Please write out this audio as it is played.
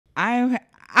I've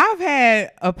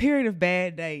had a period of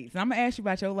bad dates. I'm gonna ask you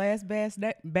about your last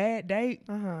bad date.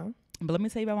 But let me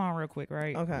tell you about mine real quick,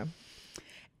 right? Okay.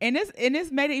 And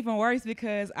this made it even worse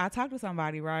because I talked to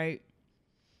somebody, right?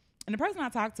 And the person I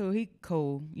talked to, he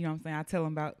cool. You know what I'm saying? I tell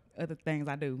him about other things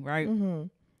I do, right? Mm-hmm.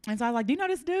 And so I was like, do you know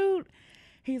this dude?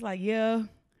 He's like, yeah.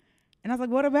 And I was like,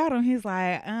 what about him? He's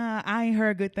like, I ain't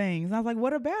heard good things. And I was like,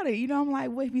 what about it? You know, I'm like,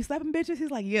 what, he be slapping bitches? He's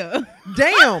like, yeah.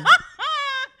 Damn.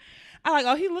 I like,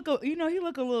 oh, he look a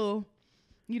little,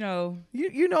 You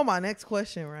know my next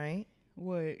question, right?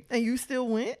 what? And you still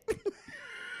went?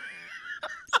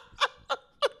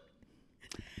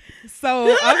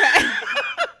 So, okay.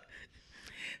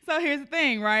 So here's the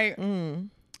thing, right? Mm.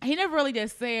 He never really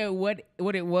just said what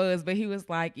it was, but he was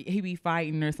like, he be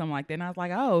fighting or something like that. And I was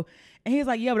like, oh. And he was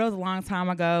like, yeah, but that was a long time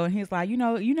ago. And he's like, you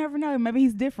never know. Maybe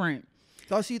he's different.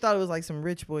 Oh, she thought it was like some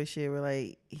rich boy shit where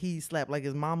like he slapped like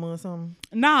his mama or something.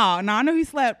 No, I know he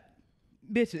slapped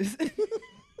bitches.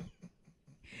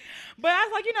 But I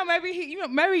was like,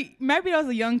 maybe maybe that was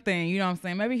a young thing. You know what I'm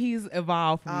saying? Maybe he's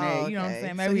evolved from that. You know what I'm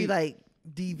saying? Maybe so he like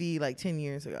DV like 10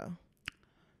 years ago.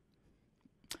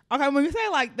 Okay, when you say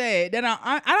it like that, then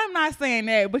I'm not saying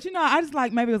that. But I just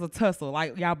like maybe it was a tussle.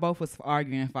 Like y'all both was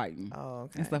arguing and fighting. Oh,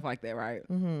 okay. And stuff like that, right?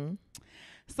 Mm-hmm.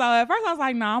 So at first I was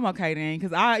like, I'm okay then.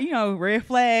 Because red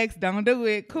flags, don't do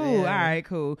it. Cool. Yeah. All right,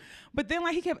 cool. But then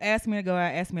like he kept asking me to go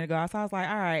out. So I was like,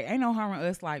 all right, ain't no harm in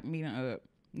us like meeting up.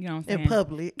 You know what I'm saying? In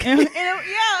public.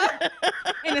 Yeah.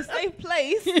 In a safe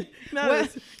place.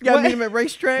 Y'all meet him at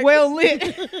racetrack? Well lit.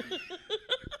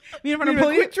 Meet him from the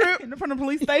Quick Trip? from the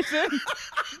police station.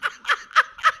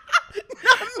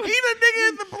 Meet a nigga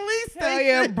at the police station. Hell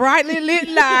yeah, brightly lit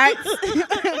lights.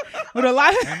 With a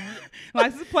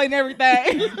license plate and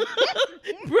everything.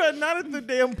 Bro, not at the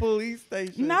damn police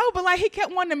station. No, but like he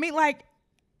kept wanting to meet like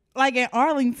in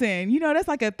Arlington. That's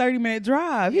like a 30-minute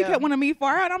drive. He Yeah. kept wanting to meet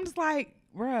far out. I'm just like,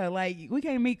 bruh, like we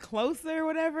can't meet closer or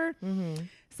whatever. Mm-hmm.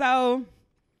 So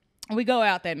we go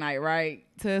out that night, right,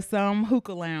 to some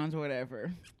hookah lounge or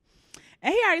whatever.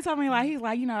 And he already told me, like, he's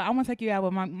like, I want to take you out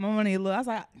with my money. Look, I was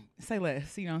like, say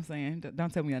less. You know what I'm saying?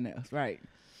 Don't tell me nothing else, right?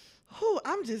 Oh,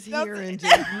 I'm just Don't hearing say-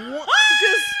 I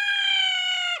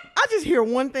just hear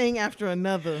one thing after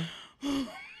another.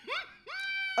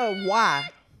 Why?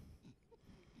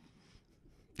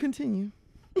 Continue.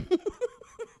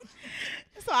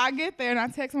 So I get there and I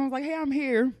text him. I was like, hey, I'm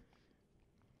here.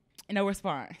 And no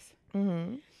response.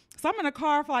 Mm-hmm. So I'm in a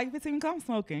car for like 15 minutes. I'm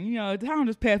smoking. Time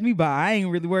just passed me by. I ain't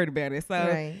really worried about it. So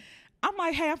Right. I'm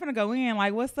like, hey, I'm finna go in.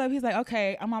 Like, what's up? He's like,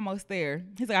 okay, I'm almost there.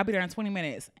 He's like, I'll be there in 20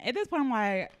 minutes. At this point, I'm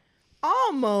like,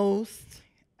 Almost.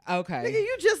 okay. Nigga,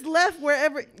 you just left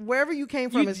wherever you came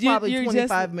from. It's probably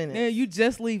 25 minutes. Yeah, you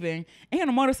just leaving. And he on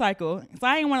a motorcycle. So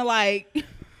I ain't want to like,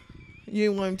 You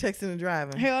didn't want him texting and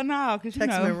driving. hell no. Cause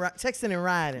Texting and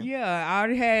riding. yeah, I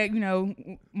already had,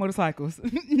 motorcycles.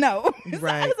 No.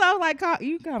 Right. So I was like,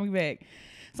 you call me back.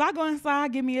 So I go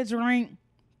inside, give me a drink.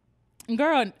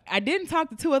 Girl, I didn't talk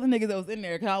to two other niggas that was in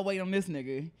there because I was waiting on this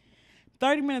nigga.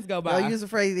 30 minutes go by. Oh, you was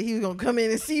afraid that he was going to come in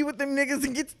and see you with them niggas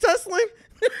and get to tussling?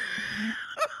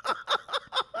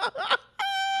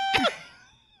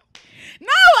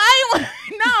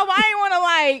 I ain't want to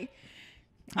like,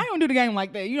 I ain't want to do the game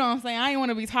like that. You know what I'm saying? I ain't want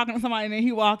to be talking to somebody and then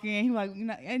he walk in. He like,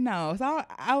 no. So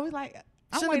I was like,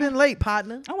 Shouldn't have been late,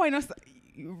 partner. I'm waiting on,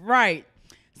 right.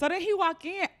 So then he walk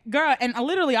in, girl, and I was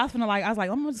like,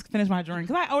 I'm gonna just finish my drink.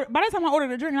 Cause by the time I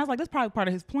ordered a drink, I was like, that's probably part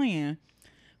of his plan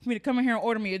for me to come in here and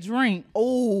order me a drink.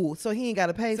 Oh, so he ain't got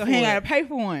to pay for it. So he ain't got to pay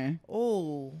for one.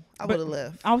 Oh, I would have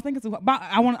left. I was thinking, I'm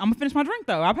gonna finish my drink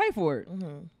though. I pay for it.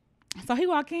 Mm-hmm. So he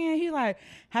walk in, he like,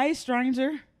 hey stranger.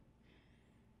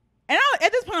 And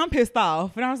at this point, I'm pissed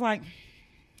off, and I was like,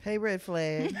 hey, red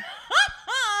flag.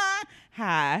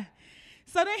 hi.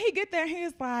 So then he get there, and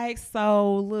he's like,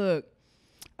 so look,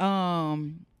 I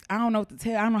don't know what to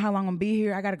tell. I don't know how long I'm gonna be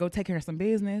here. I gotta go take care of some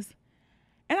business.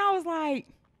 And I was like,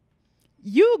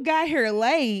 you got here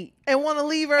late And want to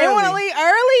leave early. and want to leave early?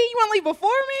 You want to leave before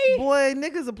me? Boy,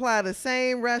 niggas apply the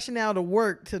same rationale to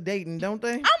work to dating, don't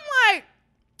they? I'm like,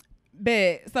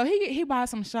 bet. So he buys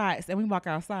some shots, and we walk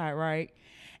outside, right?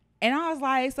 And I was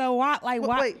like, so why? Like,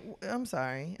 why? Wait, I'm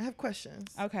sorry. I have questions.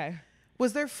 Okay.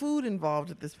 Was there food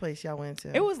involved at this place y'all went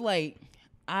to? It was late.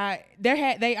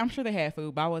 I'm sure they had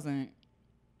food, but I wasn't.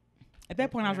 At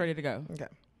that point, I was ready to go. Okay.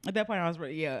 At that point, I was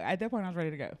ready. Yeah. At that point, I was ready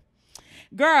to go.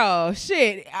 Girl,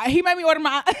 shit. He made me order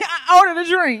I ordered a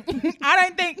drink. I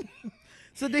didn't think.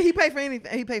 So did he pay for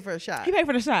anything? He paid for a shot. He paid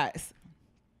for the shots.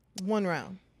 One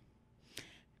round.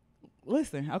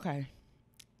 Listen, okay.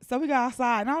 So we got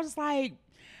outside, and I was just like,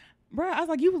 Bruh, I was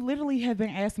like, you literally have been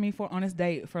asking me on this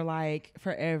date for like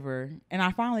forever. And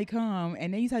I finally come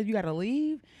and then you said you gotta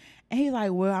leave. And he's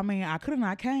like, well, I mean, I could have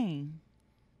not came.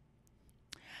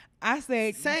 I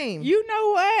said, Same. You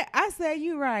know what? I said,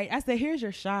 you right. I said, here's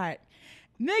your shot.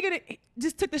 Nigga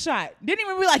just took the shot. Didn't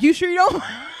even be like, you sure you don't?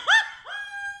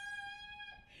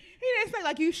 He didn't say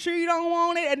like, you sure you don't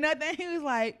want it or nothing. He was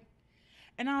like,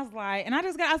 and I was like,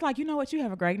 I was like, you know what? You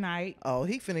have a great night. Oh,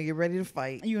 he finna get ready to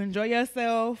fight. You enjoy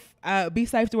yourself. Be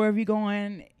safe to wherever you're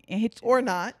going and hit Or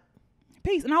not.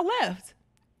 peace. And I left.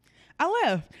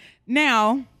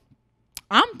 Now,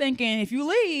 I'm thinking if you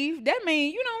leave, that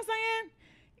means, you know what I'm saying?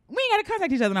 We ain't got to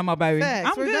contact each other no more, baby. Facts,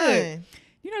 I'm we're good. done.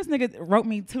 You know this nigga wrote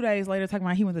me 2 days later talking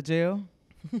about he went to jail.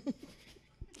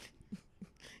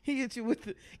 He hit you with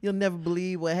the, you'll never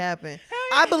believe what happened. Yeah.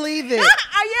 I believe it.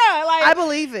 Yeah, like I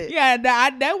believe it. Yeah,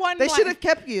 that one. They should have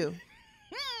kept you.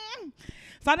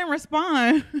 So I didn't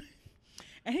respond,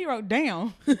 and he wrote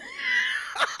down.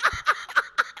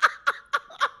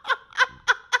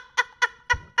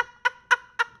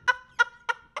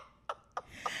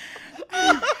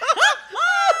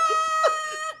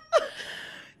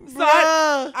 So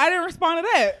I didn't respond to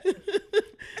that.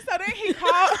 So then he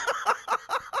called,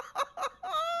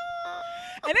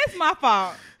 and it's my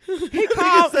fault. He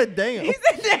called. He said, "Damn." He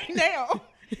said, "Damn."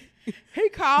 He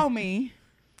called me,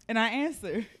 and I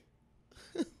answered.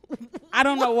 I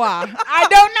don't know why.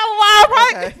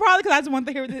 Okay. Probably because I just wanted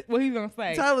to hear what he was gonna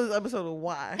say. Title this episode of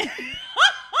Why.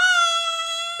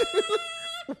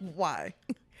 Why?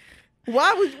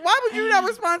 Why would you not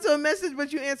respond to a message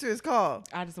but you answer his call?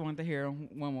 I just wanted to hear him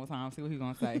one more time, see what he was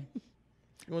gonna say.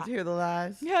 You want to hear the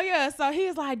lies? Hell yeah. So he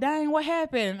was like, dang, what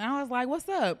happened? And I was like, what's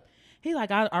up? He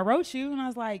like, I wrote you. And I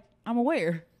was like, I'm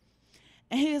aware.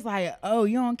 And he was like, oh,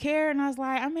 you don't care? And I was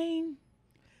like, I mean.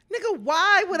 Nigga,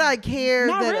 why would I care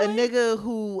Not that really. a nigga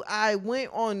who I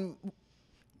went on,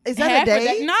 is that half a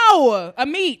date? No, a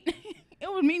meet.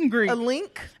 It was meet and greet. A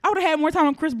link? I would have had more time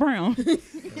with Chris Brown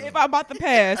if I bought the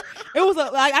pass. It was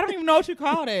like, I don't even know what you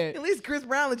call it. At least Chris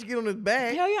Brown let you get on his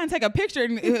back. Hell yeah, and take a picture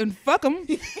and fuck him.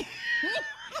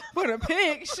 Put a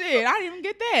pic. Shit, I didn't even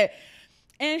get that.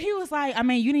 And he was like, I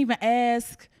mean, you didn't even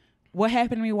ask what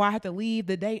happened to me, why I had to leave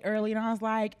the date early. And I was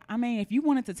like, I mean, if you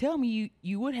wanted to tell me,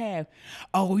 you would have.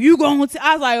 Oh, you going to?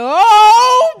 I was like,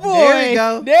 oh, boy. There we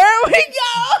go. There we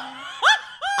go.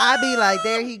 I be like,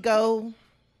 there he go.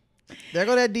 There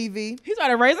go that DV. He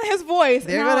started raising his voice.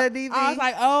 There and go I, that DV.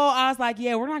 I was like,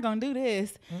 yeah, we're not going to do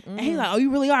this. And he's like, oh,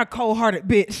 you really are a cold-hearted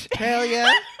bitch. Hell yeah.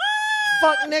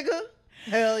 Fuck nigga.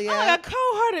 Hell yeah. I'm like a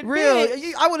cold-hearted Real.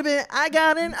 bitch. I would have been, I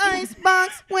got an ice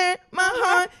box where my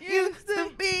heart used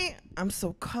to be. I'm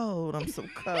so cold. I'm so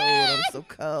cold. I'm so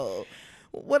cold.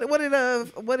 What did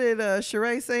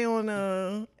Sheree say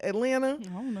on Atlanta? I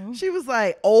don't know. She was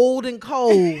like old and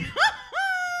cold.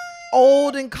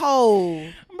 Old and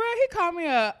cold. Bro, he called me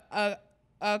a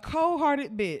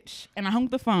cold-hearted bitch, and I hung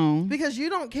the phone. Because you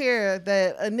don't care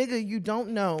that a nigga you don't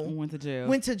know Went to jail.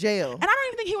 went to jail. And I don't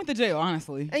even think he went to jail,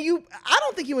 honestly. And I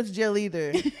don't think he went to jail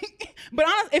either. But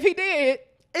honestly, if he did,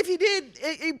 If he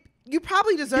did, you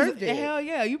probably deserved it. hell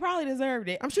yeah, you probably deserved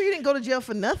it. I'm sure you didn't go to jail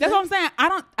for nothing. That's what I'm saying. I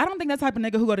don't think that type of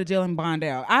nigga who go to jail and bond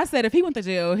out. I said if he went to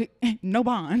jail, no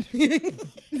bond.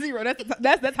 Zero.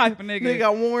 That's that type of nigga. Nigga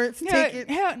got warrants, Yeah,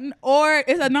 tickets. or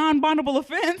it's a non-bondable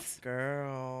offense.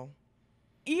 Girl.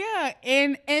 Yeah,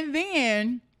 and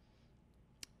then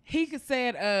he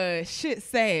said, shit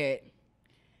sad.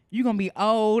 You gonna be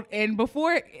old, and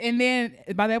then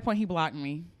by that point he blocked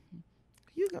me.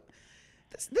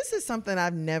 This is something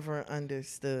I've never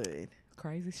understood.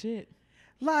 Crazy shit.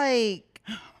 Like,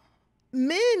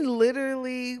 men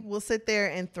literally will sit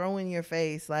there and throw in your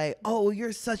face like, oh,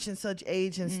 you're such and such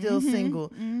age and still single.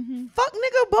 Fuck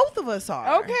nigga, both of us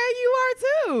are. Okay, you are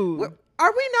too.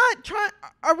 Are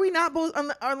we not both,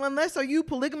 unless are you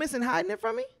polygamous and hiding it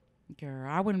from me? Girl,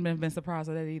 I wouldn't have been surprised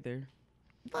at that either.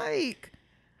 Like,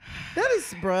 that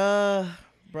is, bruh,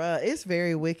 it's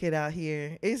very wicked out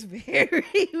here. It's very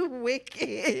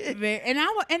wicked. And I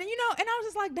was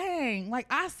just like, dang, like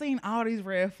I seen all these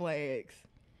red flags.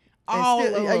 And All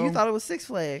still, of them. you thought it was Six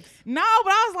Flags. No,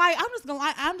 but I was like, I'm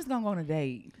just gonna go on a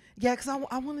date. Yeah, because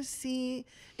I want to see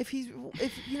if he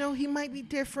might be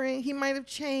different. He might have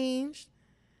changed.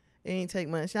 It ain't take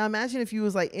much. Now imagine if you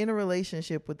was like in a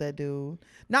relationship with that dude.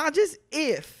 Now just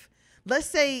if, let's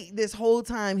say this whole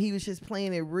time he was just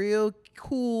playing it real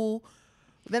cool.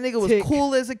 That nigga was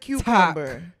cool as a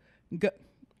cucumber.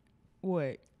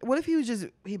 What? What if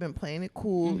he been playing it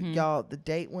cool, y'all, the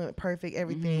date went perfect,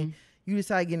 everything. You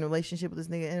decide to get in a relationship with this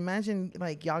nigga, and imagine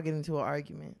like y'all get into an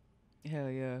argument. Hell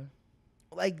yeah.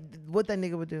 Like what that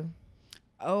nigga would do.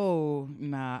 Oh,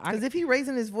 nah. Because if he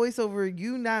raising his voice over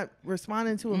you not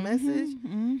responding to a Mhm, message,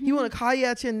 mhm. he want to call you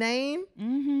out your name,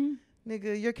 Mm-hmm.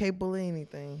 nigga, you're capable of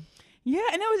anything. Yeah,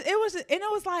 and it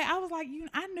was like I was like,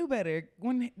 I knew better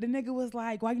when the nigga was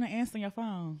like, why you not answering your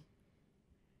phone?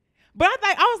 But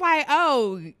I was like,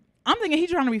 oh, I'm thinking he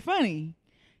trying to be funny.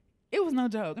 It was no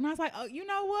joke, and I was like, oh, you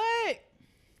know what?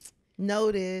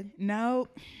 Noted. No,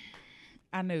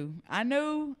 I knew.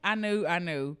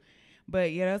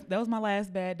 But yeah, that was my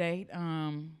last bad date.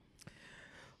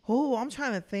 Oh, I'm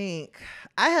trying to think.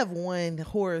 I have one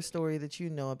horror story that you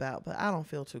know about, but I don't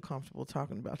feel too comfortable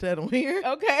talking about that on here.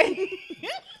 Okay.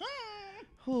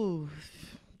 Ooh,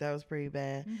 that was pretty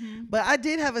bad. Mm-hmm. But I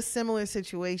did have a similar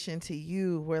situation to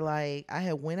you where like I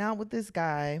had went out with this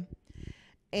guy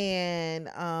and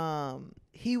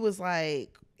he was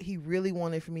like he really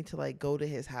wanted for me to like go to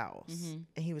his house. Mm-hmm.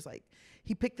 And he was like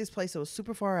he picked this place that was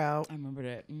super far out, I remember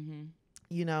that. Mm-hmm.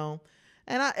 you know.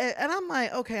 And I'm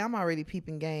like, okay, I'm already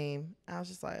peeping game. I was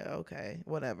just like, okay,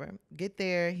 whatever. Get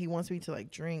there. He wants me to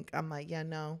like drink. I'm like, yeah,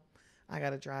 no, I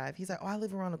gotta drive. He's like, oh, I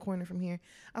live around the corner from here.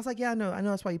 I was like, yeah, I know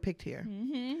that's why you picked here.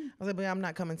 Mm-hmm. I was like, but I'm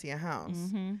not coming to your house.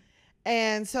 Mm-hmm.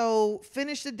 And so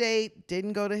finished the date,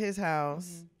 didn't go to his house.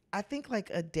 Mm-hmm. I think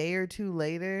like a day or two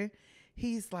later,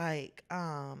 he's like,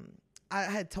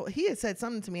 he had said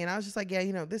something to me and I was just like, yeah,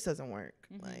 you know, this doesn't work.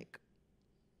 Mm-hmm. Like,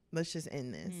 let's just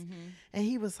end this. Mm-hmm. And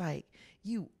he was like,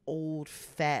 you old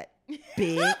fat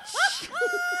bitch.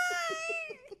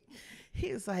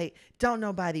 He was like, don't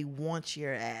nobody want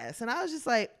your ass. And I was just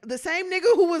like, the same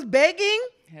nigga who was begging?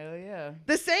 Hell yeah.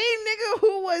 The same nigga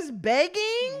who was begging?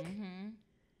 Mm-hmm.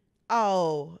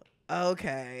 Oh,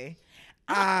 okay.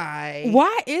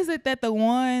 Why is it that the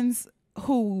ones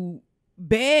who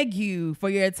beg you for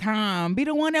your time be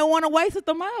the one that want to waste it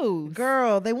the most?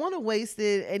 Girl, they want to waste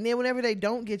it, and then whenever they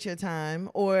don't get your time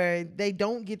or they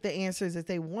don't get the answers that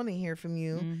they want to hear from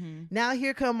you, Mm-hmm. now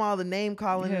here come all the name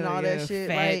calling and all that shit.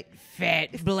 Fat, Like,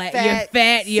 fat, black. fat, You're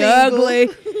fat. You're single. ugly.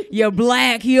 You're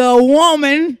black. You're a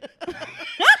woman.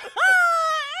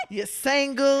 you're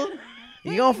single.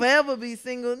 You gonna forever be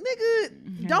single,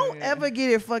 nigga. Don't Yeah. ever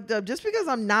get it fucked up. Just because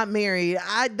I'm not married,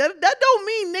 that don't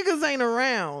mean niggas ain't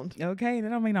around. Okay, that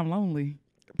don't mean I'm lonely.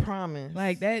 Promise.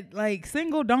 Like that. Like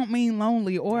single don't mean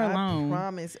lonely or I alone.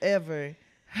 promise ever,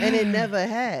 and it never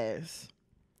has.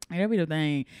 That be the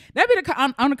thing. That be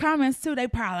on the comments too. They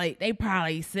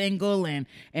probably single and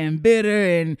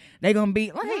bitter and they gonna be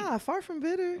like, Nah, far from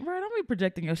bitter, bro, don't be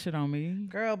projecting your shit on me.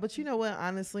 girl. But you know what?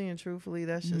 Honestly and truthfully,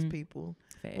 that's just people.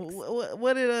 Facts.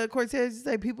 What did Cortez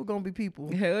say? People gonna be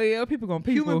people. Hell yeah, people gonna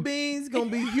people. Human beings gonna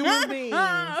be human beings.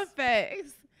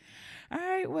 Facts. All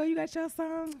right, well, you got your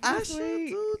song. I this sure week.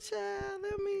 do, child.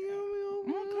 Let me.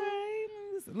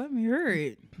 Okay, let me hear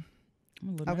it.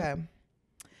 Okay.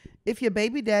 If your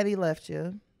baby daddy left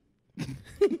you,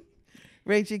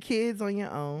 raise your kids on your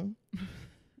own.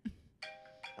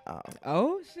 Oh,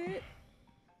 Oh shit.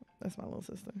 that's my little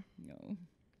sister. No.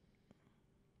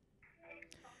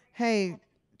 Hey,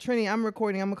 Trini, I'm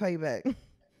recording. I'm gonna call you back.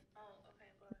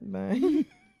 Bye.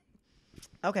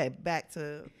 Okay, back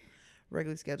to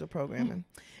regularly scheduled programming.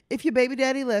 If your baby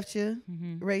daddy left you,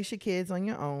 Mm-hmm. raise your kids on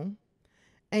your own,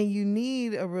 and you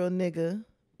need a real nigga,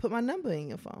 put my number in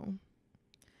your phone.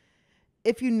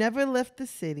 If you never left the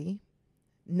city,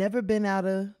 never been out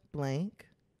of blank,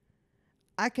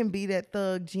 I can be that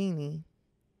thug genie.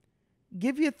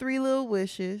 Give you 3 little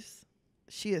wishes.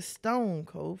 She a stone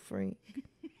cold freak.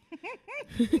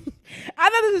 I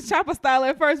thought this was chopper style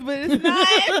at first, but it's not.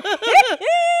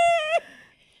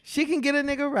 She can get a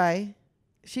nigga right.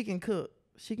 She can cook.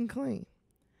 She can clean.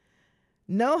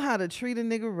 Know how to treat a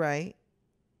nigga right.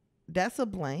 That's a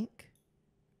blank.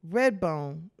 Red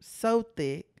bone, so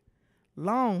thick.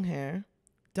 Long hair,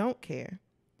 don't care.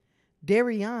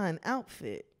 Darion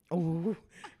outfit. Oh,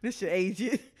 this should age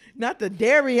it. Not the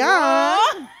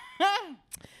Darion.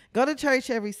 Go to church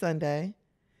every Sunday.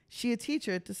 She a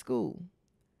teacher at the school.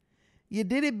 You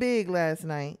did it big last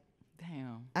night.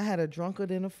 Damn. I had her drunker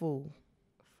than a fool.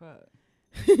 Fuck.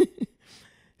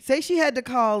 Say she had to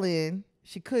call in.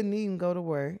 She couldn't even go to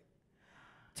work.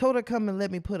 Told her come and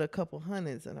let me put a couple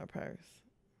hundreds in her purse.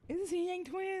 Is this Yang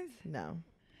twins? No.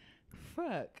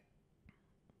 Fuck.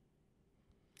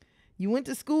 You went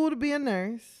to school to be a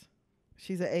nurse.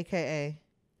 She's an AKA.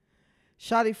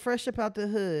 Shawty fresh up out the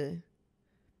hood,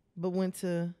 but went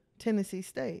to Tennessee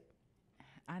State.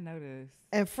 I know this.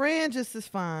 And Fran just as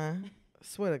fine.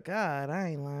 Swear to God, I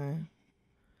ain't lying.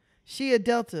 She a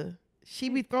Delta. She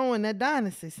be throwing that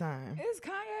dynasty sign. Is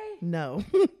Kanye? No.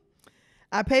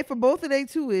 I pay for both of their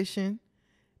tuition.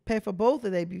 Pay for both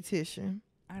of their beautician.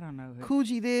 I don't know.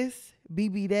 Coogee this,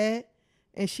 BB that.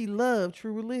 and she loved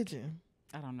True Religion.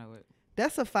 I don't know it.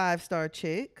 That's a 5-star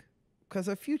chick because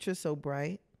her future's so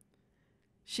bright.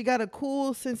 She got a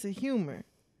cool sense of humor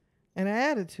and an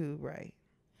attitude right.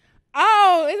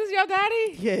 Oh, is this your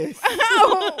daddy? Yes.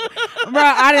 Oh, bro,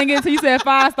 I didn't get it till you said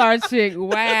 5-star chick.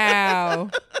 Wow.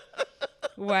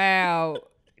 Wow.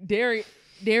 Darian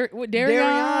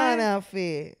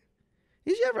outfit.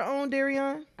 Did you ever own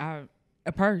Darian? A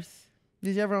purse.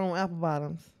 Did you ever own apple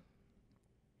bottoms?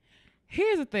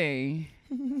 Here's the thing.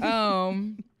 My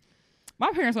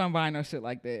parents weren't buying no shit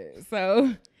like that.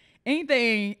 So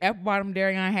anything apple bottom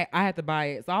Darian had, I had to buy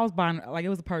it. So I was buying, like, it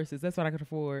was purses. That's what I could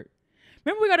afford.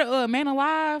 Remember we got a Man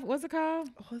Alive? What's it called?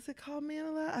 Was it called Man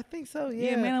Alive? I think so.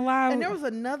 Yeah, Man Alive. And there was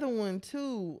another one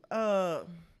too. I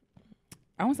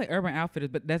won't say Urban Outfitters,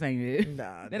 but that ain't it.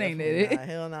 Nah, that ain't it. Not.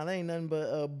 Hell no, that ain't nothing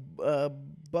but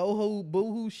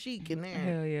boohoo chic in there.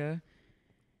 Hell yeah.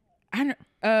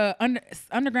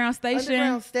 Underground Station.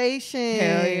 Underground Station.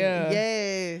 Hell yeah.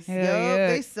 Yes. Hell Yup. yeah.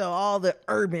 They sell all the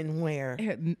urban wear.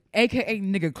 AKA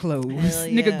nigga clothes. Hell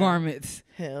Nigga yeah. garments.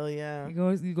 Hell yeah. You go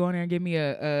in there and give me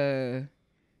a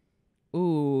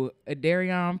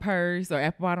Darian purse or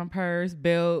apple bottom purse,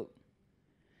 belt,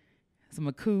 some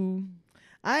Aku.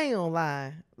 I ain't gonna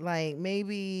lie. Like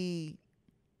maybe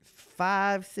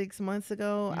 5-6 months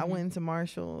ago, I went into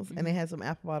Marshall's and they had some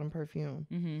apple bottom perfume.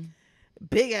 Mm-hmm.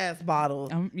 Big ass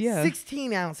bottles. Yeah.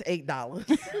 16 ounce,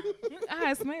 $8.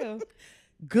 I smell.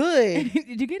 Good.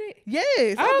 Did you get it?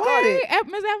 Yes, I bought it.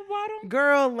 Miss Apple Bottom.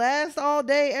 Girl, last all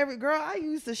day. I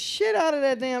used the shit out of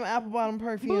that damn apple bottom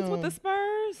perfume. Boots with the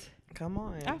Spurs. Come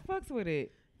on. I fucks with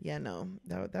it. Yeah, no.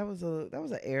 That was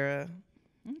an era.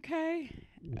 Okay.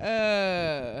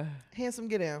 Handsome,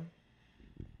 get down.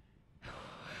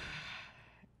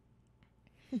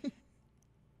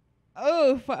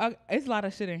 Oh, fuck. It's a lot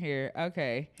of shit in here.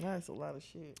 Okay. That's a lot of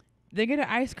shit. They get an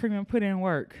ice cream and put in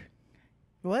work.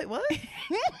 What?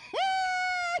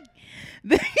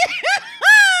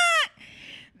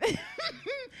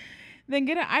 Then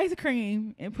get an ice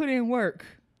cream and put in work.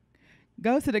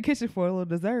 Go to the kitchen for a little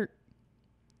dessert.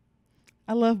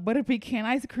 I love butter pecan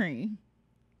ice cream.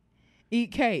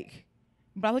 Eat cake.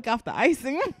 But I look off the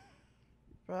icing.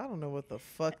 Bro, I don't know what the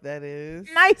fuck that is.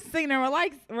 Nice scene and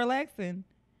relaxing.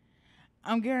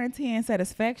 I'm guaranteeing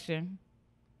satisfaction.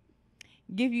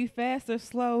 Give you fast or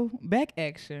slow back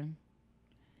action.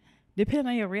 Depending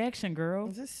on your reaction, girl.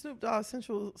 Is this Snoop Dogg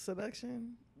Central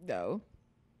Seduction? No.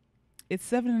 It's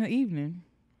 7 in the evening.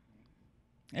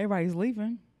 Everybody's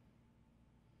leaving.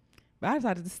 But I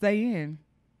decided to stay in.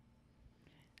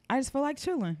 I just feel like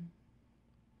chilling.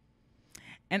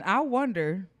 And I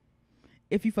wonder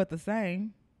if you felt the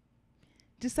same.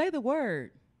 Just say the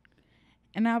word.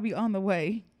 And I'll be on the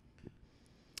way.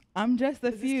 I'm just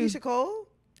a Keisha Cole?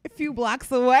 few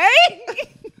blocks away.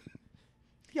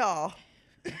 Y'all.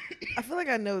 I feel like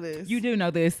I know this. You do know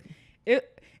this.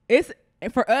 It's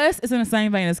for us, it's in the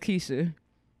same vein as Keisha.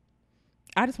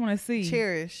 I just want to see.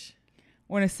 Cherish.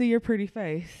 Want to see your pretty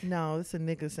face. No, it's a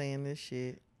nigga saying this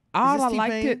shit. All I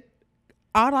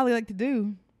like to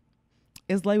do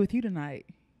is lay with you tonight.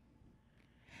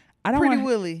 I don't Pretty want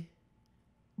Willie.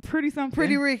 Pretty something.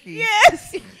 Pretty Ricky.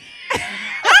 Yes.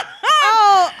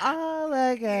 Oh, all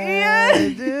I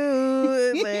gotta do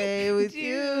is lay with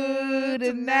you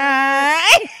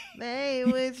tonight. Lay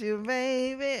with you,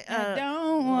 baby. I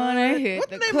don't want to hit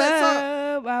what's the the name of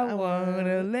that club. I want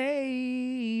to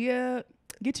lay up.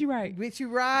 Get you right. Get you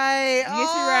right. Get you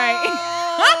right.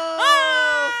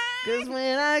 Cause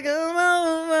when I come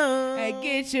home, Hey,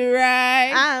 get you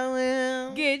right. I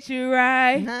will. Get you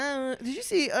right. Did you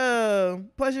see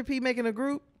Pleasure P making a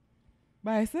group?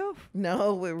 By itself?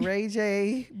 No, with Ray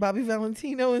J, Bobby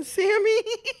Valentino, and Sammy.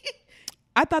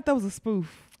 I thought that was a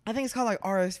spoof. I think it's called like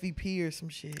RSVP or some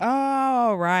shit.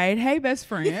 All right. Hey, best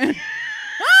friend.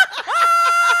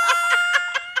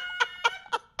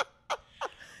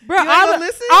 Bro, all them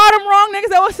wrong niggas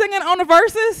that was singing on the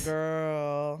verses.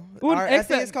 Girl. Well, I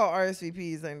think it's called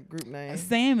RSVP's and group name.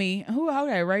 Sammy. Who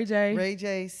that? Ray J? Ray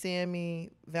J,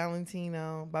 Sammy,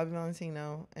 Valentino, Bobby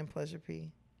Valentino, and Pleasure P.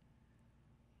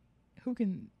 Who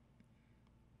can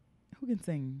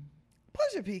sing?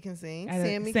 Pleasure P can sing.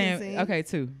 Sammy can sing. Okay,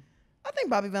 2. I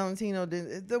think Bobby Valentino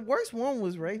did. The worst one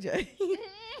was Ray J.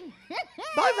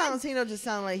 Bobby Valentino just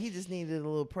sounded like he just needed a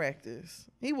little practice.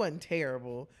 He wasn't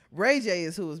terrible. Ray J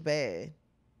is who was bad.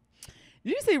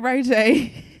 Did you see Ray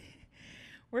J?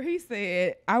 Where he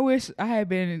said, I wish I had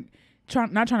been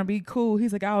not trying to be cool.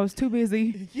 He's like, I was too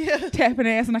busy tapping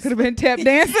ass and I could have been tap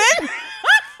dancing.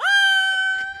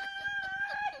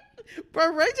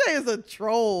 Bro, Ray J is a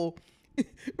troll.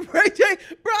 Ray J,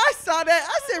 bro, I saw that.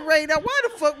 I said, Ray, now why the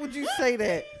fuck would you say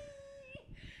that?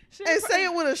 And say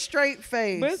it with a straight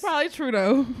face. But it's probably true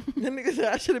though. That nigga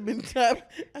said I should have been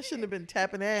I shouldn't have been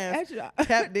tapping ass. Actually,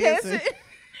 Tap dancing.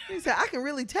 He said I can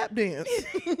really tap dance.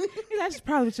 I just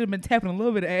probably should have been tapping a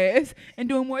little bit of ass and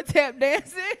doing more tap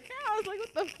dancing. I was like,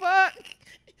 what the fuck?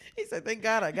 He said, thank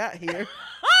God I got here.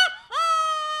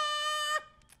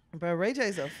 Bro, Ray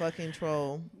J's a fucking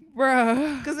troll.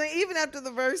 Bruh. Because even after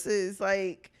the verses,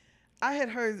 like, I had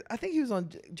heard, I think he was on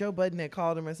Joe Budden that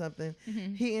called him or something.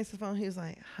 Mm-hmm. He answered the phone. He was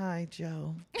like, hi,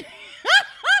 Joe.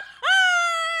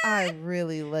 I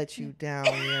really let you down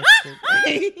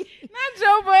yesterday. Not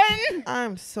Joe Budden.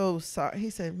 I'm so sorry. He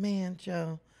said, man,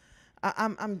 Joe,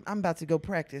 I'm about to go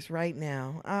practice right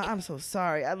now. I'm so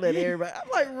sorry. I let everybody. I'm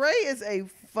like, Ray is a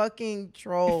fucking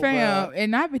troll, Fam, bro.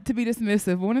 and not to be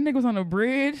dismissive, but when a nigga was on the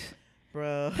bridge,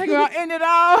 Bro. talking about end it all.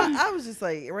 I was just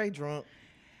like, Ray drunk.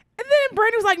 And then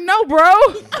Brandon was like, no, bro.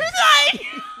 I was like,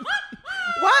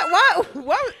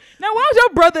 Why? now why would your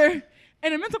brother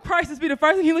in a mental crisis be the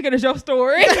first thing he look at is your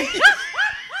story? Why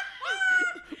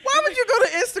would you go to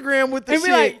Instagram with the And shit?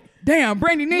 be like, damn,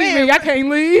 Brandy needs Man, me. I can't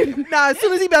leave. Nah, as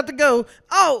soon as he about to go,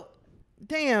 oh,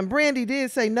 damn, Brandy did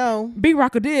say no.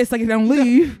 B-Rocker did say he don't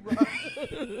leave.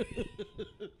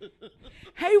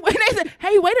 Hey, they said,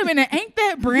 hey, wait a minute. Ain't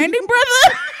that Brandy,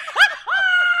 brother?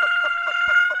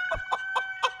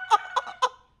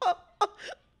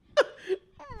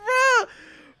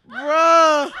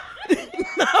 Bruh.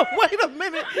 No, wait a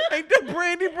minute. Ain't that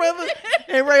Brandy, brother?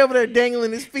 And Ray over there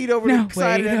dangling his feet over Now, the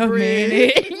side wait of that a bridge.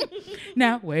 minute.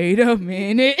 Now, wait a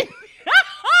minute.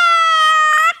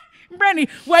 Brandy,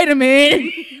 wait a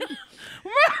minute.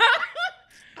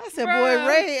 I said, Bruh. boy,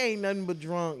 Ray ain't nothing but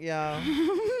drunk, y'all.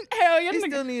 Hell yeah. He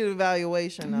still need an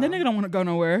evaluation, That though. nigga don't want to go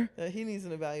nowhere. He needs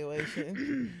an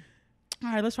evaluation.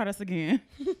 All right, let's try this again.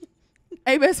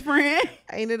 Hey, best friend.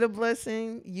 Ain't it a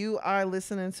blessing? You are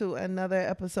listening to another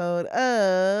episode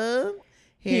of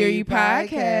Hear You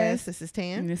Podcast. This is And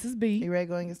Tan. this is B. You ready to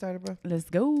go and get started, bro? Let's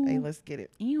go. Hey, let's get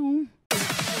it. Ew.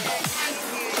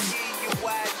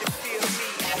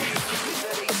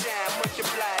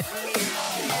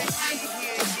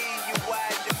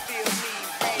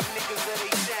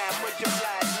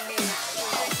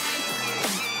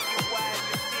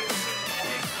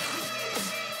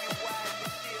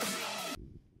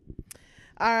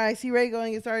 All right, so you ready to go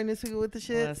and get started this week with the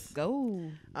shits? Let's go.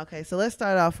 Okay, so let's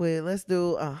start off with, let's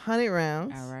do 100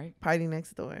 rounds. All right. Party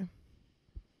next door.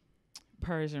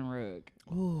 Persian rug.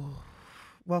 Ooh,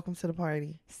 welcome to the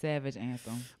party. Savage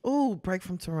anthem. Ooh, break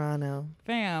from Toronto.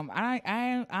 Fam,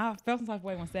 I felt some type of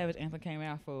way when Savage Anthem came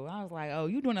out, fool. I was like, oh,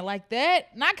 you doing it like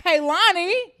that? Not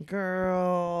Kaylani.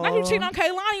 Girl. Not you cheating on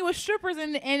Kaylani with strippers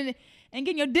and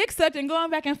getting your dick sucked and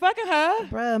going back and fucking her.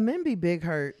 Bruh, men be big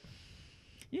hurt.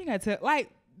 You ain't got to, like,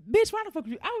 bitch, why the fuck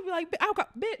you? I would be like,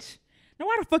 bitch, now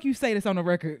why the fuck you say this on the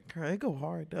record? Girl, it go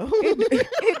hard, though.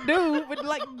 It do, but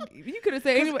like, you could have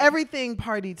said anyway. Everything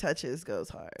party touches goes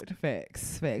hard.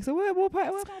 Facts. So what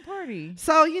kind of party?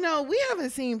 So, you know, we haven't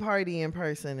seen Party in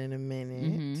person in a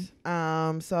minute.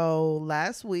 So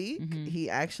last week, he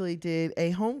actually did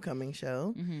a homecoming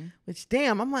show, which,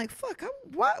 damn, I'm like, fuck,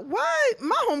 why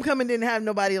my homecoming didn't have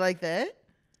nobody like that?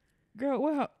 Girl,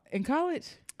 well, in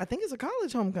college? I think it's a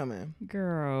college homecoming.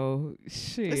 Girl,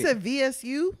 shit. It said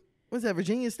VSU. Was that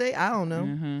Virginia State? I don't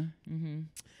know.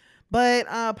 But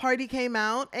Party came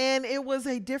out, and it was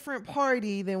a different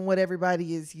party than what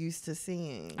everybody is used to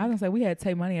seeing. I was gonna say we had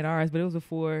Tay Money at ours, but it was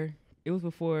way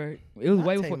before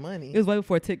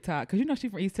TikTok. Cause you know she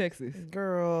from East Texas.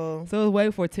 Girl. So it was way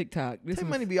before TikTok. Tay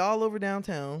Money be all over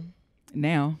downtown.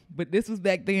 Now, but this was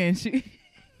back then.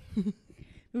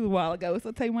 It was a while ago.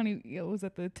 So Tay Money, it was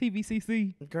at the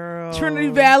TVCC. Girl. Trinity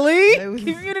Valley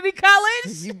Community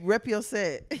College. You rep your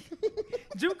set.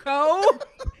 JUCO.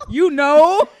 You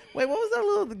know. Wait, what was that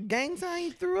little gang sign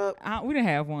you threw up? We didn't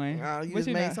have one. You just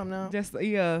made something up? Just,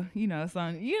 yeah,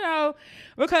 something.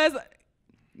 Because,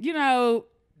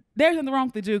 there's nothing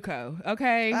wrong with the JUCO,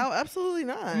 okay? Oh, absolutely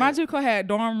not. My JUCO had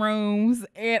dorm rooms,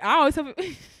 and I always have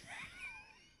it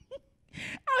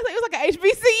was like an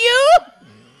HBCU.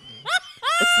 A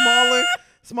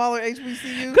smaller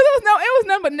HBCU. Cause it was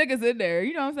none but niggas in there.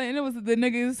 You know what I'm saying? It was the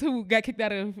niggas who got kicked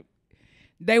out of.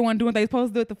 They weren't doing what they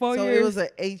supposed to do at the 4 years. So it was a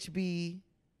HB.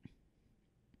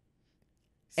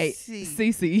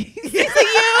 CC.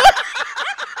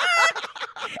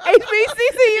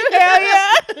 HBCCU. Hell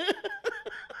yeah.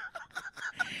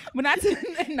 But not too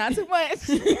much. Not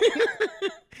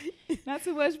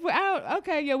too much. But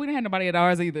we didn't have nobody at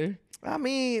ours either. I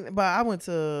mean, but I went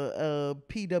to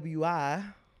PWI,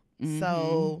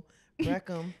 so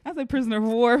Breckham. I say prisoner of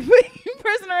war.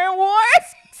 Prisoner in war.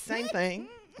 Same thing.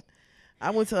 I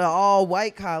went to an all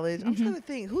white college. I'm trying to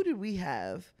think, who did we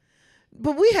have?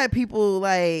 But we had people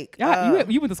like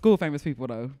you went to school with famous people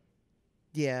though.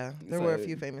 Yeah, there were a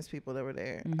few famous people that were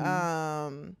there.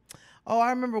 I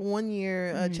remember one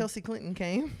year Chelsea Clinton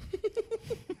came.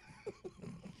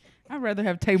 I'd rather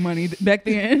have Tay Money back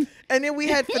then. And then we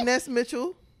had Finesse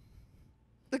Mitchell,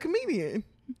 the comedian.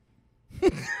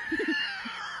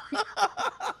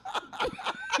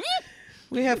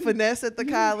 We had Finesse at the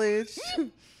college.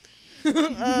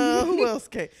 Who else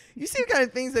came? You see the kind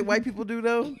of things that white people do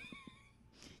though?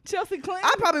 Chelsea Clinton.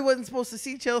 I probably wasn't supposed to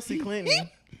see Chelsea Clinton.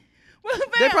 Well,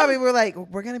 they probably were like,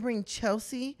 we're gonna bring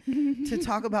Chelsea to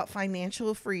talk about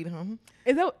financial freedom.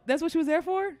 That's what she was there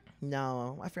for?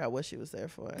 No, I forgot what she was there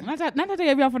for. Not that they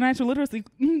gave y'all financial literacy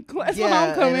class for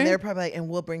homecoming. And they're probably like, and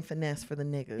we'll bring Finesse for the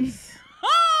niggas.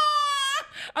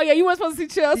 Oh yeah, you weren't supposed to see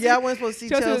Chelsea. Yeah, I wasn't supposed to see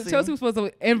Chelsea. Chelsea was supposed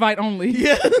to invite only.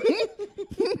 Yeah.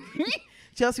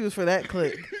 Chelsea was for that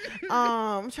clique.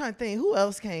 I'm trying to think who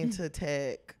else came to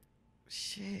Tech.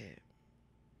 Shit.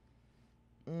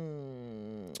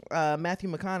 Matthew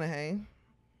McConaughey.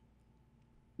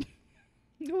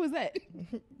 Who was that?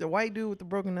 The white dude with the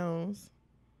broken nose.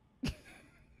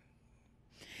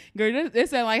 Girl,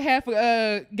 this sound like half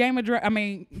of Game of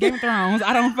Thrones.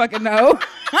 I don't fucking know.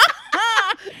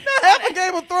 Half of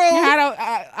Game of Thrones.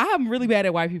 I'm really bad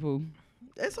at white people.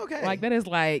 It's okay. Like that is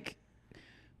like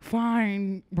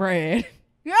fine bread.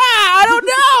 Yeah, I don't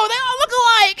know. They all look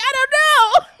alike. I don't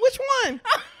know. Which one?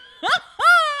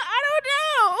 I don't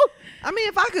know. I mean,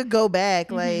 if I could go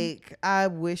back, like, I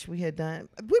wish we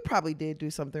probably did do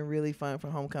something really fun for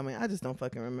homecoming. I just don't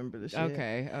fucking remember the shit.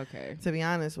 Okay. To be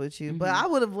honest with you. But I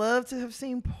would have loved to have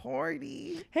seen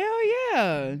Party. Hell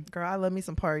yeah. Girl, I love me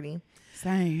some Party.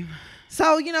 Same.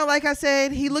 So, like I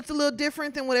said, he looked a little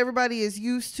different than what everybody is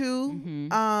used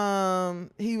to.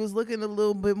 He was looking a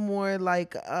little bit more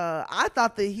like, I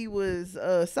thought that he was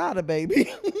Sada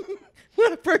Baby.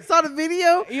 When I first saw the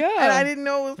video and I didn't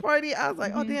know it was Party, I was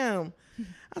like, oh, damn.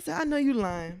 I said, I know you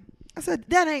lying. I said,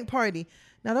 that ain't Party.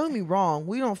 Now, don't get me wrong.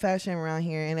 We don't fat shame around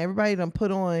here, and everybody done put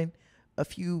on a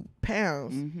few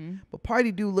pounds. But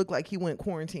Party do look like he went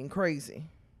quarantine crazy.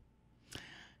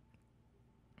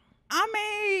 I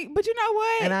mean, but you know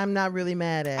what? And I'm not really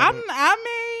mad at it.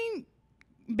 I mean,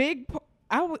 big.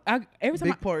 Every time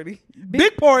big party.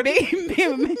 Big party.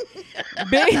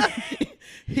 Big.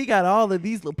 He got all of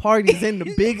these little parties, and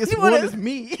the biggest one is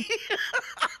me.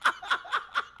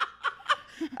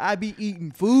 I be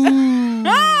eating food.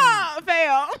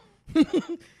 Fail.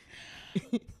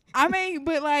 I mean,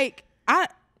 but like, I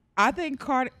think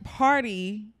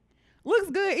Party looks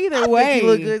good either way. Think he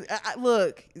look good.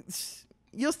 Look.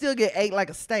 You'll still get ate like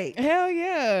a steak. Hell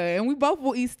yeah. And we both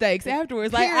will eat steaks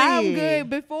afterwards. Like, I'm good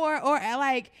before, or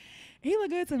like, he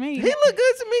look good to me. He look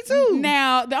good to me too.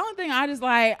 Now, the only thing I just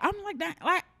like, I'm like that,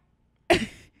 like,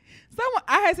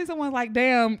 I had seen someone like,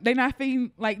 damn, they not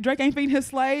feeding, like, Drake ain't feeding his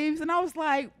slaves. And I was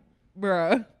like,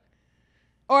 bruh.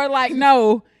 Or like,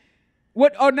 no.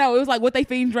 It was like, what they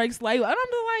feeding Drake's slaves. And I'm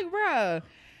just like, bruh.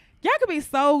 Y'all could be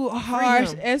so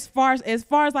harsh as far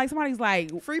as like somebody's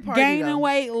like free party, gaining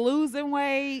weight, losing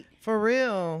weight. For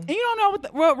real. And you don't know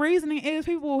what reasoning is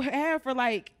people have for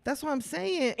like. That's what I'm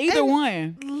saying. Either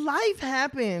one. Life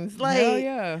happens. Like, hell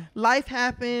yeah. Life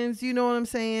happens. You know what I'm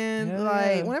saying? Hell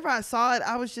like, yeah. Whenever I saw it,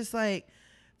 I was just like,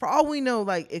 for all we know,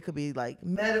 like, it could be like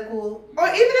medical. Or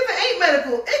even if it ain't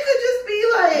medical, it could just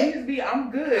be like, I'm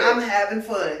good. I'm having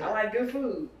fun. I like good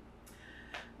food.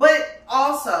 But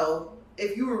also,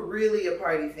 if you were really a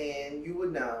Party fan, you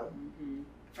would know.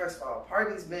 First of all,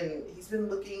 Party's he's been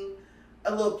looking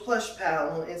a little plush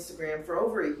pal on Instagram for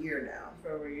over a year now.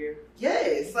 For over a year?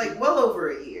 Yes, like well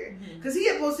over a year. Because he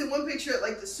had posted one picture at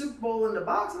like the Super Bowl in the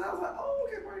box, and I was like, oh,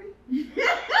 okay, Party.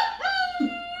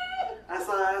 I said,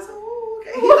 oh,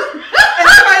 okay. And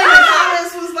everybody in the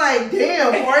comments was like,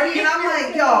 damn, Party. And I'm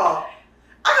like, y'all,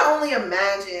 I can only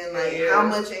imagine like how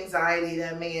much anxiety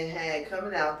that man had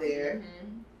coming out there.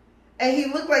 And he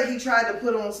looked like he tried to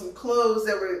put on some clothes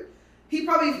that were, he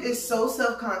probably is so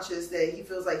self-conscious that he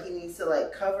feels like he needs to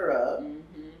like cover up.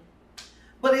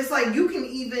 But it's like you can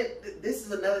even, this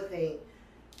is another thing,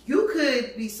 you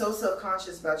could be so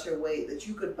self-conscious about your weight that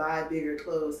you could buy bigger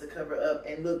clothes to cover up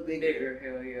and look bigger.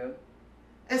 Hell yeah.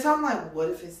 And so I'm like, what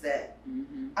if it's that?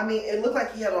 I mean, it looked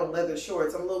like he had on leather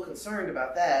shorts. I'm a little concerned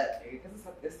about that. Because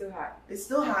it's still hot. It's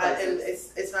still hot, and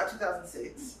it's not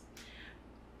 2006.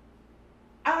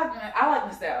 I like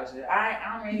nostalgia.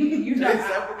 I mean, you know,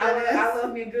 I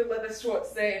love me a good leather short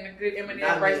set and a good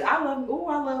Eminem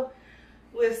bracelet.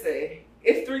 Listen,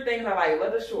 it's three things I like: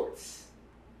 leather shorts,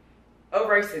 a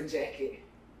racing jacket,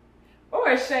 Or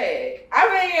a shag.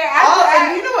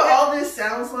 And you know what all this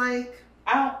sounds like?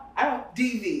 I don't.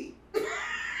 DV.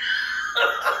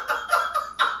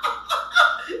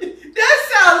 That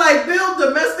sounds like Bill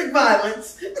domestic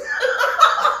violence.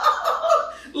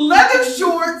 Leather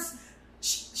shorts.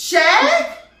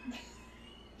 Shag.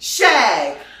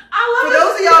 I For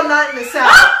those of y'all not in the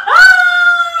South,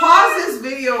 pause this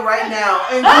video right now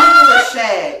and Google a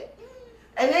shag.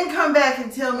 And then come back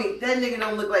and tell me that nigga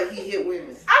don't look like he hit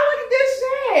women. I like a good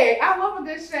shag. I love a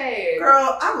good shag.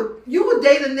 Girl, you would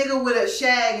date a nigga with a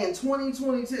shag in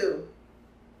 2022.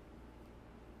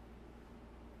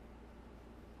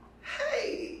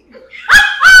 Hey.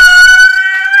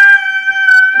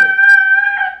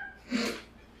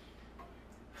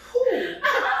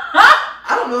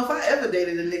 I don't know if I ever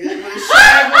dated a nigga with a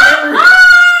shag.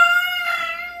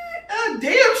 I'm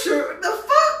damn sure. The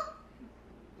fuck?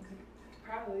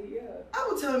 Probably, yeah. I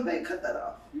would tell him, babe, cut that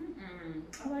off.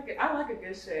 I like it. I like a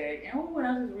good shag. And when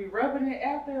I just be rubbing it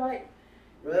after, like,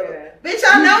 Rub yeah. it. Bitch,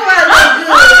 I know I look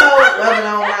good. Ho. Rub it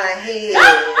on my head.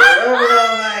 Rub it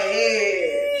on my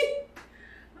head.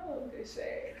 I love a good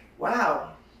shag.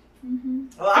 Wow.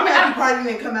 Mm-hmm. Well, I'm happy Party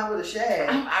didn't come out with a shag.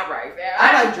 I right there.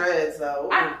 I like dreads though.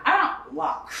 I don't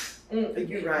locks. You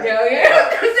right. Hell yeah.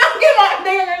 Don't get my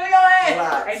damn in your ass.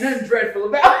 Locks. Ain't nothing dreadful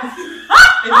about it.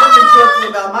 Ain't nothing dreadful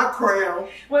about my crown.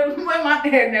 When my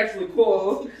dad naturally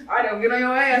coils, I don't get on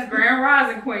your ass, Grand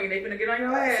Rising Queen. They finna get on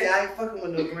your ass. See, I ain't fucking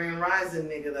with no Grand Rising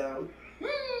nigga though.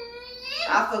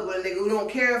 I fuck with a nigga who don't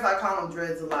care if I call them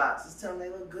dreads or locks. Just tell them they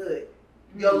look good.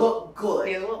 You look good.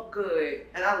 They look good.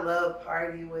 And I love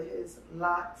Party with his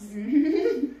locks.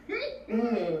 Mm-hmm.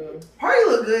 Party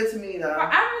look good to me though.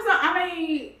 I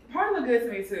mean, Party look good to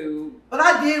me too. But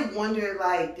I did wonder,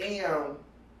 like, damn,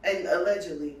 and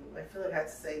allegedly, I feel like I have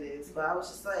to say this, but I was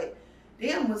just like,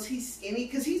 damn, was he skinny?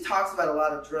 Because he talks about a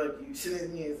lot of drug use in his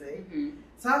music. Mm-hmm.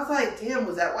 So I was like, damn,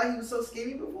 was that why he was so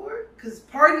skinny before? Because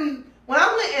Party, when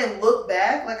I went and looked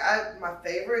back, like, my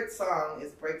favorite song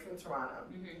is Break from Toronto.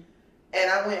 Mm-hmm. And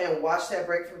I went and watched that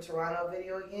Break from Toronto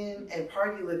video again, and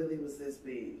Party literally was this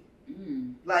big.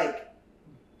 Mm-hmm. Like,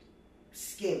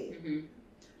 skinny. Mm-hmm.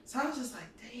 So I was just like,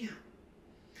 damn.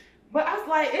 But I was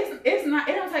like, it's not,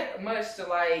 it don't take much to,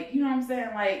 like, you know what I'm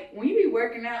saying? Like, when you be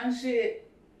working out and shit,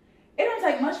 it don't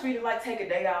take much for you to, like, take a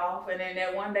day off, and then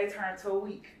that one day turn to a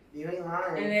week. You ain't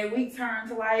lying. And that week turn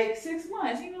to, like, 6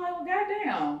 months. You be like, well,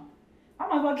 goddamn. I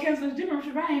might as well cancel this gym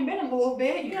membership. I ain't been a little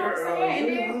bit. You know what I'm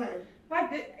saying? And then,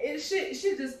 like, shit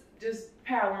just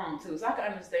pile on, too. So I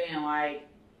can understand, like,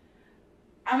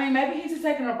 I mean, maybe he's just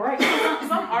taking a break.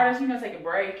 Some artists, you know, take a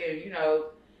break and, you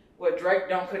know, what, Drake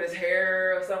don't cut his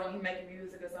hair or something when he making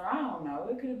music or something. I don't know.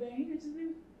 It could have been, he could just be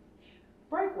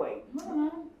break weight. I don't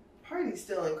know. Party's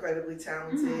still incredibly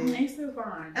talented. Mm-hmm. He's still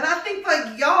fine. And I think,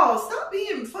 like, y'all, stop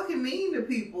being fucking mean to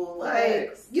people. Like,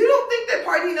 Yes. you don't think that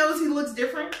Party knows he looks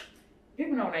different?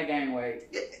 People know they gain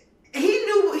weight. He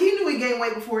knew he gained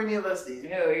weight before any of us did.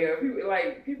 Hell yeah.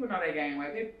 People know they gain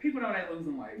weight. People know they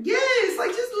losing weight. Yes, like,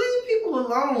 just leave people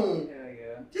alone. Hell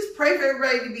yeah. Just pray for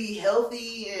everybody to be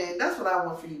healthy, and that's what I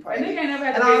want for you, Party. And they ain't never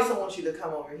had And to I be- also want you to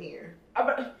come over here. I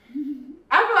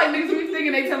feel like niggas be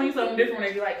thinking they telling you something different when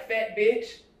they be like, fat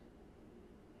bitch.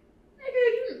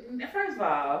 Nigga, first of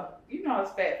all, you know I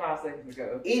was fat 5 seconds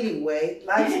ago. Anyway,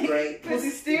 life's great. Pussy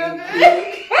still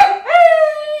good.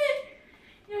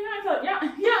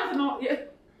 Yeah, no, yeah.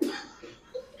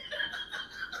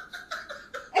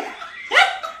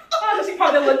 Oh, she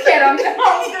popped that little cat on the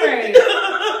screen.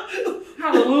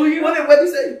 Hallelujah. What did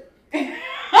you say?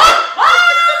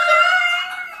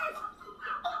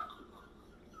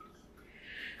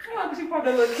 Oh, she popped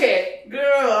that little cat.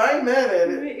 Girl, I ain't mad at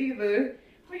it. Me either.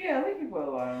 But yeah, leave people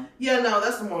alone. Yeah, no,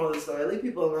 that's the moral of the story. Leave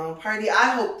people alone. Party,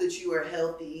 I hope that you are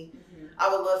healthy. Mm-hmm. I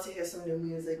would love to hear some new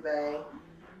music, babe.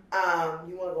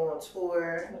 You want to go on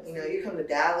tour? You know, you come to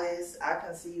Dallas. I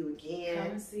can see you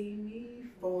again. Come see me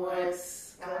For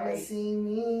once. Come and see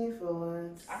me for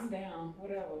once. I'm down.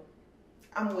 Whatever.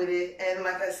 I'm with it. And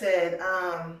like I said,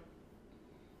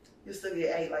 you'll still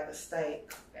get ate like a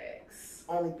steak. Facts.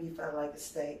 Only beef I like a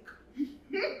steak.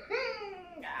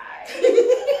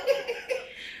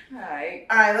 Alright.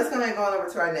 All right, let's go ahead and go on over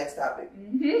to our next topic.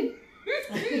 Mm-hmm.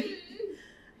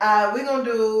 We're going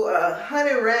to do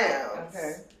 100 rounds.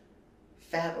 Okay.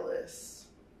 Fabulous.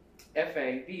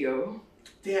 F-A-B-O.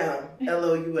 Damn.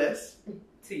 L-O-U-S.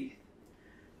 Teeth.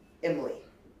 Emily.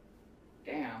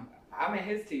 Damn. I'm in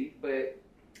his teeth, but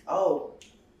Oh.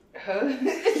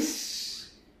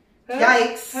 hers.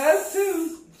 Yikes. Hers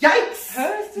too. Yikes.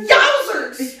 Hers too.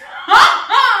 Yowzers.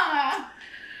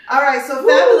 All right, so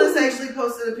Fabulous actually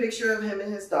posted a picture of him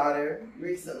and his daughter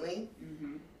recently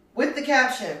Mm-hmm. with the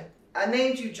caption, I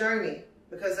named you Journey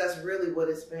because that's really what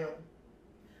it's been.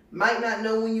 Might not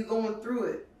know when you're going through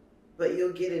it, but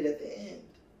you'll get it at the end.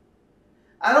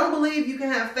 I don't believe you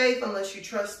can have faith unless you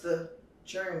trust the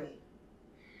journey.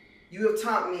 You have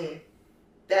taught me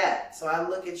that, so I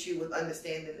look at you with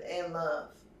understanding and love.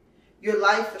 Your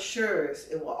life assures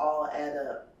it will all add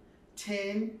up.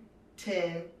 10,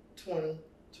 10, 20,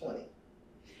 20.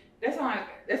 That's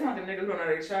like the niggas going to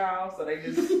their child, so they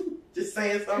just just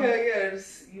saying something. Hell yeah,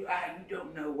 you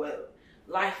don't know what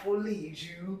life will lead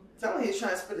you. Someone here's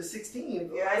trying to spit a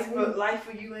 16. Life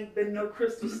for you ain't been no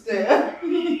crystal step.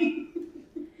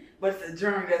 But it's a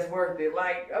journey that's worth it.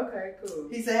 Like, okay, cool.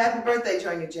 He said, "Happy birthday,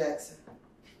 Journey Jackson,"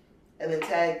 and then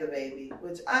tag the baby.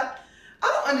 Which I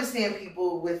don't understand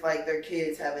people with like their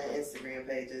kids having Instagram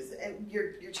pages, and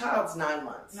your child's 9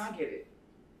 months. No, I get it,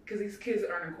 because these kids are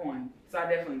earning coin, so I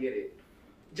definitely get it.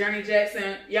 Journey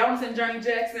Jackson, y'all want to send Journey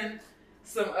Jackson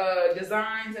some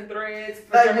designs and threads?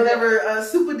 For like whenever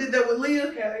Super did that with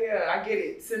Leah. Hell yeah, I get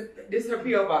it. This is her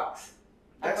PO box.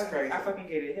 That's crazy. I fucking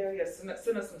get it. Hell yeah, send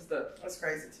us some stuff. That's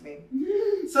crazy to me.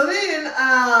 So then,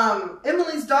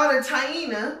 Emily's daughter,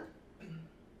 Taina,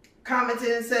 commented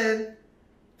and said,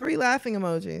 3 laughing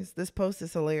emojis. This post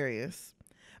is hilarious.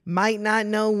 Might not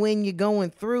know when you're going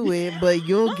through it, but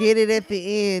you'll get it at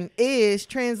the end. Is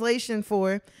translation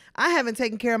for, I haven't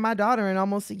taken care of my daughter in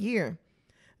almost a year.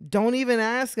 Don't even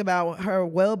ask about her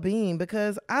well-being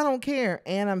because I don't care.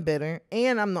 And I'm bitter.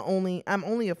 And I'm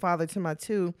only a father to my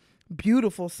 2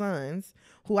 beautiful sons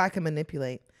who I can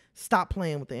manipulate. Stop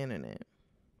playing with the internet.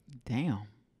 Damn.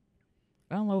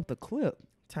 I don't know if the clip.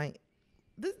 Tight.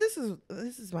 This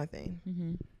is my thing.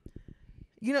 Mm-hmm.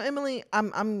 You know, Emily,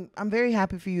 I'm very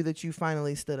happy for you that you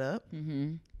finally stood up.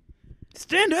 Mm-hmm.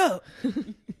 Stand up.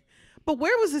 But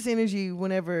where was this energy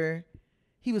whenever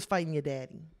he was fighting your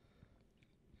daddy?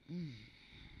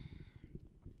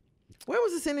 Where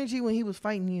was this energy when he was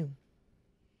fighting you?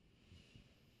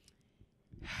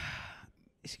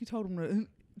 She told him to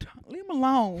leave him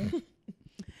alone.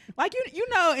 Like you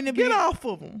know in the get off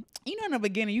of him. You know in the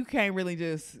beginning you can't really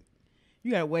just,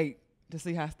 you gotta wait to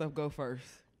see how stuff go first.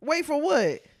 Wait for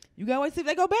what? You gotta wait to see if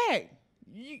they go back.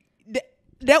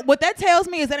 What that tells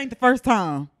me is that ain't the first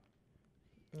time.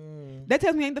 That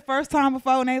tells me ain't the first time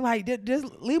before, and they like just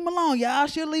leave him alone. Y'all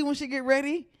she'll leave when she get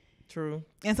ready. True.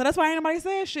 And so that's why ain't nobody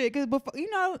said shit, because before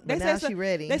they said she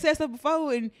ready. They said stuff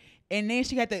before, and then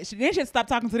she had to stop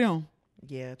talking to them.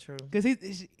 Yeah, true.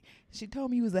 Because she told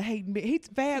me he was a hating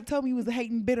bitch. Fab told me he was a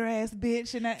hating bitter ass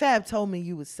bitch, and Fab told me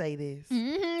you would say this.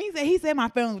 Mm-hmm. He said my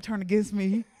family would turn against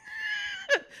me.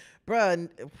 Bruh,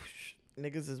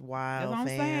 niggas is wild. That's what I'm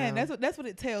saying. That's what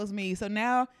it tells me. So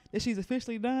now that she's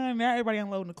officially done, now everybody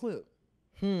unloading the clip.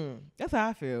 That's how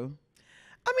I feel.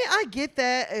 I mean, I get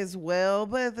that as well,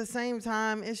 but at the same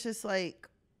time, it's just like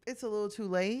it's a little too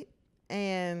late.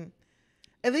 And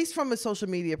at least from a social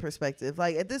media perspective,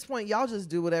 like at this point, y'all just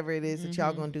do whatever it is that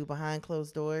y'all gonna do behind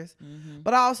closed doors.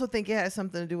 But I also think it has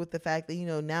something to do with the fact that,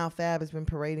 now Fab has been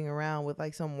parading around with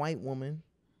like some white woman.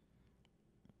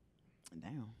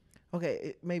 Damn.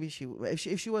 Okay, maybe if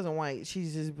she wasn't white,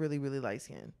 she's just really, really light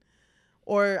skinned.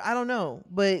 Or I don't know,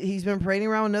 but he's been parading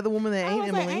around with another woman that ain't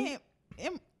Emily.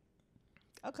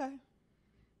 Okay.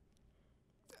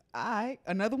 All right,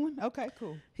 another one. Okay,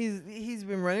 cool. He's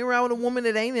been running around with a woman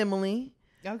that ain't Emily.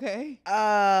 Okay.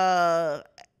 The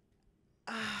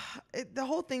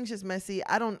whole thing's just messy.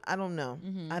 I don't know.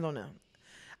 I don't know.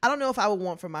 I don't know if I would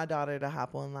want for my daughter to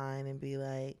hop online and be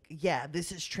like, yeah,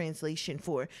 this is translation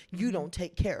for you don't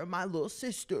take care of my little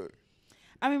sister.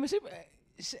 I mean, but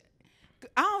she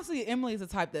I don't see Emily as the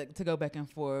type to go back and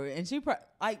forth, and she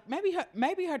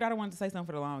maybe her daughter wanted to say something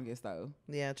for the longest though.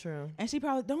 Yeah, true. And she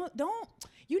probably don't.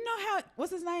 You know how?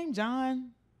 What's his name? John.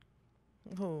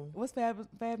 Who? What's Fab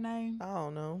name? I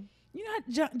don't know. You know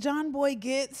how John Boy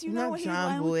gets. You know what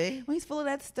John Boy. When he's full of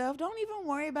that stuff. Don't even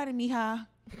worry about it, mija.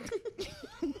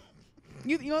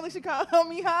 you only should call her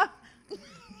mija.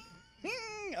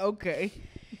 Okay.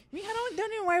 Mija,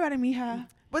 don't even worry about it, mija.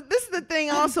 But this is the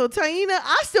thing also, Taina,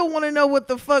 I still want to know what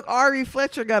the fuck Ari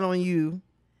Fletcher got on you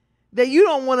that you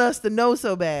don't want us to know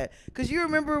so bad. Because you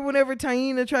remember whenever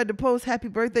Taina tried to post happy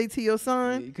birthday to your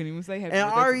son? Yeah, you couldn't even say happy birthday.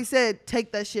 And Ari said,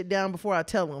 take that shit down before I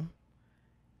tell him.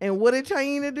 And what did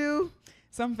Taina do?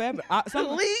 Some Fab.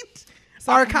 Delete.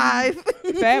 Archive.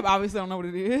 Fab obviously don't know what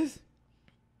it is.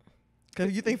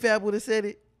 Because you think Fab would have said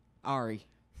it? Ari.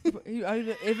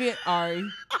 If it Ari.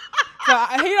 So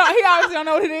he obviously don't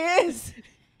know what it is.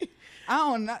 I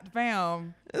don't know,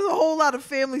 fam. There's a whole lot of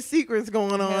family secrets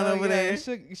going on over there.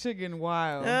 Shit getting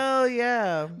wild. Oh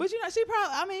yeah. But she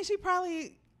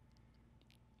probably.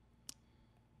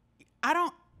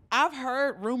 I've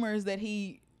heard rumors that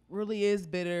he really is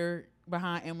bitter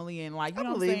behind Emily, and like, you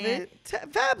know what I'm saying?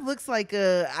 Fab looks like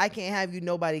a I can't have you,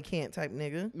 nobody can't type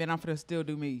nigga. Man, I'm finna still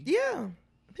do me. Yeah,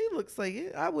 he looks like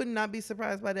it. I would not be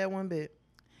surprised by that one bit.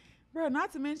 Bro,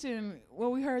 not to mention,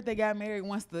 well, we heard they got married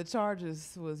once the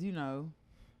charges was, you know,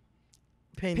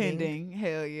 pending.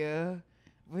 Hell yeah.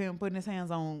 For him putting his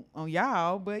hands on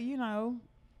y'all. But, you know,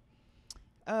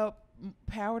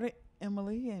 power to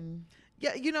Emily. And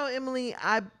yeah, you know, Emily,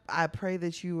 I pray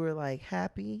that you were like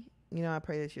happy. You know, I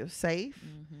pray that you're safe.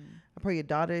 mm-hmm. I pray your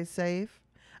daughter is safe.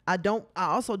 I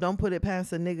also don't put it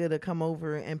past a nigga to come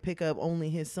over and pick up only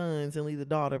his sons and leave the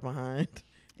daughter behind.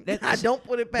 I don't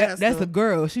put it past that's her. a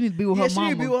girl. She needs to be with her mama. She need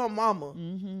to be with her mama.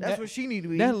 Mm-hmm. That's what she need to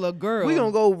be. That little girl. We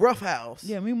gonna go rough house.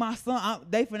 Yeah, me and my son,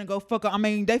 they finna go fuck her. I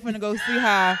mean, they finna go see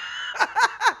how.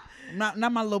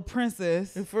 not my little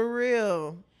princess. For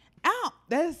real.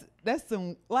 That's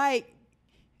some, like,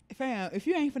 fam, if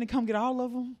you ain't finna come get all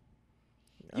of them,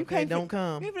 you okay, don't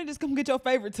come. You ain't finna just come get your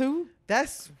favorite too.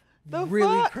 That's the really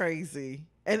fuck? Crazy.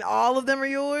 And all of them are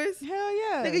yours? Hell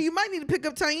yeah. Nigga, you might need to pick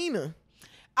up Taina.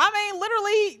 I mean,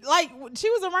 literally, like, she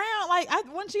was around, like,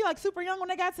 wasn't she like super young when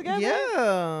they got together?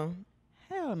 Yeah.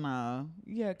 Hell no.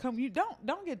 Yeah, come, you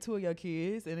don't get two of your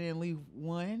kids and then leave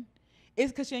one.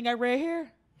 It's because she ain't got red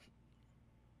hair.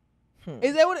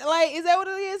 Is that what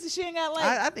it is? She ain't got like.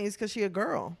 I think it's because she a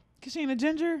girl. Cause she ain't a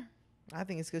ginger. I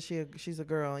think it's because she's a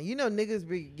girl. You know,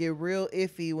 niggas get real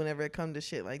iffy whenever it comes to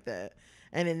shit like that.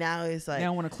 And then now it's like, they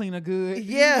don't want to clean her good.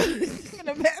 Yeah.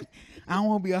 I don't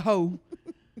want to be a hoe.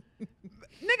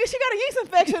 Nigga, she got a yeast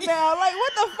infection now. Like,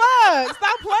 what the fuck?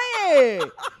 Stop playing.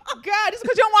 God, just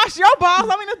because you don't wash your balls,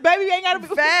 I mean, this baby ain't got to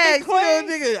be facts. clean.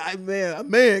 You know, a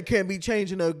man can't be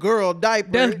changing a girl diaper.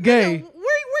 That's gay. Where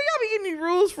y'all be getting these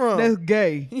rules from? That's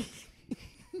gay.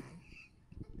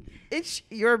 It's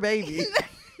your baby.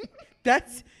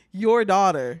 That's your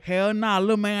daughter. Hell nah,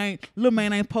 little man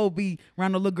ain't supposed to be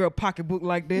around the little girl pocketbook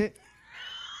like that.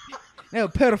 They're a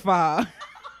pedophile.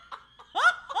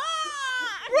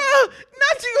 Bro,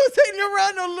 not you gonna take me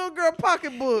around no little girl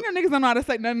pocketbook. You know, niggas don't know how to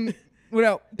say nothing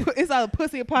without, it's either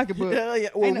pussy or pocketbook. Hell yeah.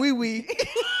 Well, wee.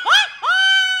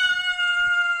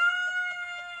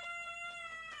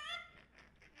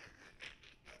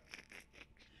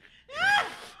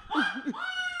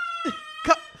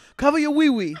 Cover your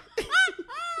wee.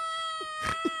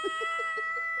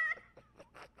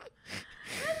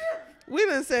 We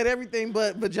done said everything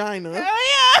but vagina. Hell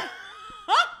yeah.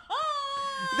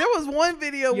 There was one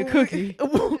video. Your cookie.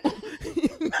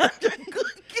 Not your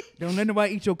cookie. Don't let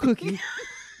nobody eat your cookie.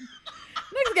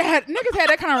 Niggas had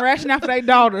that kind of ration after their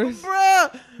daughters.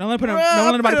 Bruh. Don't let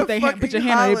nobody put your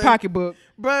hand in their pocketbook.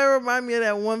 Bruh, it remind me of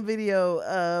that one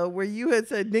video where you had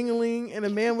said ding-a-ling and a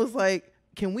man was like,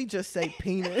 can we just say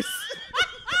penis?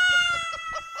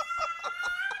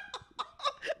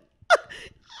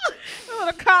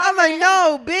 I'm like,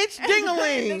 no, bitch,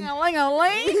 ding-a-ling.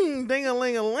 Ding-a-ling-a-ling.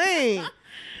 Ding-a-ling-a-ling.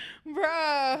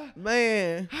 Bruh.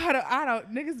 Man. I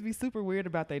don't, niggas be super weird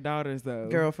about their daughters though.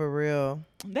 Girl, for real.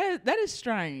 That is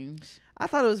strange. I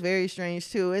thought it was very strange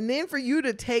too. And then for you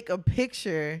to take a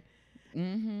picture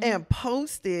and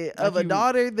post it of a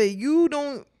daughter that you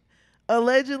don't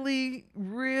allegedly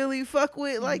really fuck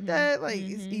with like that, like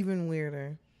it's even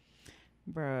weirder.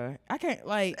 Bruh, I can't,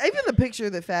 like, even the picture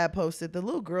that Fab posted, the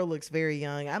little girl looks very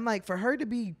young. I'm like, for her to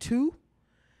be 2,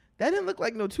 that didn't look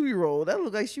like no 2-year-old. That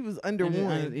looked like she was under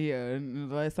 1. Yeah, and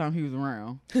the last time he was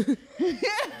around.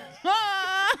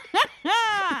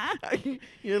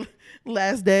 Your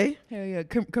last day. Hell yeah,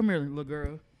 come here, little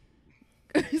girl.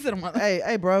 He said,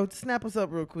 hey, bro, snap us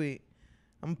up real quick.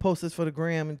 I'm gonna post this for the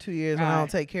gram in 2 years when I don't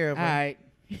take care of her. All right.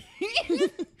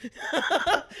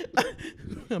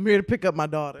 I'm here to pick up my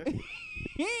daughter.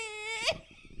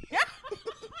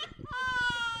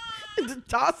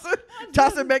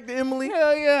 Toss her back to Emily.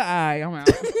 Hell yeah. All right, I'm out.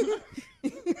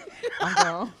 I'm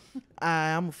gone.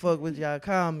 I'm gonna fuck with y'all.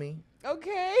 Call me.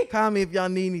 Okay. Call me if y'all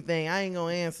need anything. I ain't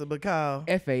gonna answer, but call.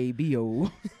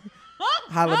 FABO.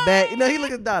 Holla back. You know, he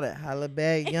look at his daughter. Holla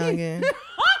back, youngin'. Woo,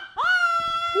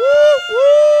 woo.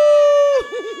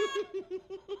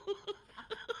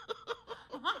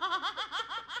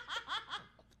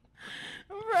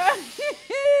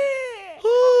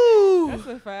 That's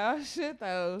a foul shit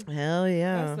though. Hell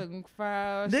yeah. That's some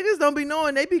foul shit. Niggas don't be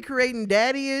knowing they be creating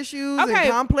daddy issues and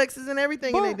complexes and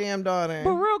everything in their damn daughter.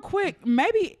 But real quick,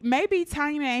 maybe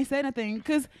Taina ain't said anything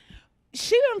because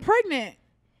she been pregnant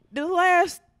the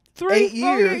last 8 years.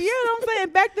 4 years. You know what I'm saying?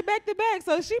 Back to back to back.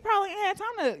 So she probably ain't had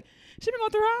time to. She been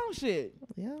going through her own shit.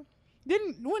 Yeah.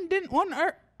 Didn't G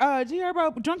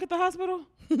Herbo drunk at the hospital?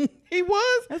 He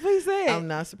was? That's what he said. I'm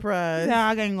not He surprised. said,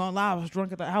 I ain't gonna lie, I was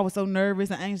drunk. I was so nervous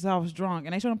and anxious. I was drunk.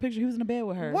 And they showed him a picture. He was in the bed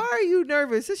with her. Why are you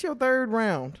nervous? It's your third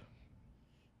round.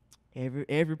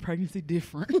 Every pregnancy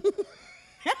different.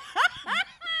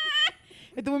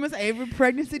 If the women say every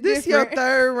pregnancy This different. your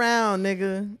third round,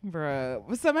 nigga.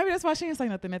 Bruh. So maybe that's why she didn't say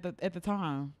nothing at the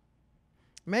time.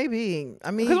 Maybe.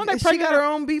 I mean, 'Cause when they she pregnant- got her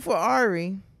own beef with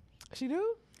Ari. She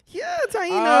do? Yeah, Taina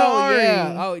Oh, Ari.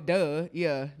 yeah. Oh, duh.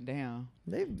 Yeah. Damn.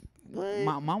 They, what?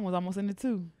 My mom was almost in it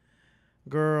too.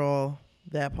 Girl,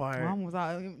 that part. Mom was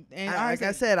out. And Like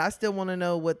I said, I still want to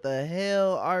know what the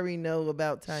hell Ari know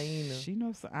about Taina. She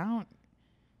knows. I don't.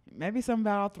 Maybe something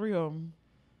about all three of them.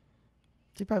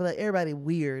 She probably like, everybody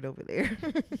weird over there.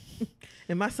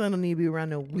 And my son don't need to be around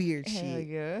no weird Hell shit.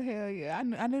 yeah. Hell yeah.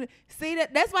 I knew. See,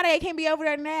 that's why they can't be over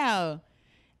there now.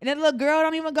 And that little girl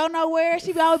don't even go nowhere.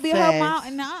 She always be at her mom. Facts.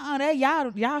 And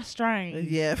that y'all strange.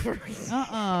 Yeah. For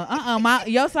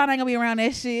Your son ain't gonna be around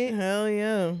that shit. hell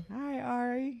yeah. All right,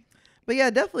 Ari. But yeah,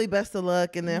 definitely best of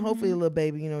luck. And then Mm-hmm. hopefully the little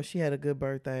baby, she had a good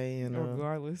birthday. And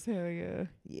Regardless, hell yeah.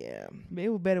 yeah. But it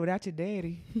was better without your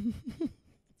daddy.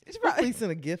 It's Probably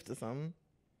sent a gift or something.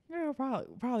 Yeah,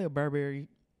 probably a Burberry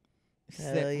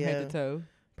Hell set from yeah. head to toe.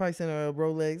 Probably sent her a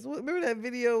Rolex. Remember that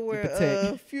video where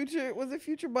Patek.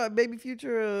 Future bought baby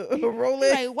Future a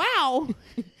Rolex? Like, wow.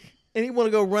 And he want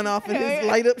to go run off in his Hell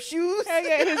yeah. light up shoes? Hell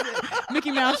yeah, his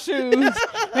Mickey Mouse shoes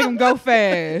make him go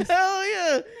fast. Hell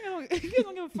yeah. He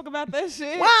don't give a fuck about that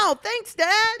shit. Wow, thanks,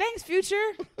 Dad. Thanks, Future.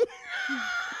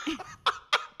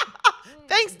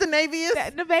 Thanks, the Navius.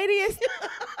 Nevadius.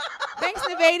 Thanks,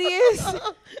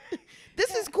 Nevadius.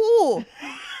 This is cool.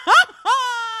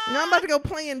 Now I'm about to go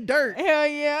play in dirt. Hell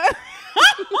yeah.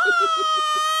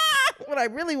 What I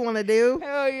really want to do.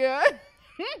 Hell yeah.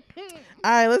 All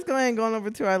right, let's go ahead and go on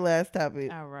over to our last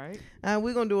topic. All right.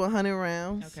 We're going to do 100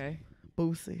 rounds. Okay.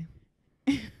 Boosie.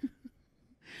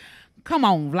 Come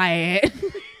on, Vlad.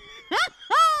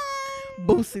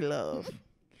 Boosie love.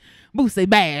 Boosie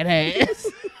badass.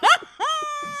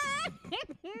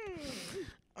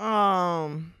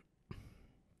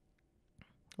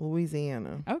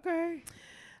 Louisiana. Okay.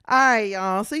 All right,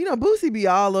 y'all. So, Boosie be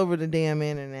all over the damn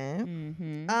internet.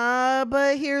 Mm-hmm.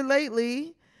 But here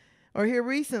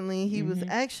recently, he was Mhm.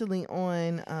 actually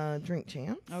on Drink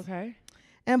Champs. Okay.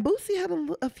 And Boosie had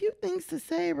a few things to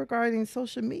say regarding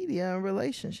social media and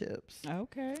relationships.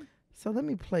 Okay. So let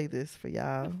me play this for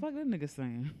y'all. What the fuck that nigga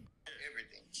saying?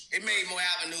 Everything. It made more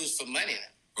avenues for money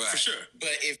now. Right. For sure. But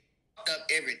it fucked up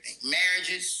everything.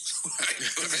 Marriages.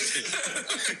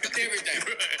 Everything.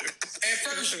 At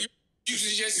first, you used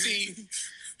to just see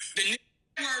the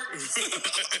network,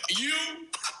 you,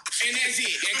 and that's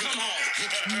it. And come home.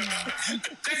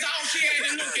 That's all she had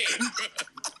to look at.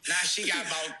 Now she got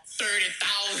about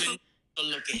 30,000 to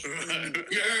look at. You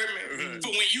heard me? For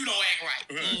when you don't act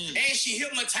right. And she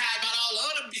hypnotized by all the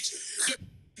other bitches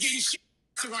getting shit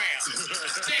around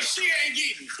that she ain't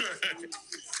getting.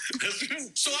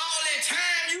 So all that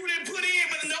time you didn't put in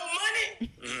with no money,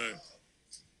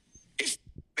 it's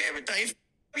everything. It's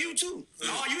you too.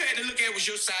 All you had to look at was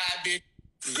your side, bitch.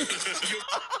 Your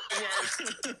work.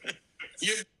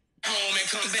 Your home and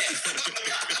come back.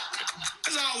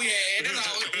 That's all we had. That's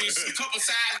all. We was a couple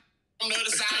sides on the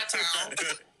other side of town.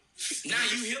 Now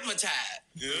you hypnotized.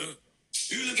 Yeah.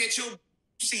 You look at your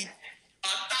see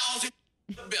 1,000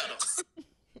 better.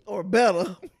 Or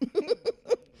better.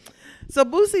 So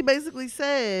Boosie basically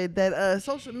said that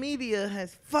social media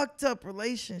has fucked up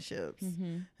relationships.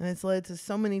 And it's led to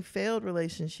so many failed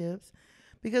relationships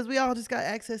because we all just got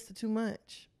access to too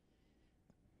much.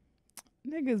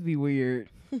 Niggas be weird.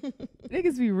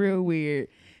 Niggas be real weird.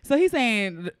 So he's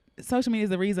saying social media is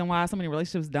the reason why so many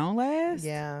relationships don't last?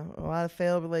 Yeah, a lot of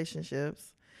failed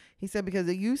relationships. He said because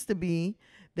it used to be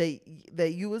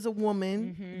that you as a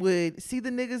woman would see the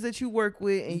niggas that you work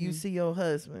with and you see your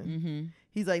husband. Mm-hmm.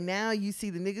 He's like, now you see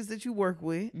the niggas that you work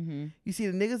with. Mm-hmm. You see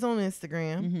the niggas on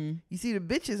Instagram. Mm-hmm. You see the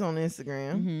bitches on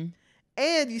Instagram. Mm-hmm.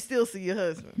 And you still see your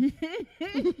husband.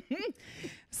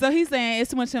 So he's saying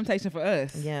it's too much temptation for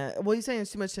us. Yeah. Well, he's saying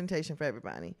it's too much temptation for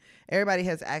everybody. Everybody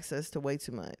has access to way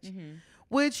too much.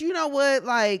 Which, you know what?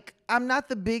 Like, I'm not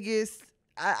the biggest.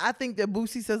 I think that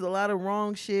Boosie says a lot of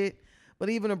wrong shit. But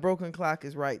even a broken clock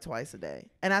is right twice a day.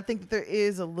 And I think that there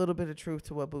is a little bit of truth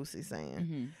to what Boosie's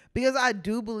saying. Because I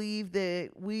do believe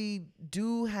that we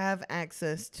do have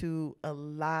access to a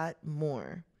lot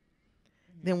more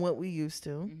than what we used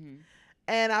to.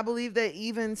 And I believe that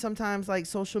even sometimes like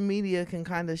social media can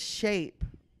kind of shape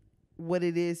what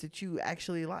it is that you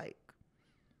actually like.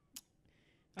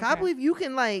 Okay. I believe you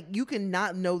can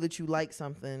not know that you like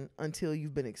something until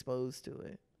you've been exposed to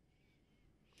it.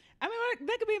 I mean, like,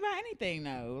 that could be about anything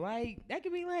though. Like that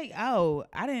could be like, oh,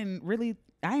 I didn't really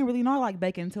know I like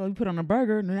bacon until you put on a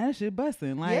burger and that shit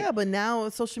busting. Like, Yeah, but now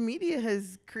social media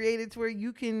has created to where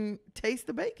you can taste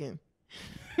the bacon.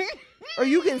 Or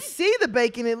you can see the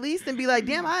bacon at least and be like,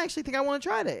 damn, I actually think I want to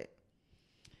try that.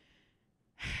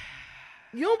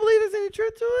 You don't believe there's any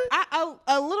truth to it?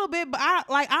 a little bit, but I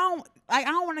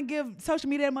don't want to give social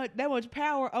media that much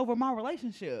power over my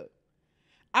relationship.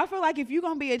 I feel like if you're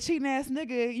gonna be a cheating ass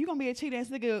nigga, you're gonna be a cheating ass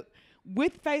nigga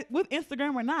with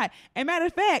Instagram or not. And matter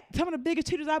of fact, some of the biggest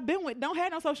cheaters I've been with don't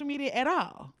have no social media at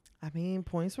all. I mean,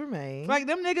 points were made. Like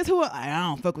them niggas who I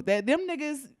don't fuck with that. Them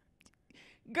niggas,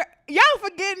 y'all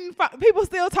forgetting people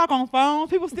still talk on phones.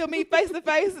 People still meet face to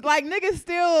face. Like niggas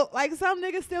still, like some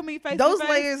niggas still meet face to face. Those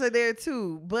layers are there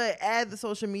too, but add the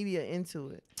social media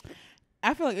into it.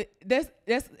 I feel like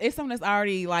it's something that's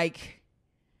already like.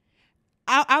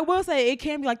 I will say it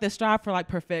can be like the strive for like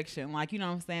perfection, like you know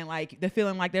what I'm saying, like the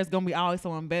feeling like there's gonna be always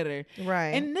someone better, right?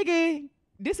 And nigga,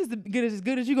 this is as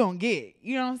good as you gonna get.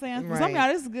 You know what I'm saying? For some of y'all,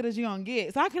 this is as good as you gonna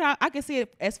get. So I can see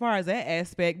it as far as that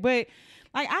aspect, but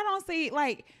like I don't see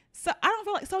like so I don't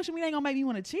feel like social media ain't gonna make me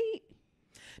want to cheat.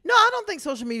 No, I don't think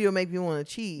social media will make me want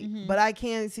to cheat, but I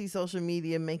can see social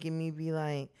media making me be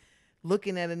like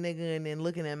looking at a nigga and then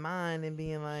looking at mine and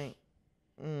being like,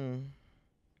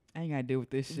 I ain't gotta deal with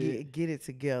this shit. Get it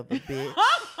together, bitch.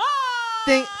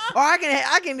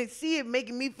 I can see it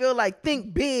making me feel like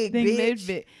think big,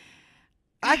 bitch.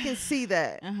 I can see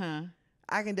that.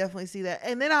 I can definitely see that.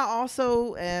 And then I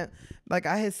also, like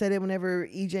I had said it whenever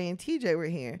EJ and TJ were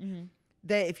here,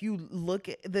 that if you look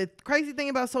at the crazy thing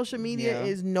about social media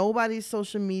is nobody's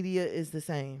social media is the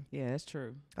same. Yeah, that's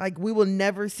true. Like we will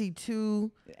never see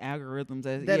two algorithms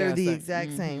that are the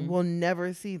exact same. We'll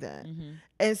never see that.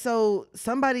 And so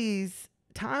somebody's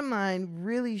timeline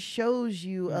really shows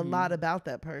you a lot about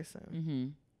that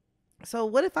person. So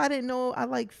what if I didn't know I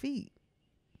like feet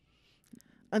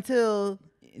until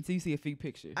you see a feet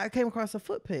picture? I came across a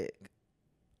foot pic.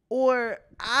 Or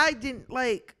I didn't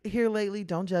like here lately,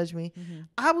 don't judge me.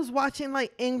 I was watching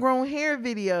like ingrown hair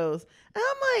videos. And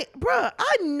I'm like, bruh,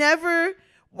 I never,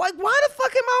 like, why the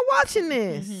fuck am I watching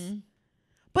this?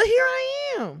 But here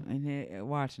I am. And then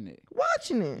watching it.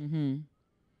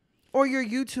 Or your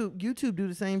YouTube. YouTube do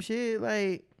the same shit.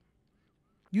 Like,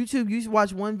 YouTube, you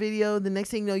watch one video, the next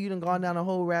thing you know, you done gone down a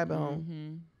whole rabbit hole.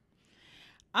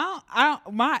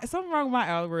 Something wrong with my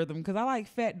algorithm because I like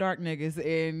fat dark niggas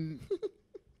and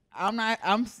I'm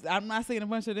not seeing a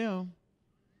bunch of them.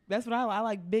 That's what I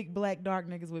like big black dark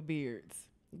niggas with beards.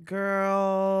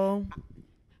 Girl.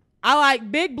 I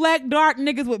like big black dark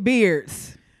niggas with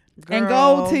beards. And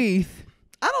gold teeth.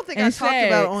 I don't think I talked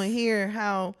about on here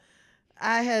how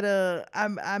I had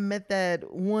I met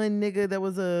that one nigga that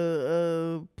was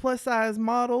a plus size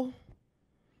model.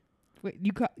 Wait,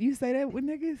 you say that with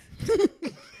niggas?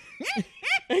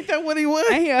 Ain't that what he was?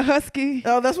 Ain't he a husky?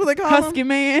 Oh, that's what they call him? Husky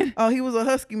man? Oh, he was a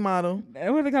husky model.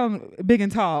 What do they call him? Big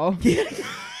and tall.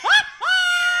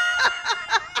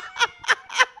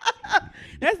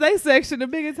 That's their section, the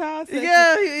big and tall section.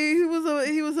 Yeah,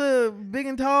 he was a big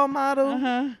and tall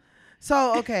model.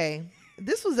 So, okay.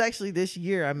 This was actually this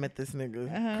year I met this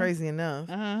nigga. Crazy enough.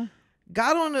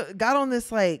 Got on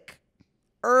this like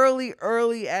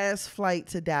early ass flight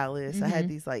to Dallas. I had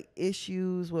these like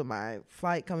issues with my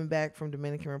flight coming back from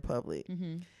Dominican Republic.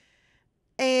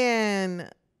 And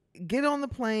get on the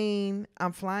plane.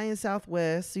 I'm flying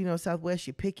Southwest. You know, Southwest,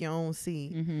 you pick your own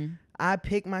seat. I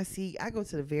pick my seat. I go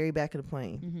to the very back of the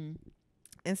plane.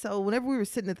 And so whenever we were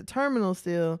sitting at the terminal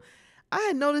still, I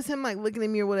had noticed him like looking at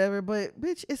me or whatever, but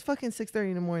bitch, it's fucking 6:30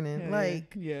 in the morning.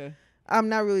 I'm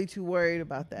not really too worried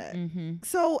about that.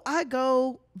 So I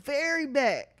go very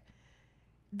back.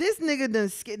 This nigga done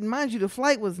skipped. Mind you, the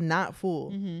flight was not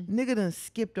full. Nigga done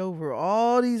skipped over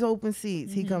all these open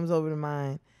seats. He comes over to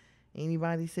mine.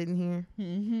 Anybody sitting here?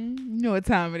 You know what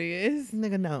time it is.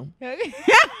 Nigga, no.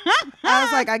 I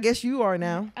was like, I guess you are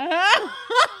now.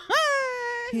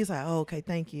 He's like, oh, okay,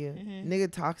 thank you. Nigga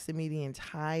talks to me the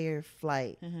entire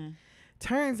flight.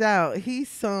 Turns out he's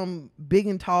some big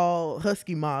and tall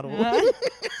husky model. And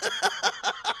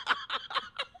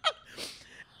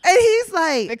he's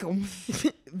like,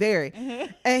 very.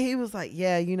 And he was like,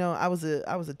 yeah, you know, I was a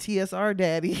TSR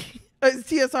daddy.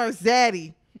 TSR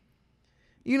zaddy.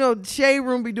 You know, Shade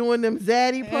Room be doing them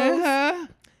zaddy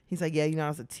posts. He's like, yeah, you know, I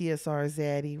was a TSR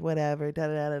zaddy, whatever,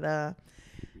 da-da-da-da-da.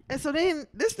 And so then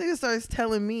this nigga starts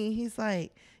telling me, he's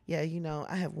like, yeah, you know,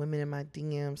 I have women in my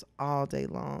DMs all day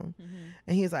long.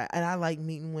 And he's like, and I like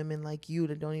meeting women like you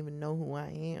that don't even know who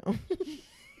I am.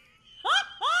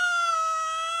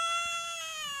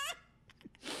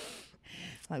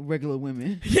 Like regular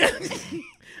women.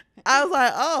 I was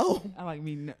like, oh. I like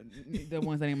the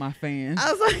ones that ain't my fans.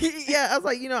 I was like, yeah. I was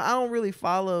like, I don't really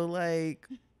follow like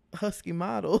husky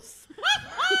models.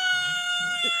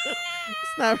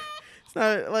 It's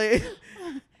not like.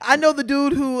 I know the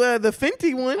dude who the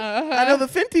Fenty one. I know the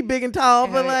Fenty big and tall,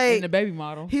 but like and the baby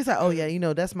model. he's like, oh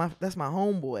yeah, that's my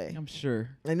homeboy. I'm sure.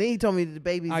 And then he told me that the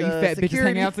baby's Are you fat security. bitches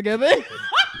hanging out together?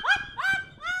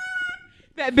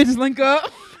 Fat bitches link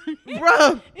up,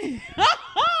 Bruh.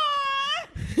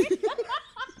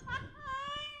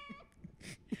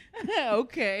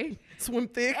 Okay. Swim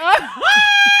thick.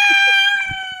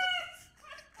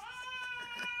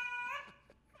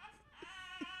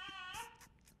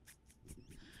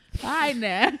 All right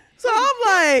now. So I'm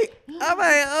like,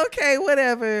 okay,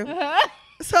 whatever.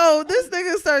 So this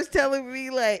nigga starts telling me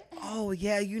like, oh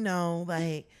yeah,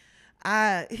 like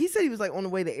he said he was like on the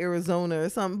way to Arizona or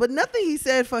something, but nothing he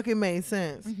said fucking made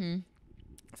sense. Mm-hmm.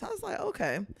 So I was like,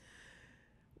 okay.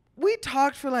 We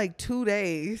talked for like 2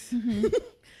 days. Mm-hmm.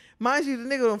 Mind you, the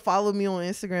nigga don't follow me on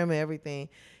Instagram and everything.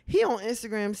 He on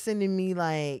Instagram sending me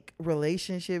like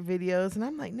relationship videos, and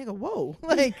I'm like, nigga, whoa,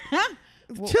 like,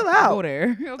 chill out. Go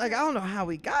there. Like, I don't know how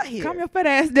we got here. Calm your fat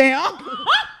ass down.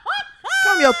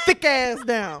 Calm your thick ass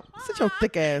down. Sit your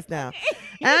thick ass down.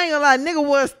 And I ain't gonna lie, nigga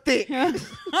was thick.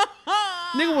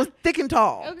 Nigga was thick and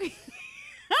tall. Okay.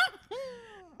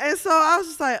 And so I was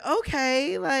just like,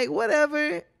 okay, like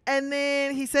whatever. And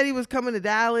then he said he was coming to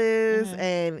Dallas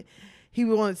and he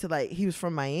wanted to he was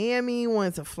from Miami,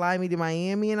 wanted to fly me to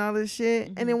Miami and all this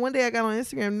shit. And then one day I got on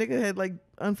Instagram, nigga had like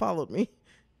unfollowed me.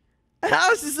 And I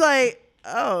was just like,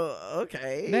 oh,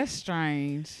 okay. That's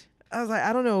strange. I was like,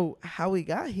 I don't know how we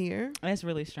got here. That's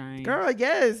really strange. Girl, I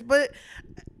guess. But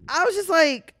I was just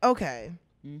like, okay.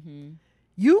 Mm-hmm.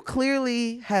 You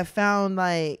clearly have found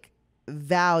like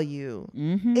value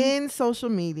in social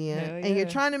media. Hell And you're yeah.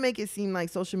 trying to make it seem like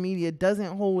social media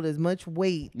doesn't hold as much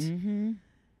weight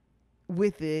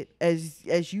with it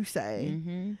as you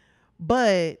say.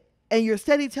 But and you're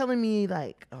steady telling me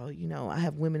like, oh, I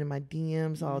have women in my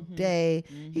DMs all day.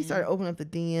 He started opening up the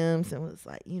DMs and was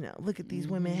like, look at these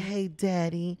women. Hey,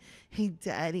 daddy.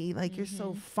 Like, you're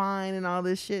so fine and all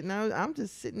this shit. And I'm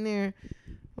just sitting there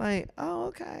like, oh,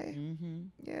 okay.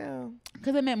 Yeah.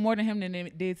 Because it meant more to him than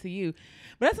it did to you.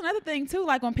 But that's another thing, too.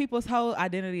 Like, when people's whole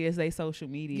identity is they social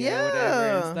media or whatever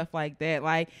and stuff like that.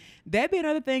 Like, that'd be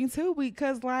another thing, too.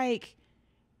 Because, like,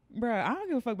 bro, I don't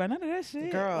give a fuck about none of that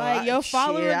shit. Girl, like your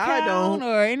follower shit, I count don't.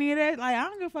 or any of that. Like, I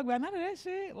don't give a fuck about none of that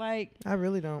shit. Like, I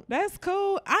really don't. that's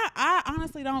cool. I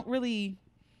honestly don't really.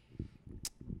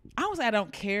 I don't say I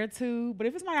don't care to, but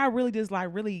if it's somebody I really just like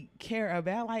really care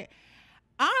about, like,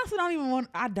 I honestly don't even want.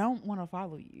 I don't want to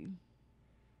follow you.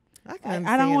 I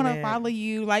don't want to follow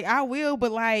you. Like, I will,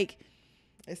 but like,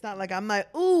 it's not like I'm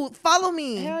like, ooh, follow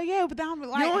me. hell yeah, but I'm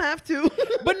like, You don't have to.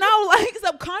 but no, like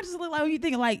subconsciously, like when you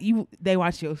think like they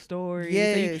watch your story.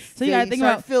 Yes. So you gotta think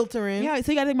start about filtering. Yeah,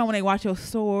 so you gotta think about when they watch your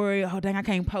story. Oh dang, I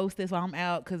can't post this while I'm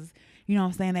out because you know what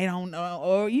I'm saying, they don't know,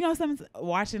 or someone's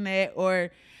watching that, or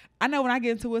I know when I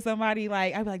get into it with somebody,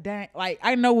 like I be like, dang, like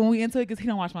I know when we into it because he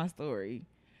don't watch my story,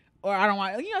 or I don't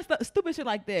want stupid shit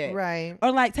like that, Right.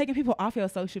 or like taking people off your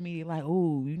social media, like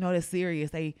oh they're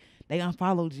serious, they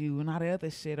unfollowed you and all that other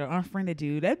shit, or unfriended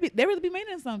you. They really be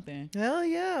meaning something. Hell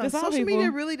yeah. That's all Social people.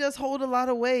 media really does hold a lot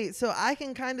of weight. So I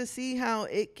can kind of see how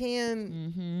it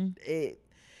can.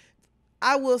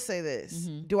 I will say this.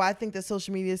 Do I think that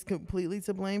social media is completely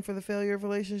to blame for the failure of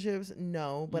relationships?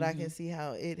 No, but I can see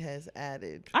how it has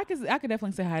added. I could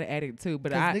definitely say how to add it too,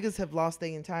 but Niggas have lost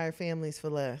their entire families for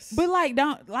less. But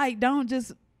don't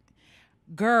just,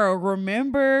 girl,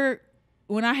 remember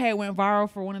when I had went viral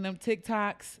for one of them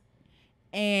TikToks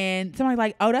and somebody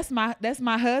like, oh, that's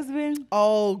my husband.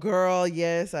 Oh, girl,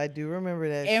 yes, I do remember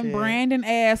that And shit. Brandon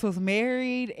ass was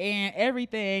married and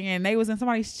everything, and they was in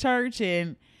somebody's church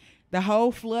and the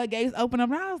whole floodgates opened up.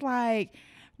 And I was like,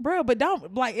 bro, but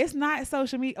don't, like, it's not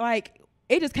social media. Like,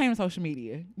 it just came to social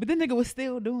media. But then nigga was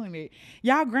still doing it.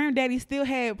 Y'all granddaddy still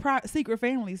had secret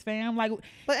families, fam. Like,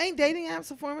 But ain't dating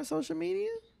apps a form of social media?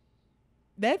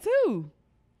 that too.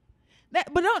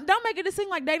 But don't make it seem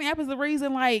like dating app is the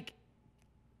reason. Like,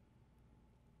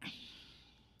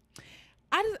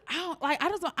 I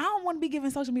don't want to be giving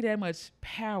social media that much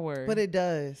power. But it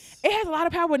does. It has a lot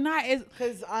of power, but not as.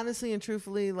 Because honestly and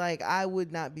truthfully, like, I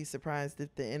would not be surprised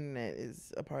if the internet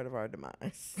is a part of our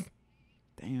demise.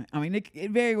 Damn, I mean,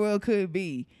 it very well could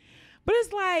be, but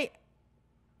it's like,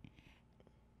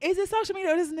 is it social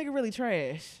media or is this nigga really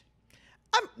trash?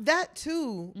 That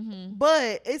too,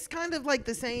 but it's kind of like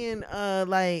the saying,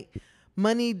 like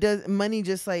money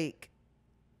just like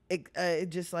it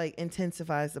just like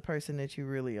intensifies the person that you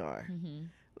really are. Mm-hmm.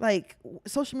 Like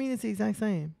social media is the exact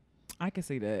same. I can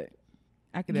see that.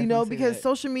 I can, Because that.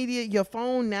 social media, your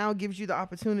phone now gives you the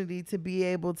opportunity to be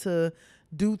able to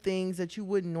do things that you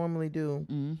wouldn't normally do,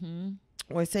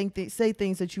 or say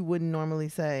things that you wouldn't normally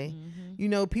say.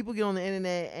 People get on the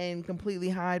internet and completely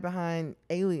hide behind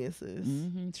aliases,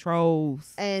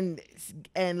 trolls, and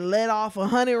let off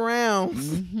 100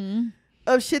 rounds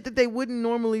of shit that they wouldn't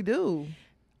normally do.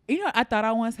 I thought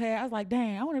I once had. I was like,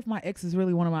 dang, I wonder if my ex is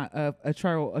really one of my a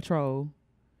troll.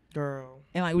 Girl.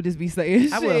 And like would just be saying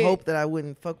shit. I would hope that I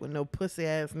wouldn't fuck with no pussy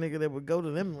ass nigga that would go to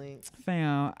them links.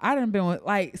 Fam, I done been with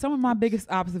like some of my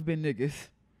biggest ops have been niggas.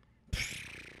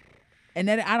 And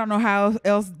then I don't know how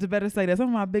else to better say that. Some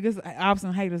of my biggest ops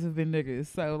and haters have been niggas.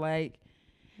 So like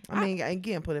I mean, I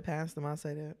can't put it past them, I'll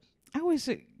say that. I wish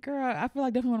girl, I feel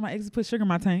like definitely one of my exes put sugar in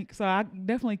my tank. So I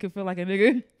definitely could feel like a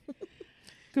nigga.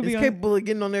 Could be capable of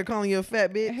getting on there calling you a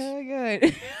fat bitch. Hell yeah.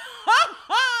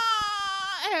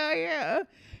 Hell yeah.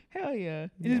 Hell yeah.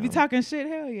 You just be talking shit.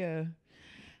 Hell yeah.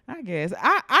 I guess.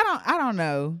 I don't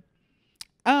know.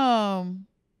 I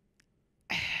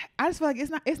just feel like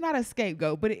it's not a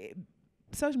scapegoat, but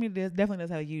social media definitely does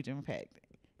have a huge impact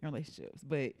in relationships.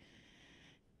 But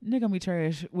nigga gonna be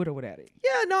trash with or without it.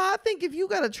 Yeah, no, I think if you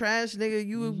got a trash nigga,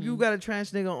 you got a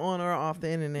trash nigga on or off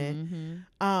the internet.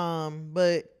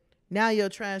 But now your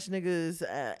trash niggas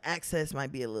access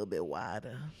might be a little bit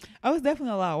wider. Oh, it's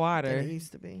definitely a lot wider than it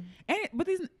used to be. But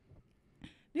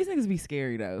these niggas be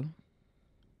scary though.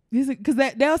 Because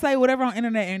they'll say whatever on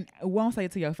internet and won't say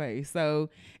it to your face. So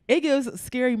it gives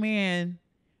scary men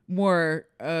more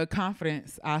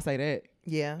confidence. I'll say that.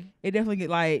 Yeah. It definitely get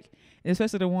like,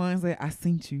 especially the ones that I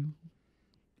seen you.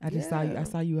 I just saw you. I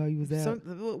saw you while you was out.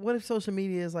 What if social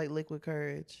media is like liquid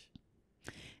courage?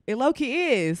 It low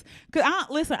key is. Cause I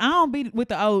don't be with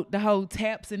the whole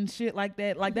taps and shit like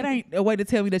that. Like that ain't a way to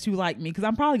tell me that you like me. Cause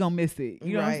I'm probably gonna miss it.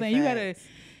 You know what I'm saying? Facts.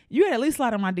 You gotta at least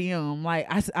slide on my DM. Like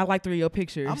I like 3 of your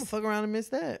pictures. I'm gonna fuck around and miss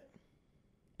that.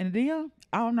 And the DM?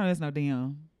 I don't know. There's no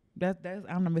DM.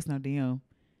 I'm not missing no DM.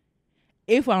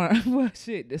 If I well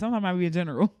shit, sometimes I might be in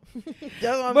general. That's what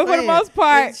I'm but saying. for the most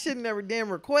part, it shouldn't ever damn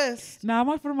request. Nah,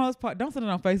 for the most part, don't send it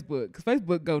on Facebook because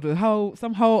Facebook go to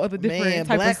some whole other different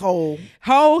type black of hole.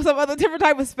 Some other different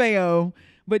type of spam.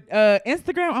 But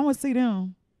Instagram, I want to see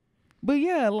them. But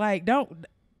yeah, like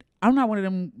I'm not one of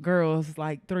them girls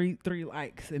like three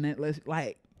likes and then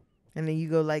like. And then you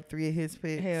go like 3 of his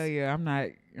pics. Hell yeah, I'm not.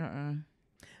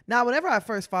 Now, whenever I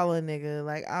first follow a nigga,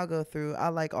 like I'll go through. I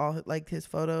like all like his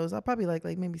photos. I'll probably like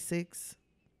maybe 6.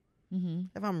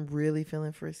 If I'm really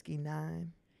feeling frisky,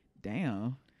 9.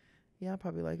 Damn. Yeah, I'll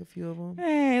probably like a few of them.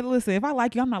 Hey, listen, if I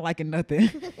like you, I'm not liking nothing.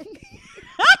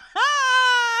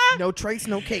 No trace,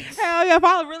 no case. Hell yeah, if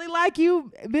I really like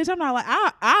you, bitch, I'm not like,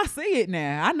 I see it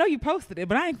now. I know you posted it,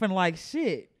 but I ain't finna like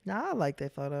shit. Nah, I like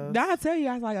that photos. Now I tell you,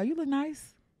 I was like, oh, you look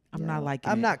nice. I'm not liking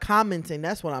it. I'm not commenting.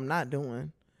 That's what I'm not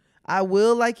doing. I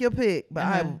will like your pic, but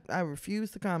I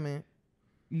refuse to comment.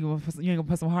 You ain't gonna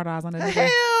put some hard eyes on that?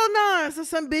 Hell no. So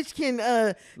some bitch can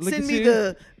send me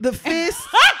the fist.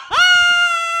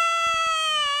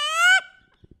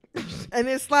 And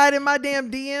then slide in my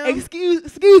damn DM.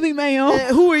 Excuse me,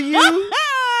 ma'am. Who are you?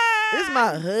 This is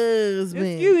my husband.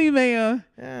 Excuse me, ma'am.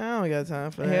 Yeah, I don't got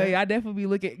time for that. Hell yeah, I definitely be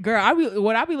looking. Girl,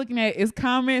 what I be looking at is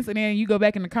comments, and then you go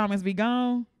back and the comments be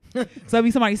gone. So it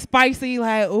be somebody spicy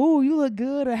like, "Oh, you look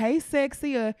good," or "Hey,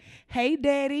 sexy," or "Hey,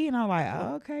 daddy," and I'm like,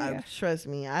 oh, "Okay." Trust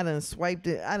me, I done swiped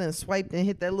and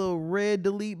hit that little red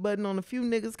delete button on a few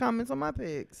niggas' comments on my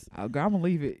pics. Oh, girl, I'm gonna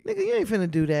leave it. Nigga, you ain't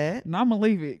finna do that. No, I'm gonna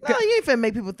leave it. No, you ain't finna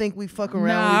make people think we fuck around with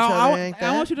each other. Ain't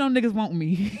that? I want you to know niggas want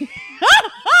me.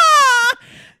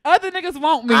 Other niggas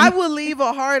want me. I will leave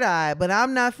a hard eye, but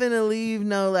I'm not finna leave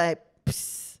no like.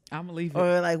 Psst, I'm gonna leave it.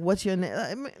 Or like, what's your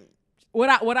name?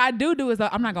 What I do is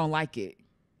I'm not gonna like it.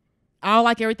 I'll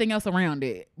like everything else around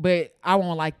it, but I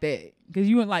won't like that because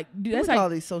you like that's like how all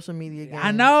these social media games.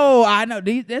 I know.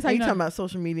 That's how you talking about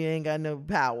social media ain't got no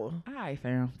power. All right,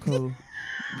 fam. Cool.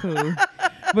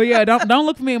 But yeah, don't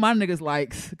look for me and my niggas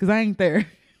likes because I ain't there.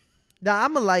 Nah,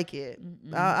 I'ma like it.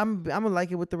 I'm gonna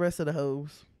like it with the rest of the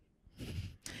hoes.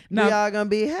 No, we all gonna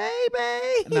be, hey,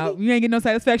 babe. No, you ain't getting no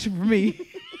satisfaction from me.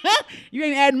 You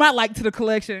ain't adding my like to the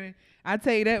collection. I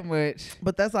tell you that much.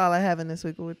 But that's all I have in this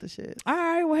week with the shit. All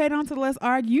right, well, head on to the Let's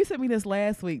Argue. You sent me this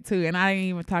last week, too, and I didn't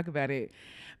even talk about it.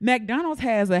 McDonald's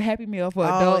has a Happy Meal for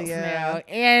adults now.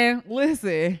 And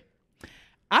listen,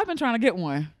 I've been trying to get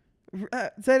one.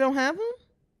 They don't have them?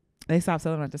 They stopped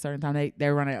selling them at a certain time. They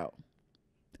run out.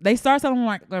 They start selling them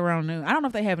like around noon. I don't know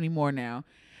if they have any more now.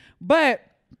 But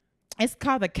it's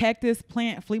called the Cactus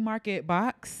Plant Flea Market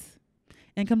Box.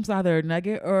 and comes either a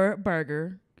nugget or a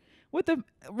burger with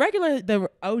the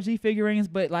OG figurines,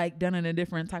 but like done in a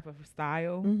different type of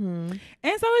style. Mm-hmm.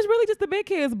 And so it's really just a big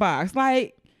kids box.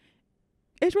 Like,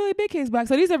 it's really a big kids box.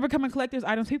 So these are becoming collector's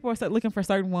items. People are looking for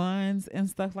certain ones and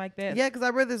stuff like that. Yeah, because I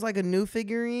read there's like a new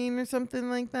figurine or something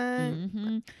like that.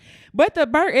 Mm-hmm. But the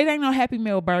burger, it ain't no Happy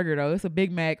Meal burger though. It's a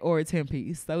Big Mac or a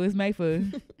 10-piece. So it's made for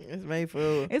It's made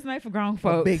for it's made for grown a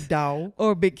folks. big dog.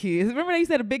 Or big kids. Remember they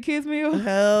said a big kids meal?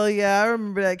 Hell yeah, I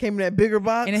remember that came in that bigger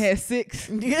box. And it had 6.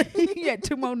 You had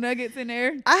 2 more nuggets in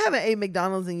there. I haven't ate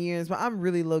McDonald's in years, but I'm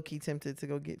really low key tempted to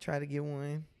go try to get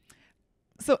one.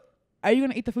 So are you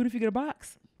gonna eat the food if you get a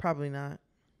box? Probably not.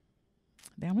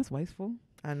 Damn, that's wasteful.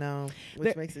 I know,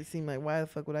 which makes it seem like why the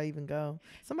fuck would I even go?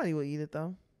 Somebody will eat it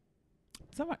though.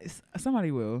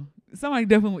 Somebody will. Somebody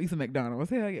definitely will eat some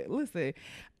McDonald's. Hell yeah. Listen,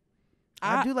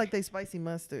 I do like they spicy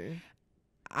mustard.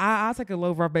 I'll take a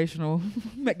low vibrational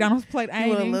McDonald's plate. You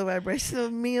want a low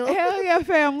vibrational meal? Hell yeah,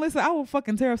 fam. Listen, I will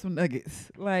fucking tear up some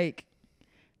nuggets. Like,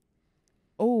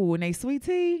 oh, and they sweet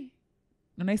tea.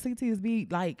 And they sweet teas be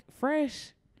like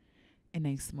fresh. And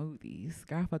they smoothies.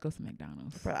 Girl, fuck up some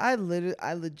McDonald's. Bro, I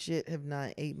legit have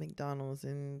not ate McDonald's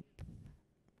in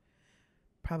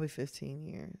probably 15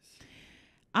 years.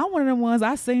 I'm one of them ones.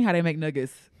 I seen how they make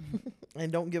nuggets. And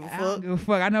don't give a I don't fuck. give a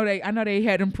fuck. I know they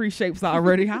had them pre-shapes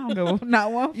already. I don't give not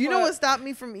one. You know fuck. what stopped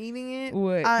me from eating it?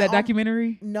 What? That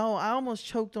documentary? No, I almost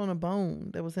choked on a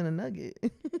bone that was in a nugget.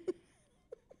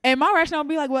 And my rationale would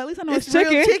be like, well, at least I know it's real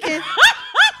chicken. chicken.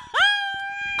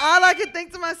 All I could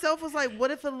think to myself was like, what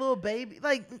if a little baby,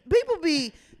 like people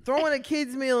be throwing a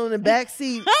kid's meal in the back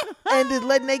seat and just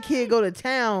letting their kid go to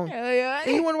town. Hell yeah.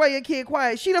 And you wonder why your kid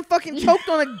quiet. She done fucking choked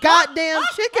on a goddamn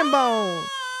chicken bone.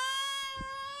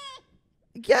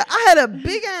 Yeah, I had a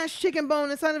big ass chicken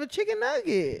bone inside of a chicken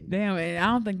nugget. Damn, and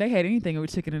I don't think they had anything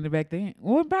with chicken in the back then.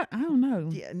 What about? I don't know.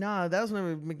 Yeah, nah, that was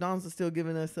whenever McDonald's was still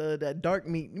giving us that dark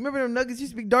meat. You remember them nuggets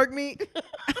used to be dark meat?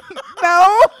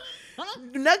 No.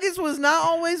 Nuggets was not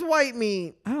always white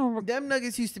meat. I don't. Them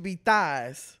nuggets used to be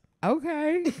thighs.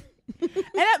 Okay. But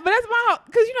that's my,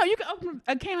 because you can open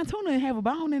a can of tuna and have a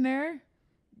bone in there.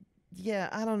 Yeah,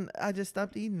 I just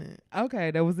stopped eating it. Okay,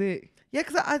 that was it. Yeah,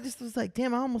 because I just was like,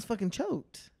 damn, I almost fucking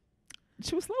choked.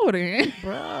 She was slower then.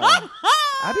 Bruh.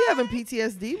 I be having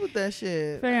PTSD with that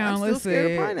shit. Fam, I'm still scared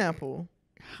of listen. pineapple.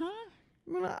 Huh?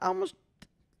 I mean,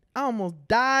 I almost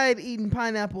died eating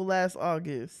pineapple last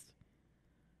August.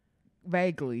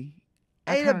 Vaguely.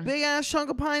 Ate a big ass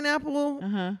chunk of pineapple.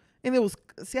 Uh-huh. And it was,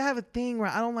 see, I have a thing where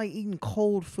I don't like eating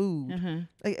cold food. Uh-huh.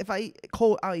 Like if I eat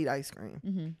cold, I'll eat ice cream.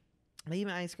 Mm-hmm.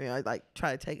 Even ice cream, I like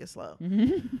try to take it slow.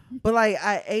 Mm-hmm. But like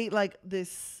I ate like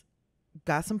this,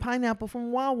 got some pineapple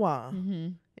from Wawa Mm-hmm.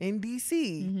 in DC.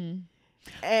 Mm-hmm.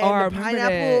 And Oh, I the remember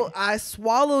pineapple, that. I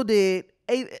swallowed it,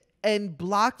 ate, and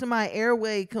blocked my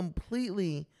airway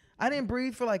completely. I didn't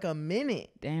breathe for like a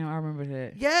minute. Damn, I remember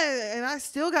that. Yeah, and I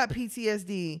still got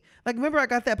PTSD. Like, remember I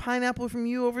got that pineapple from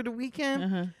you over the weekend?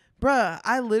 Uh-huh. Bruh,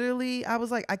 I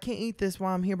was like, I can't eat this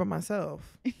while I'm here by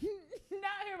myself. Not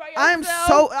here by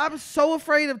yourself. I'm so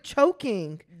afraid of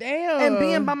choking Damn. and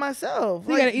being by myself.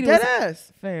 So you Like, gotta eat it dead with-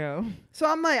 ass. Fail. So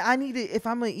I'm like, I need to, if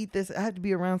I'm going to eat this, I have to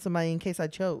be around somebody in case I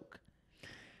choke.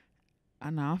 I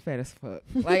know, I'm fat as fuck.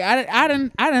 Like I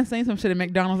done seen some shit at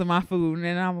McDonald's in my food, and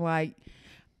then I'm like,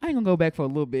 I ain't gonna go back for a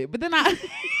little bit. But then Here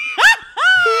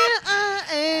I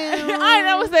am. I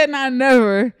never said not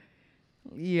never.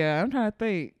 Yeah, I'm trying to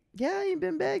think. Yeah, I ain't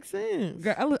been back since.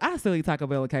 Girl, I still eat Taco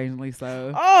Bell occasionally,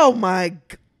 so. Oh my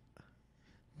God.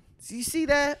 You see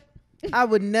that? I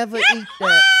would never eat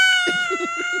that.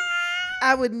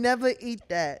 I would never eat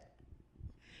that.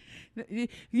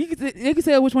 You can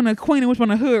tell which one a queen and which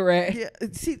one a hood rat. Yeah,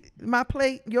 see my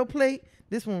plate, your plate,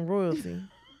 this one royalty.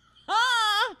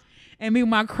 And me with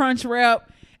my Crunch Wrap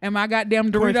and my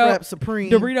goddamn Crunch Wrap Supreme.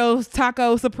 Doritos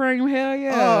Taco Supreme. Hell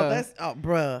yeah.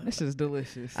 Bruh. That shit's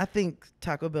delicious. I think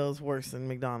Taco Bell's worse than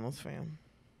McDonald's, fam.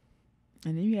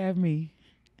 And then you have me.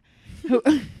 I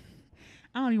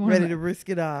don't even want Ready to risk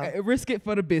it all. risk it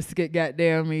for the biscuit,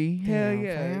 goddamn me. Hell Damn,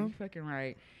 yeah. fam. You fucking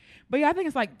right. But yeah, I think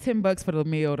it's like $10 for the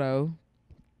meal though.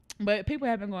 But people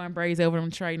have been going brazy over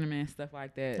them, trading them and stuff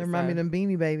like that. They remind me of them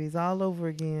Beanie Babies all over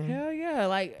again. Hell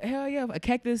yeah,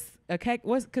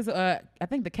 because I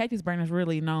think the Cactus brand is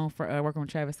really known for working with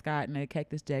Travis Scott and the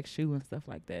Cactus Jack shoe and stuff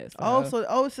like that.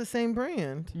 So, It's the same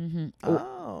brand. mm-hmm.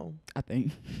 Oh. I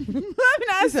think. Let me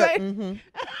not say.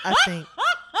 I think.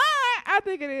 I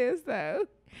think it is though.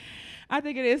 I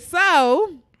think it is.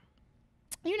 So,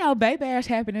 Bay Bash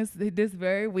happened this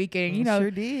very weekend. Sure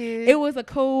did. It was a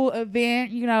cool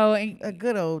event, and a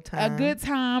good old time. a good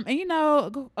time. And,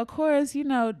 of course,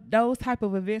 those type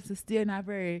of events are still not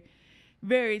very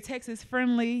very Texas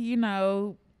friendly, you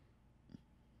know.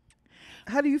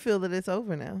 How do you feel that it's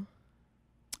over now?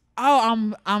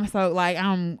 Oh, I'm so like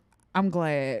I'm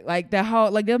glad. Like that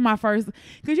whole like that's my first,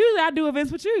 because usually I do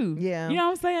events with you. Yeah. You know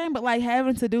what I'm saying? But like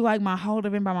having to do like my whole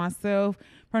event by myself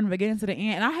from the beginning to the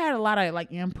end, and I had a lot of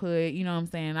like input. You know what I'm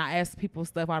saying? I asked people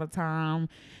stuff all the time,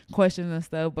 questions and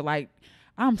stuff. But like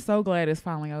I'm so glad it's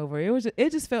finally over.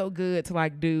 It just felt good to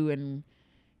like do and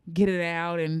get it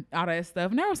out and all that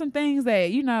stuff. And there were some things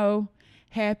that, you know,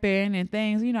 happened and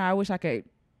things, you know, I wish I could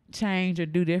change or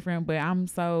do different, but I'm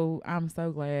so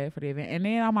glad for the event. And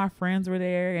then all my friends were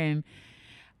there, and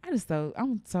I'm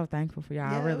so thankful for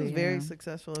y'all. Yeah, Really, it was a very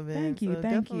successful event. Thank you, so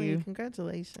thank definitely you.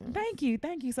 Congratulations. Thank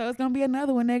you. So it's gonna be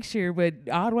another one next year, but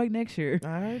all the way next year.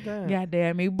 I heard that. God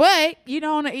damn me. But, you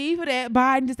know, on the eve of that,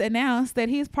 Biden just announced that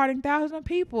he's pardoning thousands of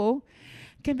people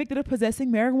convicted of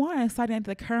possessing marijuana, citing that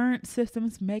the current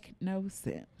systems make no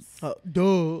sense.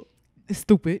 Duh. It's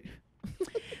stupid.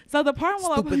 So the pardon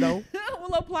Stupido.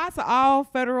 will apply to all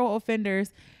federal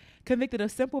offenders convicted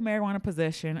of simple marijuana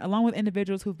possession, along with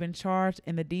individuals who've been charged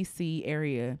in the D.C.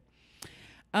 area.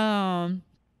 And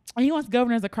he wants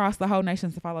governors across the whole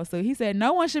nation to follow suit. He said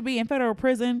no one should be in federal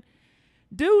prison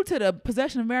due to the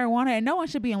possession of marijuana, and no one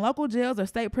should be in local jails or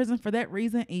state prison for that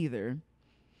reason either.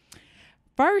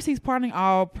 First, he's pardoning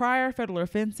all prior federal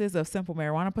offenses of simple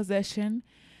marijuana possession.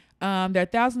 There are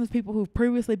thousands of people who've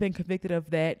previously been convicted of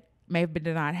that, may have been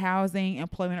denied housing,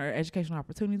 employment, or educational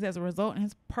opportunities as a result, and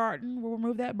his pardon will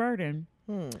remove that burden.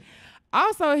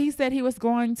 Also, he said he was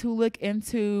going to look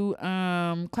into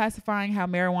classifying how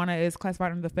marijuana is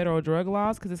classified under the federal drug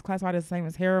laws, because it's classified as the same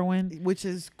as heroin. Which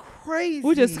is crazy.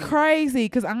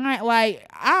 Because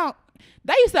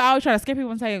they used to always try to scare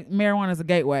people and say marijuana is a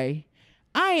gateway.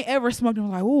 I ain't ever smoked and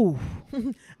was like, ooh.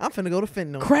 I'm finna go to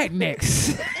fentanyl. Crack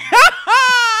next.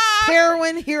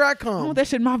 Heroin, here I I come. want that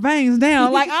shit in my veins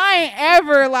down. Like, I ain't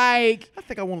ever like, I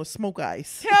think I want to smoke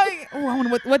ice. hell yeah. Oh, I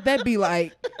wonder what that be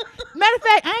like. Matter of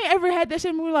fact, I ain't ever had that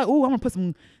shit and we were like, ooh, I'm gonna put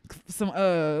some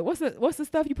what's the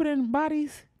stuff you put in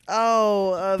bodies?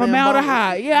 Oh,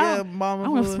 Formaldehyde. Yeah. mama. I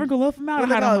want to sprinkle a little What they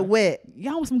formaldehyde call on it, wet.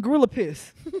 Yeah, I want some gorilla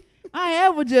piss. I ain't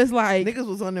ever just like, Niggas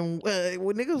was on them.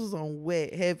 Niggas was on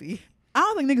wet heavy. I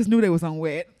don't think niggas knew they was on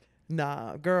wet.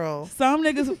 Nah, girl. Some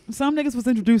niggas was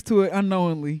introduced to it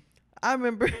unknowingly. I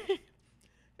remember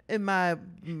in my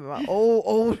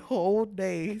old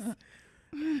days,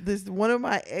 this one of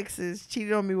my exes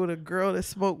cheated on me with a girl that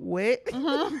smoked wet.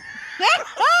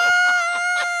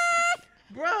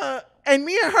 Bruh, and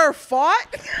me and her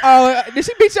fought. Oh, did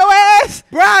she beat your ass?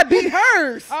 Bruh, I beat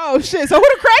hers. Oh shit! So who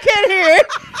the crackhead here?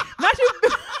 Not you.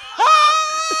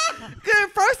 Cause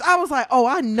at first I was like, oh,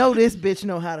 I know this bitch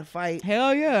know how to fight.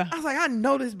 Hell yeah! I was like, I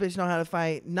know this bitch know how to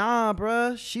fight. Nah,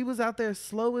 bruh, she was out there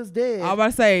slow as dead. I was about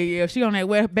to say, yeah, if she on that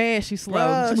wet bed, she slow.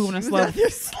 Bruh, She moving in was slow. out there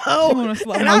slow. She moving in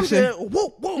slow and motion. I'm just,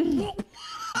 whoop, whoop, whoop.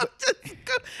 I'm just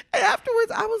good. And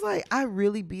afterwards, I was like, I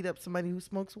really beat up somebody who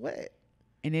smokes wet.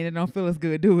 And then it don't feel as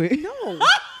good, do it? No.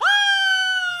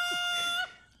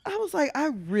 I was like, I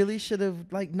really should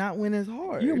have like not went as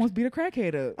hard. You almost beat a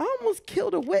crackhead up. I almost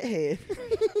killed a wet head.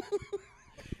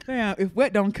 Damn, if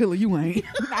wet don't kill her, you ain't.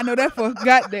 I know that for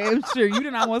goddamn sure. You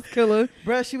didn't almost kill her.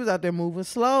 Bruh, she was out there moving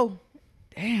slow,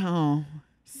 Damn.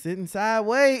 sitting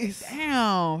sideways.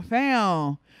 Damn,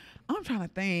 fam. I'm trying to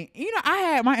think. You know, I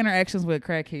had my interactions with a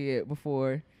crackhead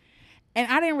before.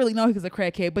 And I didn't really know he was a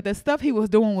crackhead, but the stuff he was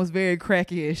doing was very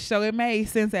crackish. So it made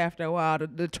sense after a while.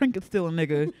 The trinket's still a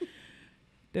nigga.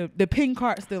 The pink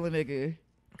cart's still a nigga.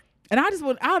 And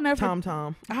I'll never.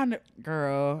 Tom.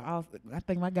 Girl, I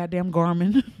think my goddamn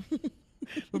Garmin.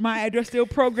 With my address still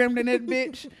programmed in that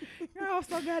bitch. Girl, I was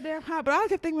so goddamn hot. But I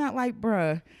kept thinking about like,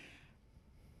 bruh.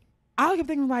 I kept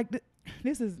thinking like,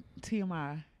 this is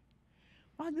TMI.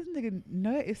 Like, this nigga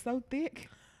nut is so thick.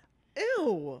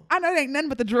 Ew. I know it ain't nothing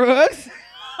but the drugs.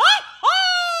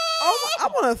 Oh, I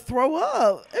want to throw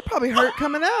up. It probably hurt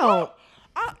coming out.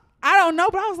 I don't know,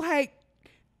 but I was like,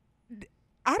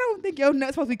 I don't think your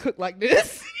nut's supposed to be cooked like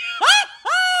this.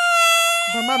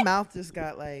 But my mouth just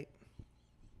got like.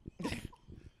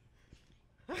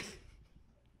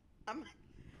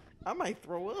 I might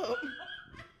throw up.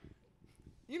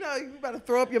 You know, you about to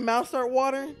throw up, your mouth start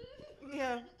watering.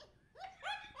 Yeah.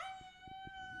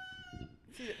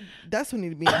 See, that's who need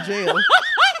to be in jail.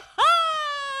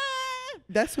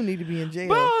 That's who need to be in jail.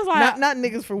 But I was like, not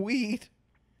niggas for weed.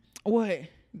 What?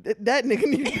 That nigga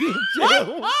need to be in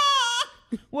jail.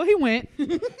 Well, he went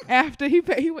after he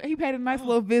paid a nice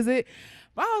little visit.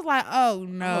 But I was like, oh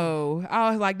no.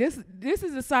 I was like, this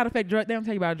is a side effect drug. They don't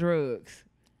tell you about drugs.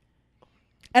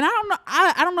 And I don't know.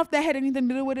 I don't know if that had anything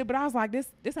to do with it, but I was like, this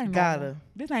ain't normal. Gotta.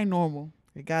 This ain't normal.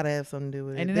 It gotta have something to do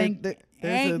with it. And it There- ain't, there's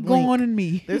ain't a going link. in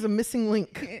me. There's a missing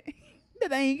link.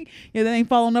 that ain't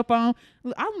following up on.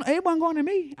 It wasn't going to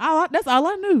me. That's all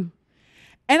I knew.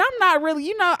 And I'm not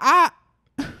really,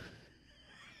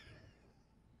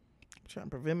 Trying to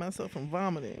prevent myself from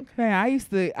vomiting. man, I used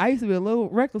to be a little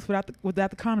reckless without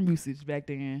the condom usage back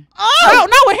then. Oh, No,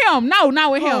 not with him. No,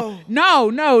 not with Oh. him.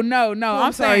 No.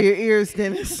 I'm sorry, saying, your ears,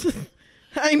 Dennis.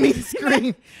 I didn't mean to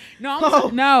scream.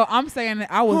 I'm saying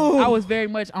that I was very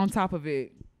much on top of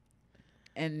it.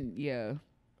 And yeah,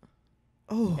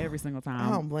 Oh, every single I time.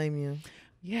 don't blame you.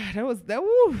 Yeah, that was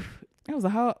a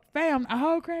whole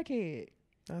crackhead.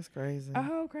 That's crazy. A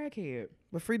whole crackhead.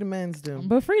 But free the men's do.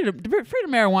 But free the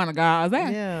marijuana, guys.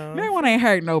 Yeah. Marijuana ain't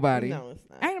hurt nobody. No, it's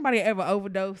not. Ain't nobody ever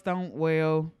overdosed on,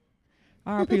 well,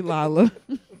 R.P. Lala.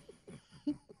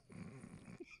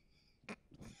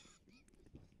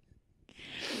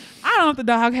 I don't know if the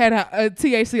dog had a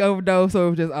THC overdose or it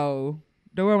was just old.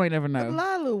 The world may never know.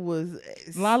 Lala was.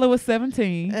 Lala was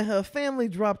 17. And her family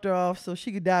dropped her off so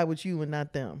she could die with you and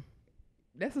not them.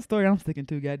 That's the story I'm sticking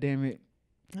to, goddammit.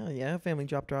 Oh, yeah. Her family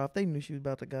dropped her off. They knew she was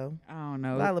about to go. I don't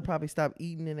know. Lila probably stopped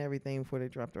eating and everything before they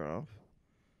dropped her off.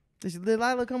 Did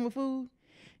Lila come with food?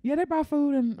 Yeah, they brought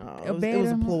food and Oh, a it was bed. a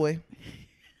and- ploy.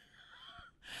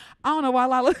 I don't know why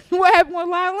Lala. What happened with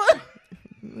Lala?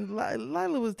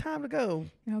 Lila was time to go.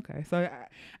 Okay, so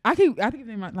I keep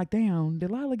thinking like, damn,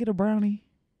 did Lila get a brownie?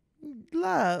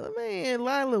 Lila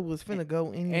was finna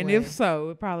go anyway. And if so,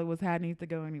 it probably was how it needs to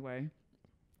go anyway.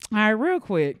 All right, real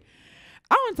quick,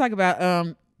 I want to talk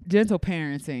about gentle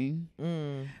parenting.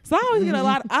 So I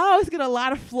always get a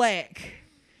lot of flack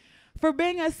for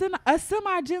being a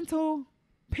semi gentle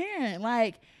parent.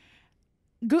 Like,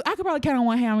 I could probably count on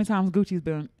one hand how many times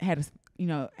Gucci's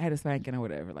had a spanking or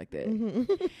whatever like that.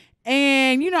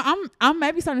 And I'm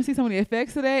maybe starting to see some of the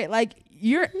effects of that. Like,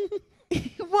 you're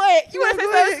what? You want to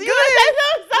say something? No,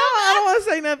 I don't want to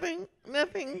say nothing.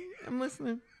 Nothing. I'm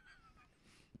listening.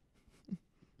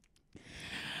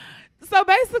 So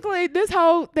basically, this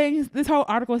whole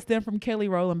article stemmed from Kelly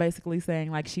Rowland basically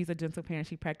saying like she's a gentle parent,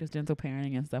 she practiced gentle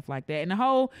parenting and stuff like that. And the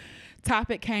whole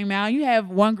topic came out. You have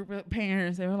one group of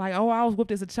parents that were like, "Oh, I was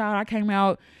whooped as a child. I came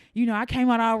out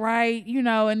all right,"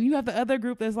 and you have the other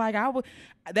group that's like,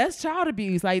 that's child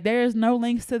abuse. Like, there's no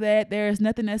links to that. There's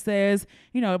nothing that says,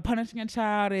 punishing a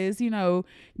child is,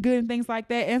 good and things like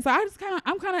that. And so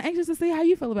I'm kind of anxious to see how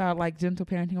you feel about like gentle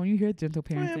parenting when you hear gentle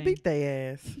parenting. Man, beat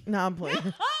their ass. No, I'm playing.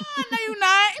 No, you're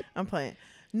not. I'm playing.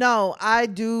 No, I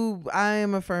do. I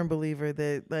am a firm believer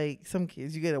that like some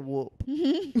kids you get a whoop.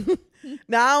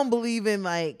 Now I don't believe in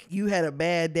like you had a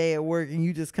bad day at work and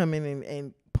you just come in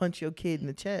and punch your kid in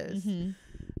the chest. And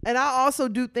I also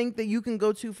do think that you can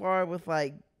go too far with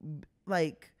like,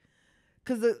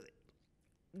 cause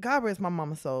God rest my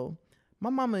mama's soul. My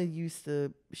mama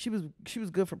she was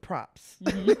good for props.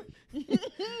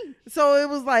 So it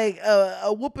was like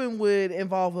a whooping would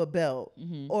involve a belt,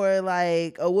 or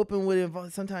like a whooping would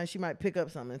involve, sometimes she might pick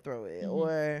up something and throw it.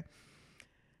 Or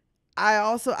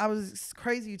I was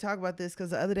crazy you talk about this because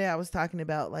the other day I was talking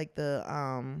about like the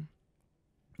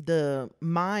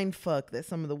mind fuck that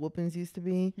some of the whoopings used to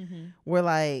be, where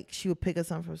like she would pick up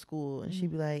something from school and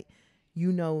she'd be like,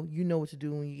 you know what to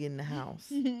do when you get in the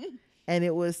house. And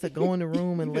it was to go in the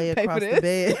room and lay across the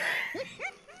bed.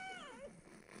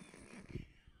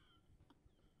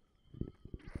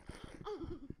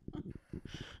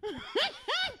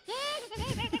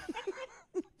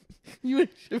 You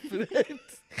ain't shit for that.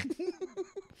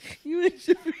 You ain't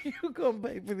shit for you gonna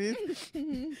pay for this.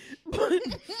 But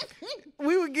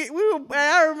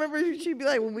I remember she'd be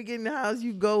like, when we get in the house,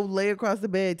 you go lay across the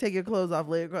bed, take your clothes off,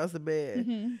 lay across the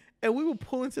bed. And we would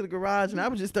pull into the garage and I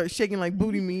would just start shaking like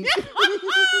booty meat.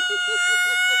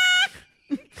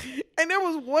 And there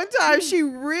was one time she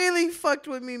really fucked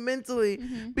with me mentally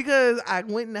because I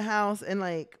went in the house and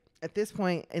like at this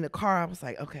point in the car, I was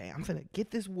like, okay, I'm finna get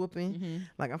this whooping.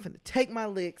 Like I'm finna take my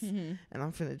licks and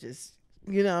I'm finna just,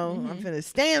 I'm finna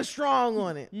stand strong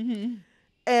on it.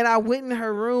 And I went in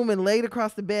her room and laid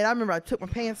across the bed. I remember I took my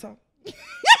pants off. She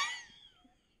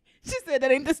said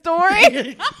that ain't the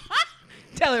story.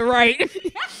 Tell it right.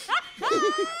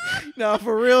 No,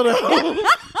 for real though.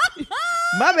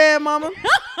 My bad, mama.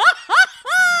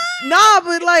 Nah,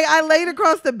 but like I laid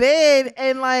across the bed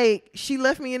and like she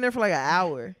left me in there for like an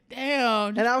hour.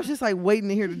 Damn. And I was just like waiting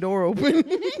to hear the door open.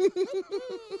 Did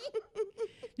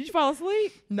you fall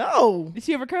asleep? No. Did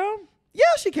she ever come? Yeah,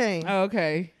 she came. Oh,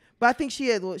 okay. But I think she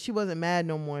wasn't mad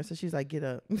no more. So she's like, get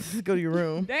up. Go to your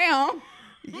room. Damn.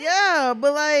 Yeah,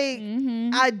 but like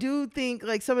I do think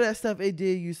like some of that stuff it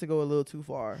did used to go a little too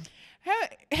far.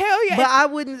 Hell yeah.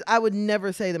 But I would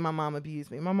never say that my mom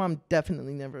abused me. My mom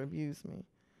definitely never abused me.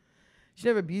 She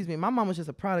never abused me. My mom was just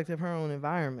a product of her own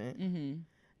environment. Mm-hmm.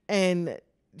 And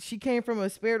she came from a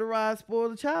spare the rod, spoil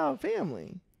the child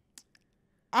family.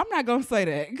 I'm not gonna say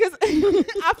that because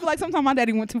I feel like sometimes my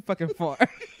daddy went too fucking far.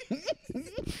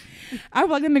 I feel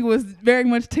like that nigga was very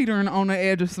much teetering on the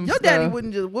edge of some Your stuff. daddy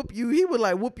wouldn't just whoop you. He would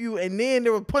like whoop you, and then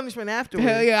there was punishment afterwards.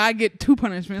 Hell yeah, I get 2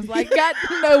 punishments. Like, God,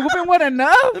 no, whooping what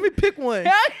enough? Let me pick one.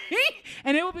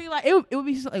 And it would be like, it would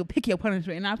be just like, pick your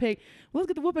punishment. And I pick, well, let's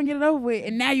get the whoop and get it over with.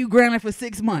 And now you grounded for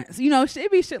 6 months. You know,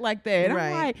 it be shit like that. And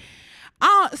Right.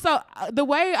 I'm like, so the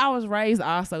way I was raised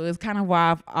also is kind of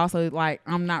why I've also like,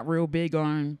 I'm not real big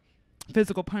on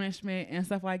physical punishment and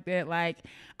stuff like that. Like,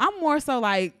 I'm more so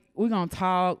like, we're going to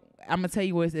talk. I'm going to tell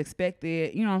you what's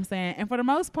expected. You know what I'm saying? And for the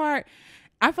most part,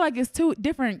 I feel like it's 2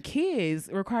 different kids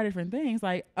require different things.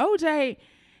 Like, OJ,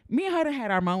 me and her done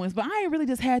had our moments, but I ain't really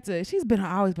just had to. She's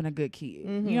always been a good kid.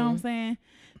 Mm-hmm. You know what I'm saying?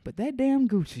 But that damn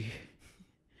Gucci.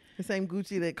 The same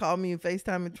Gucci that called me and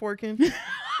FaceTime and twerking.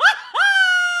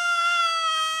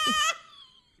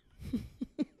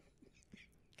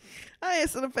 I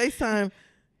answered the FaceTime.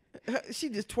 She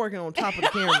just twerking on top of the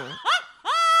camera.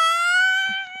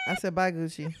 I said, bye,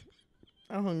 Gucci.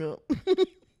 I hung up.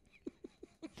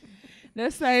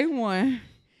 The same one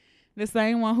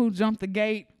who jumped the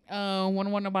gate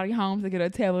when nobody home to get a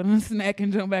tablet and a snack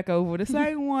and jump back over. The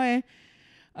same one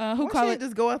who Why called she it.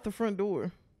 just go out the front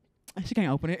door? She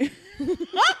can't open it.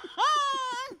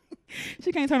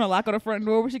 She can't turn the lock on the front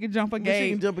door, but she can jump a She gate.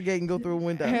 can jump a gate and go through a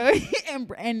window.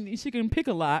 and she can pick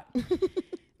a lock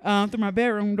through my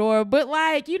bedroom door. But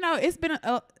like, you know, it's been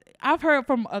I've heard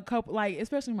from a couple, like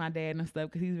especially my dad and stuff,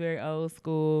 because he's very old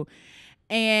school.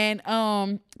 And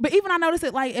but even I noticed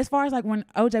it like as far as like when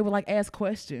OJ would like ask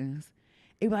questions,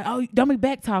 it be like, oh, don't be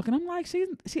back talking. I'm like, she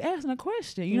asking a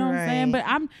question, you know what I'm saying? But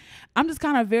I'm just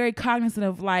kind of very cognizant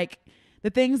of like the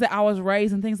things that I was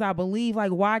raised and things I believe, like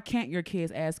why can't your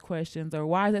kids ask questions, or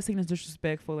why is that seen as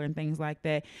disrespectful and things like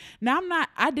that. Now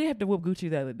I did have to whoop Gucci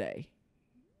the other day.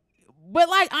 But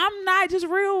like I'm not just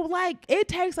real, like it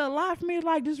takes a lot for me to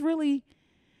like just really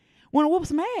want to whoop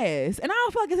some ass. And I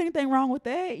don't feel like there's anything wrong with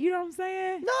that. You know what I'm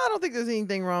saying? No, I don't think there's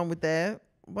anything wrong with that.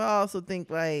 But I also think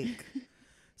like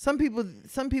some people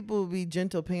will be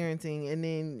gentle parenting, and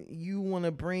then you want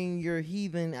to bring your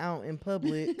heathen out in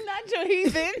public. Not your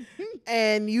heathen.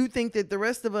 And you think that the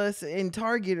rest of us in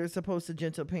Target are supposed to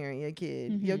gentle parent your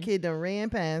kid. Mm-hmm. Your kid done ran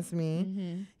past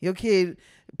me. Your kid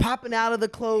popping out of the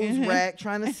clothes rack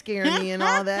trying to scare me and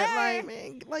all that. Like,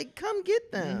 man, like come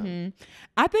get them. Mm-hmm.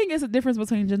 I think it's a difference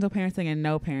between gentle parenting and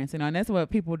no parenting, and that's what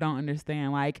people don't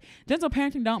understand. Like gentle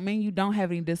parenting don't mean you don't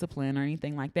have any discipline or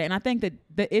anything like that. And I think that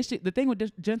the thing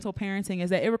with gentle parenting is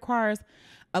that it requires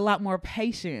a lot more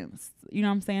patience. You know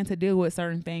what I'm saying, to deal with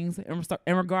certain things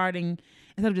and regarding,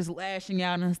 instead of just lashing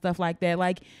out and stuff like that.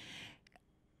 Like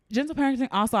gentle parenting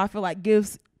also, I feel like,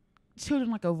 gives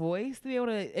children like a voice to be able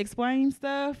to explain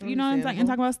stuff, you know what I'm saying, and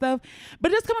talk about stuff.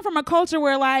 But just coming from a culture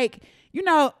where, like, you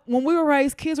know, when we were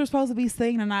raised, kids were supposed to be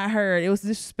seen and not heard. It was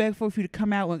disrespectful for you to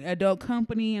come out with adult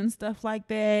company and stuff like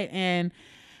that. And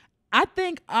I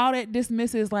think all that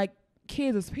dismisses like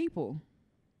kids as people.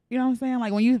 You know what I'm saying?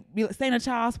 Like when you stay in a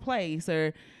child's place,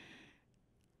 or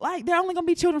like they're only gonna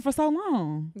be children for so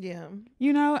long. Yeah.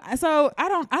 You know, so I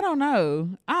don't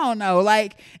know.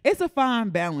 Like it's a fine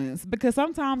balance, because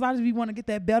sometimes I just want to get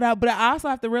that belt out, but I also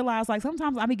have to realize like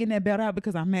sometimes I be getting that belt out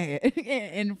because I'm mad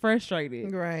and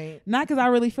frustrated. Right. Not because I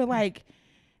really feel like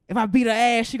if I beat her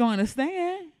ass, she gonna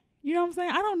understand. You know what I'm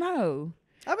saying? I don't know.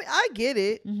 I mean, I get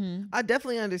it. Mm-hmm. I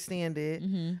definitely understand it.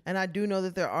 Mm-hmm. And I do know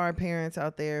that there are parents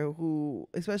out there who,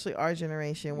 especially our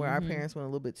generation, where our parents went a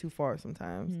little bit too far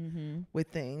sometimes with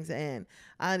things. And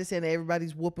I understand that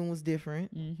everybody's whooping was different,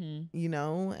 you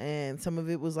know, and some of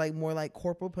it was like more like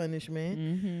corporal punishment.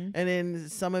 And then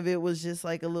some of it was just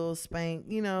like a little spank,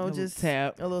 you know, just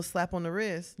tap, a little slap on the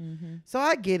wrist. So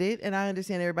I get it. And I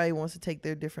understand everybody wants to take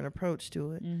their different approach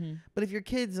to it. But if your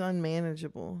kid's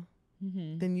unmanageable,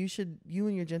 then you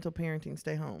and your gentle parenting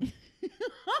stay home.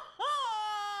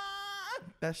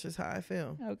 That's just how I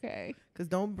feel. Okay. Because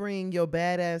don't bring your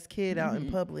badass kid out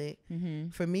in public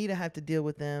for me to have to deal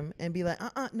with them and be like,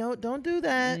 no, don't do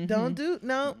that. Don't do,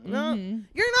 no. You're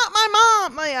not my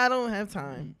mom. Like, I don't have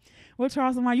time. Well,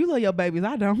 Charles, you love your babies.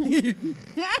 I don't.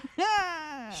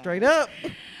 Straight up.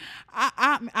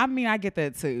 I mean, I get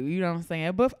that too. You know what I'm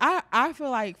saying? But I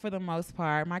feel like for the most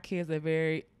part, my kids are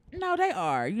very, no, they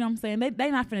are. You know what I'm saying?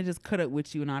 They not finna just cut up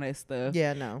with you and all that stuff.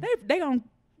 Yeah, no. They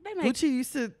make. Gucci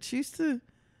used to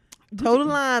Toe the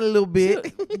line a little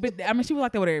bit. But I mean, she was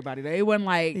like that with everybody. Though. It wasn't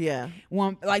like Yeah.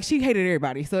 one like she hated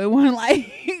everybody, so it wasn't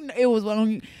like it was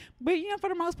one. But you know, for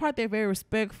the most part, they're very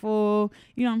respectful.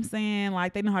 You know what I'm saying?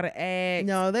 Like they know how to act.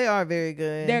 No, they are very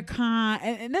good. They're kind,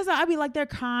 and that's I be like they're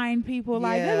kind people.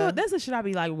 Like Yeah. that's the shit I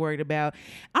be like worried about.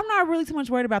 I'm not really too much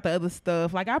worried about the other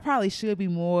stuff. Like I probably should be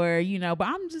more, you know. But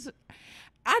I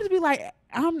just be like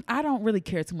I don't really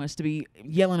care too much to be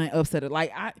yelling and upset.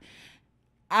 Like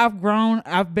I've grown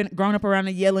up around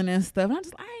the yelling and stuff. And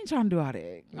I ain't trying to do all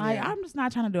that. Like Yeah. I'm just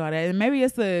not trying to do all that. And maybe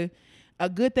it's a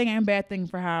good thing and bad thing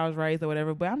for how I was raised or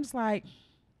whatever. But I'm just like,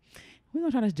 we're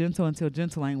gonna try this gentle until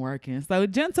gentle ain't working. So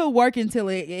gentle work until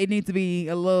it needs to be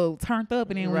a little turned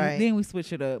up, and then Right. we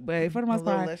switch it up. But for the a most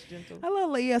little part, less gentle. a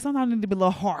little yeah. Sometimes it need to be a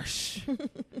little harsh, a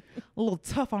little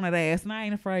tough on that ass, and I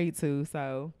ain't afraid to.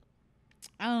 So,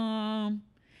 I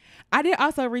did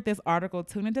also read this article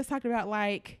too, and it just talked about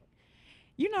like,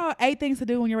 you know, 8 things to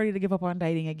do when you're ready to give up on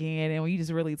dating again, and when you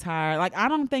just really tired. Like I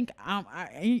don't think I'm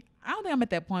at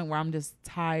that point where I'm just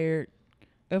tired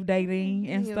of dating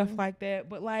and Yeah. stuff like that.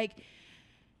 But like,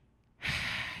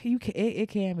 it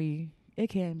can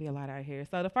be a lot out here.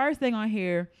 So the first thing on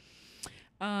here,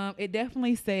 it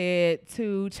definitely said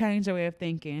to change your way of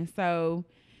thinking. So,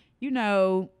 you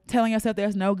know, telling yourself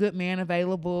there's no good man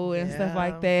available and stuff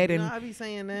like that, You and know, I be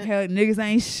saying that. hell, niggas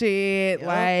ain't shit. Yep.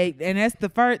 Like, and that's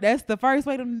the first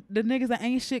way the niggas that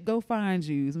ain't shit go find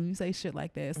you when you say shit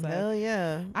like that. So Hell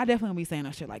yeah. I definitely be saying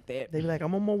no shit like that. They be like,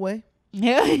 I'm on my way.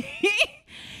 Yeah.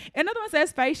 Another one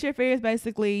says face your fears.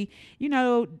 Basically, you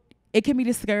know, it can be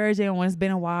discouraging when it's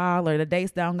been a while or the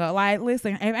dates don't go. Like,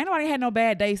 listen, if anybody had no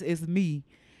bad dates, it's me.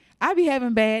 I be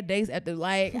having bad days I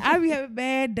be having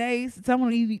bad days. Some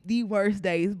of the worst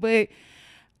days. But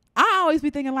I always be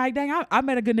thinking like, dang, I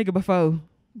met a good nigga before.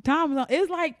 It's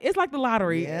like the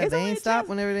lottery. Yeah, It's they only ain't a stopped chance-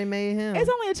 whenever they made him. It's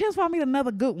only a chance for me to meet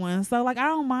another good one. So like I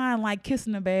don't mind like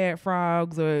kissing the bad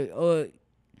frogs or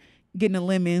getting the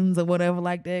lemons or whatever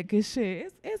like that. Cause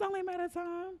shit, it's only a matter of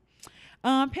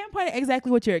time. Pinpoint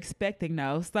exactly what you're expecting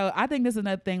though. So I think this is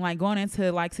another thing, like going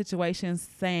into like situations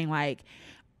saying like,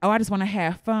 oh, I just want to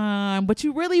have fun, but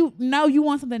you really know you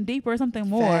want something deeper, something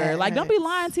more. Like, don't be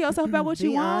lying to yourself about what you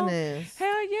Be want. honest.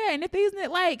 Hell yeah. And if these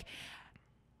like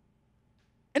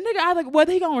a nigga either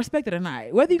whether he gonna respect it or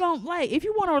not, whether you gonna like, if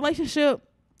you want a relationship,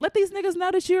 let these niggas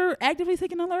know that you're actively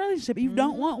seeking another relationship. If you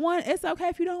don't want one, it's okay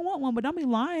if you don't want one, but don't be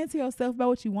lying to yourself about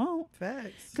what you want.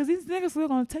 Facts. Cause these niggas still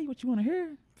gonna tell you what you want to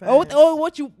hear, Facts. or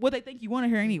what they think you want to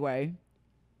hear anyway.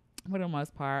 For the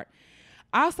most part,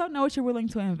 I also know what you're willing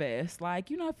to invest. Like,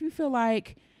 you know, if you feel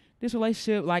like this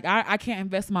relationship, like I can't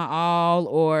invest my all,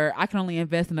 or I can only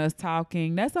invest in us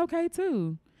talking, that's okay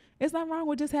too. It's nothing wrong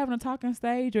with just having a talking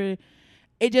stage, or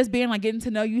it just being like getting to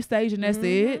know you stage, and that's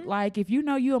it. Like, if you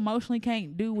know you emotionally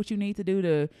can't do what you need to do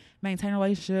to maintain a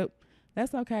relationship,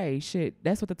 that's okay. Shit,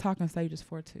 that's what the talking stage is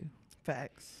for too.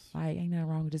 Facts. Like, ain't nothing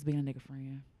wrong with just being a nigga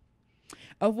friend.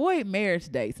 Avoid marriage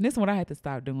dates. And this is what I had to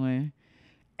stop doing.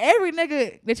 Every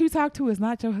nigga that you talk to is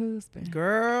not your husband.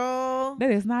 Girl. That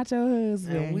is not your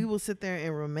husband. And we will sit there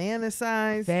and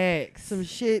romanticize Facts. some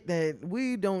shit that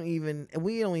we don't even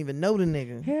know the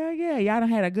nigga. Hell yeah. Y'all done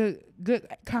had a good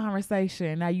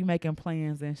conversation. Now you making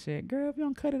plans and shit. Girl, if you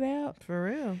don't cut it out. For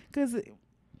real. Because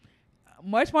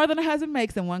much more than a husband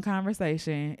makes in one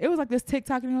conversation. It was like this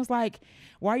TikTok, and it was like,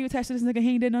 why are you attached to this nigga?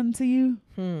 He ain't did nothing to you.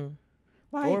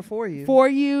 Like, Or for you. For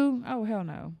you? Oh, hell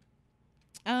no.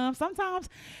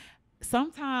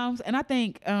 Sometimes, and I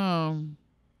think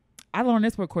I learned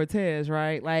this with Cortez,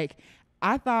 right? Like,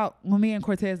 I thought when me and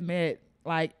Cortez met,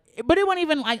 like, but it wasn't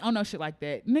even like, oh no, shit like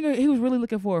that. Nigga, he was really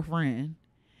looking for a friend.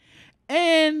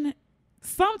 And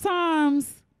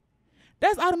sometimes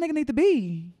that's all the nigga need to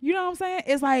be. You know what I'm saying?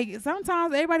 It's like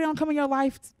sometimes everybody don't come in your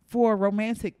life for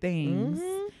romantic things.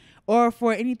 Or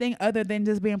for anything other than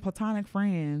just being platonic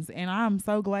friends. And I'm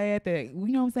so glad that, you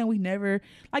know what I'm saying, we never,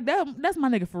 like, that's my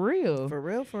nigga for real. For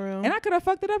real, for real. And I could have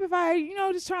fucked it up if I, you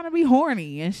know, just trying to be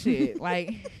horny and shit.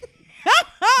 Like,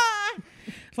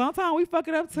 sometimes we fuck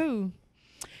it up too.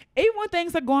 Even when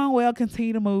things are going well,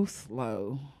 continue to move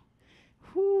slow.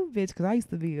 Whoo, bitch, because I used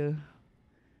to be a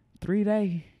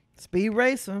 3-day. Speed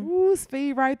racer. Ooh,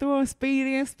 speed right through and speed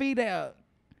in, speed out.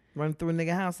 Run through a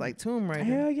nigga house like Tomb Raider.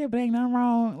 Hell yeah, but ain't nothing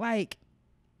wrong. Like,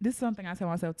 this is something I tell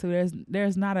myself too.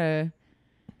 There's not a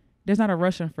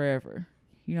rushing forever.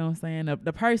 You know what I'm saying?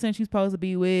 The person you're supposed to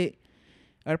be with,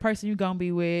 or the person you gonna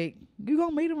be with, you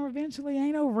gonna meet them eventually.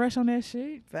 Ain't no rush on that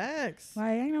shit. Facts.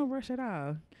 Like, ain't no rush at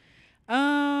all.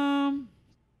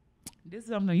 This is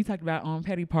something you talked about on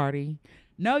Petty Party.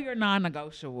 Know your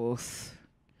non-negotiables.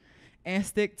 and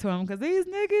stick to them, because these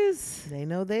niggas, They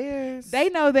know theirs. they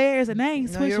know theirs and they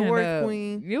ain't Know switching your worth, it up.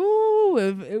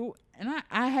 queen.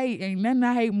 I hate, ain't nothing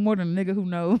I hate more than a nigga who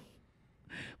know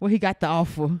what he got to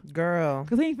offer. Girl.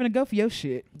 Because he ain't finna go for your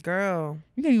shit. Girl.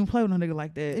 You can't even play with no nigga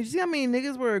like Did that. you see how many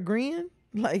niggas were agreeing?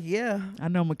 Like, yeah, I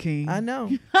know McKean. I know.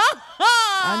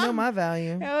 I know my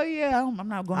value. Hell yeah. I'm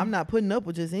not going. I'm not putting up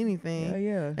with just anything. Hell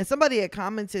yeah. And somebody had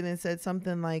commented and said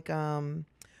something like, well,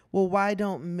 why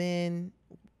don't men,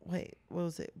 what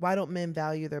was it? Why don't men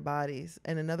value their bodies?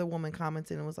 And another woman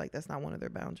commented and was like, that's not one of their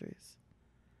boundaries.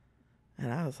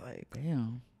 And I was like,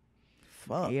 Damn.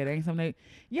 fuck. Yeah, that ain't something.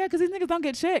 Yeah, because these niggas don't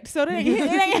get checked, so they,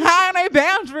 it ain't high on their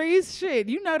boundaries. Shit,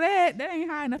 you know that. That ain't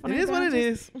high enough on It their is what it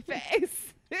boundaries. is.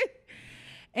 Facts.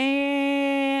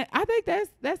 And I think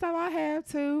that's all I have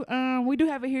too. We do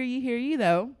have a hear ye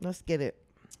though. Let's get it.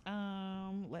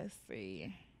 Let's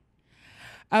see.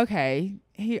 Okay,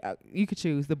 here you could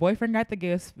choose. The boyfriend got the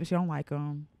gifts, but she don't like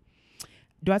them.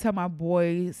 Do I tell my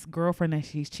boy's girlfriend that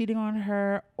she's cheating on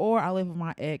her, or I live with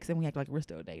my ex and we act like we're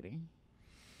still dating?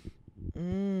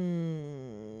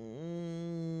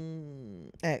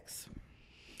 X.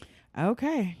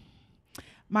 Okay.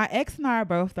 My ex and I are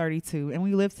both 32, and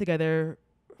we live together.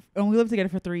 And we lived together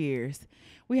for 3 years.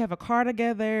 We have a car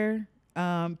together,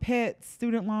 pets,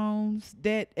 student loans,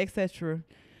 debt, etc.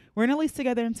 We're in a lease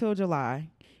together until July.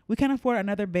 We can't afford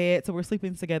another bed, so we're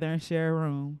sleeping together and share a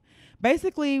room.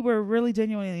 Basically, we're really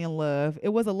genuinely in love. It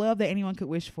was a love that anyone could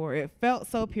wish for. It felt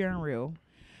so pure and real.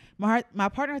 My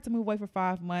partner had to move away for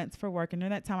 5 months for work, and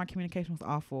during that time, our communication was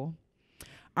awful.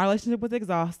 Our relationship was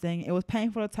exhausting. It was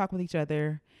painful to talk with each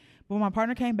other. But when my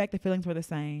partner came back, the feelings were the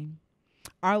same.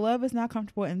 Our love is not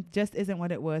comfortable and just isn't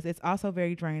what it was. It's also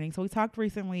very draining. So we talked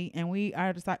recently, and we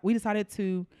decided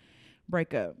to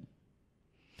break up.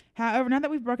 However, now that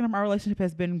we've broken up, our relationship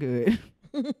has been good.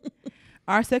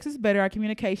 Our sex is better. Our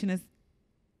communication is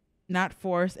not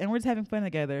forced, and we're just having fun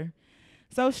together.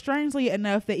 So strangely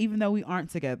enough, that even though we aren't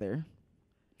together,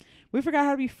 we forgot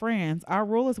how to be friends. Our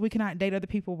rule is we cannot date other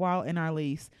people while in our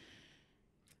lease.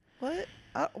 What?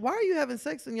 Why are you having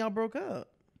sex when y'all broke up?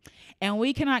 And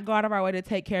we cannot go out of our way to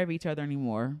take care of each other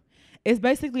anymore. It's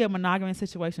basically a monogamous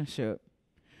situationship.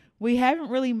 We haven't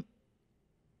really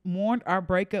mourned our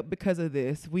breakup because of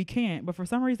this. We can't, but for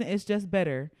some reason, it's just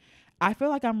better. I feel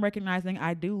like I'm recognizing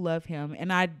I do love him,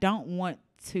 and I don't want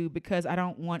to because I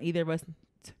don't want either of us.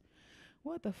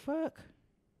 What the fuck?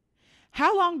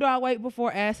 How long do I wait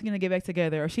before asking to get back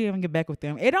together, or she even get back with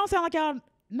them? It don't sound like y'all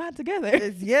not together.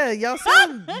 Y'all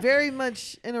sound very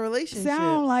much in a relationship.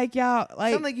 Sound like y'all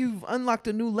Sound like you've unlocked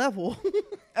a new level.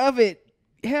 of it.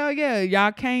 Hell yeah.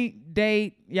 Y'all can't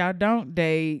date. Y'all don't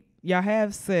date. Y'all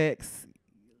have sex.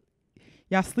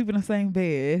 Y'all sleep in the same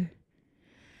bed.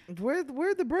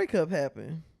 Where'd the breakup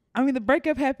happen? I mean, the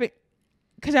breakup happened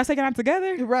because y'all taking out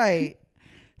together. Right.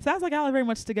 Sounds like y'all are very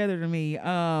much together to me.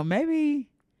 Maybe.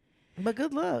 But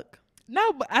good luck.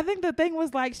 No, but I think the thing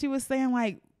was like she was saying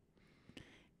like,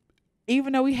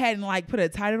 even though we hadn't like put a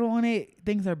title on it,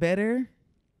 things are better.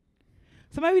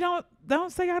 So maybe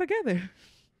don't stay out together.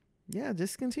 Yeah,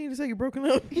 just continue to say you're broken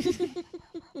up.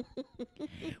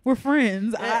 We're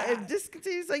friends. And just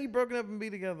continue to say you're broken up and be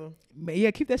together. But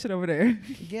yeah, keep that shit over there.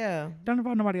 Yeah. Don't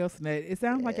involve nobody else in that. It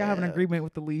sounds like y'all have an Yeah. agreement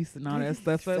with the least and all that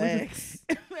stuff. So Facts.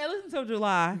 at least until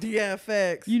July. Yeah,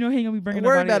 facts. You know he ain't gonna be bringing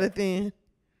Worry nobody about up. it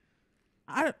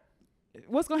then.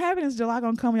 What's gonna happen is July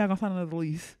gonna come and y'all gonna sign another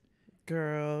lease.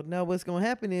 Girl, no, what's going to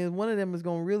happen is one of them is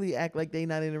going to really act like they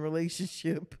not in a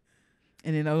relationship.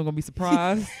 And then they're gonna be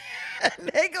surprised.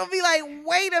 They going to be like,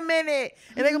 wait a minute.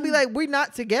 And they going to be like, we're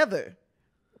not together.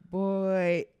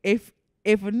 Boy, if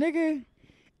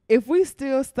we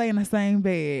still stay in the same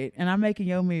bed and I'm making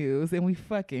your meals and we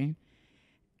fucking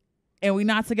and we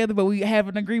not together but we have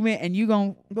an agreement and you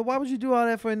gon' But why would you do all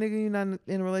that for a nigga you're not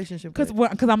in a relationship with?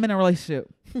 because I'm in a relationship.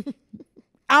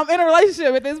 I'm in a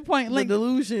relationship at this point. The Like,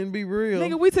 delusion be real.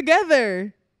 nigga, we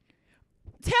together.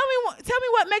 Tell me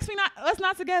what makes me us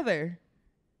not together.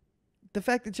 The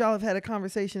fact that y'all have had a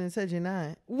conversation and said you're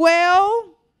not.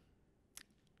 Well,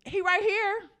 he right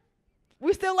here.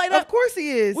 We still laid up. Of course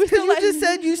he is. We Because still you like- just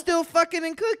said you still fucking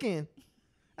and cooking.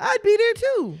 I'd be there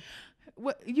too.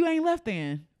 What, you ain't left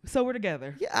then. So we're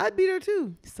together. Yeah, I'd be there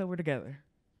too. So we're together.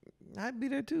 I'd be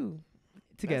there too.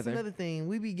 Together. That's another thing.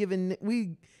 We be giving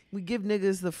we give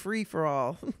niggas the free for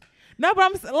all. No, but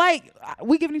I'm like,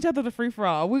 we giving each other the free for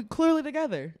all. We clearly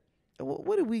together.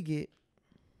 What did we get?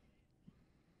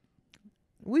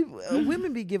 We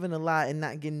women be giving a lot and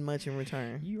not getting much in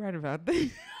return. You right about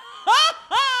that.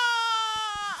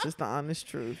 Just the honest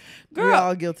truth. Girl. We're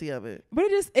all guilty of it. But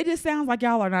it just sounds like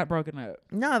y'all are not broken up.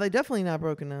 No, they definitely not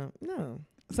broken up. No.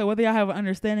 So whether y'all have an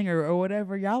understanding or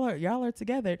whatever, y'all are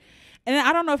together. And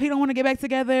I don't know if he don't want to get back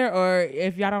together or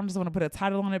if y'all don't just want to put a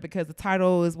title on it because the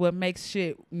title is what makes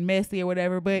shit messy or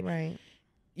whatever. But Right.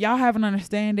 y'all have an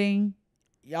understanding.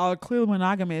 Y'all are clearly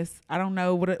monogamous. I don't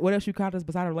know what else you call this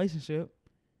besides a relationship.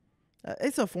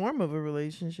 It's a form of a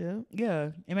relationship.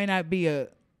 Yeah, it may not be a.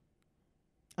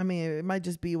 I mean, it might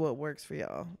just be what works for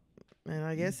y'all. And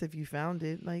I guess if you found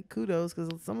it, like, kudos, because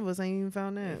some of us ain't even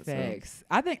found that. So. Facts.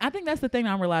 I think that's the thing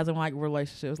I'm realizing, like,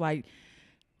 relationships, like,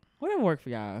 whatever work for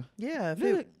y'all. Yeah,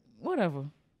 Whatever.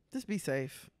 just be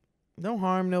safe. Don't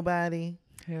harm nobody.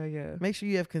 Hell yeah. Make sure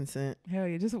you have consent. Hell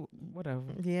yeah. Just whatever.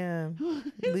 Yeah.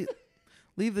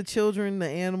 Leave the children, the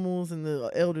animals, and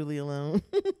the elderly alone.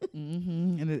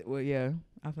 Mm-hmm. And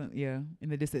I think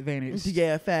and the disadvantaged.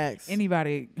 Yeah, facts.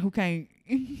 Anybody who can't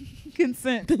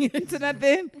consent to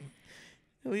nothing.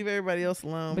 Leave everybody else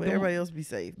alone, but the everybody else be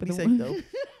safe. but Be the safe one- though.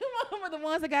 For the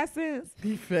ones that got sense,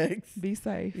 Facts. be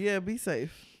safe. Yeah, be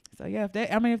safe. So yeah,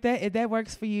 if that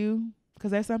works for you,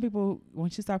 because there's some people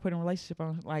once you start putting relationship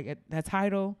on like that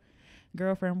title,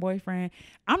 girlfriend, boyfriend.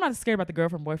 I'm not scared about the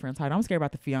girlfriend, boyfriend title. I'm scared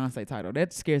about the fiance title.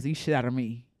 That scares the shit out of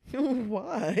me.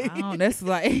 Why? That's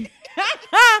like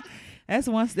that's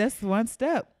one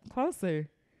step closer.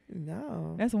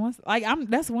 No. That's one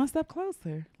step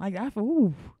closer. Like I feel,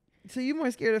 ooh. So you more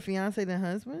scared of fiance than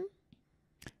husband?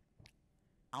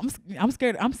 I'm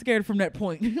scared. I'm scared from that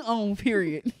point on.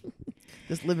 Period.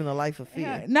 Just living a life of fear.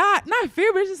 Yeah, not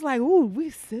fear, but it's just like, ooh, we're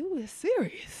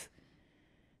serious.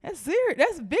 That's serious.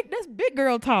 That's big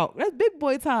girl talk. That's big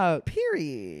boy talk.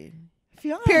 Period.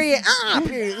 Fiance. Period.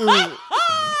 Period. Ooh.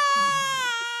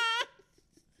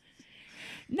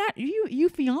 Not you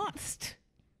fianced.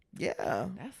 Yeah.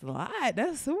 That's a lot.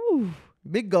 That's ooh.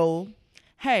 Big goal.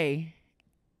 Hey,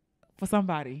 for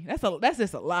somebody, that's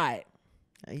just a lot.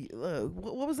 Hey, look,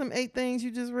 what was them 8 things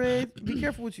you just read? Be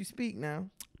careful what you speak now.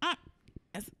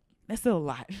 That's still a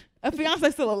lot. A fiance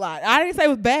is still a lot. I didn't say it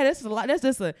was bad. That's just a lot.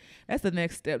 That's the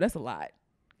next step. That's a lot.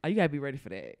 Oh, you gotta be ready for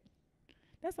that.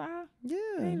 That's all. Yeah.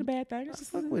 It ain't a bad thing. It's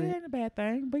just fuck it with it. ain't a bad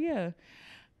thing. But yeah.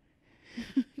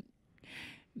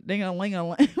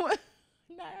 Ding-a-ling-a-ling. Nah,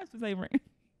 that's the same ring.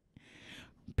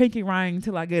 Pinky ring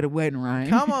till I get a wedding ring.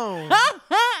 Come on.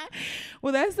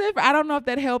 Well, that's it. I don't know if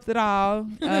that helps at all.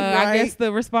 I Right. guess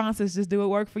the response is just do it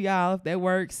work for y'all. If that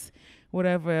works,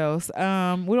 whatever else. We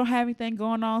don't have anything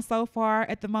going on so far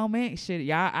at the moment. Shit,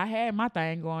 y'all, I had my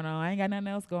thing going on. I ain't got nothing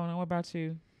else going on. What about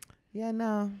you? Yeah,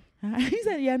 no. He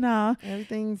said, yeah, no.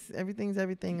 Everything's everything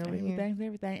over here. Everything's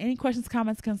everything. Any questions,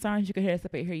 comments, concerns, you can hit us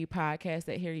up at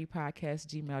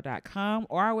hearyoupodcast@hearyoupodcast@gmail.com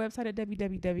or our website at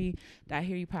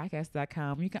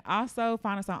www.hearyoupodcast.com. You can also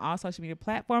find us on all social media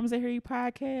platforms at Hear You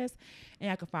Podcast.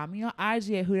 And you can find me on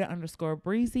IG at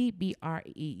Huda_Breezy,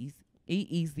 BREEZY.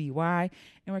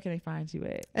 And where can they find you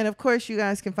at? And of course, you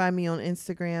guys can find me on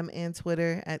Instagram and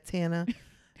Twitter at Tana.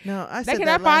 No, I said They that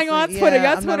cannot find you on last week. Twitter. Yeah,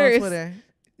 Your I'm not Twitter on is- Twitter.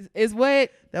 Is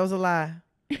what? That was a lie.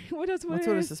 What your Twitter My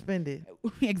Twitter's is? suspended.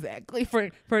 Exactly.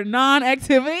 For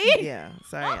non-activity? Yeah,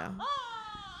 sorry. Yeah.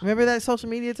 Remember that social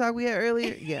media talk we had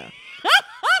earlier? Yeah.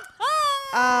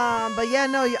 But yeah,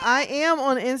 no, I am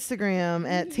on Instagram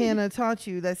at Tana Taught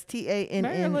You. That's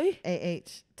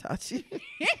TANNAH Taught You.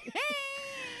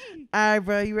 All right,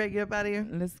 bro, you ready to get up out of here?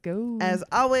 Let's go. As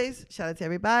always, shout out to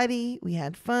everybody. We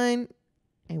had fun,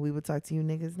 and we will talk to you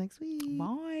niggas next week.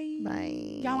 Bye.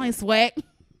 Bye. Y'all ain't sweat.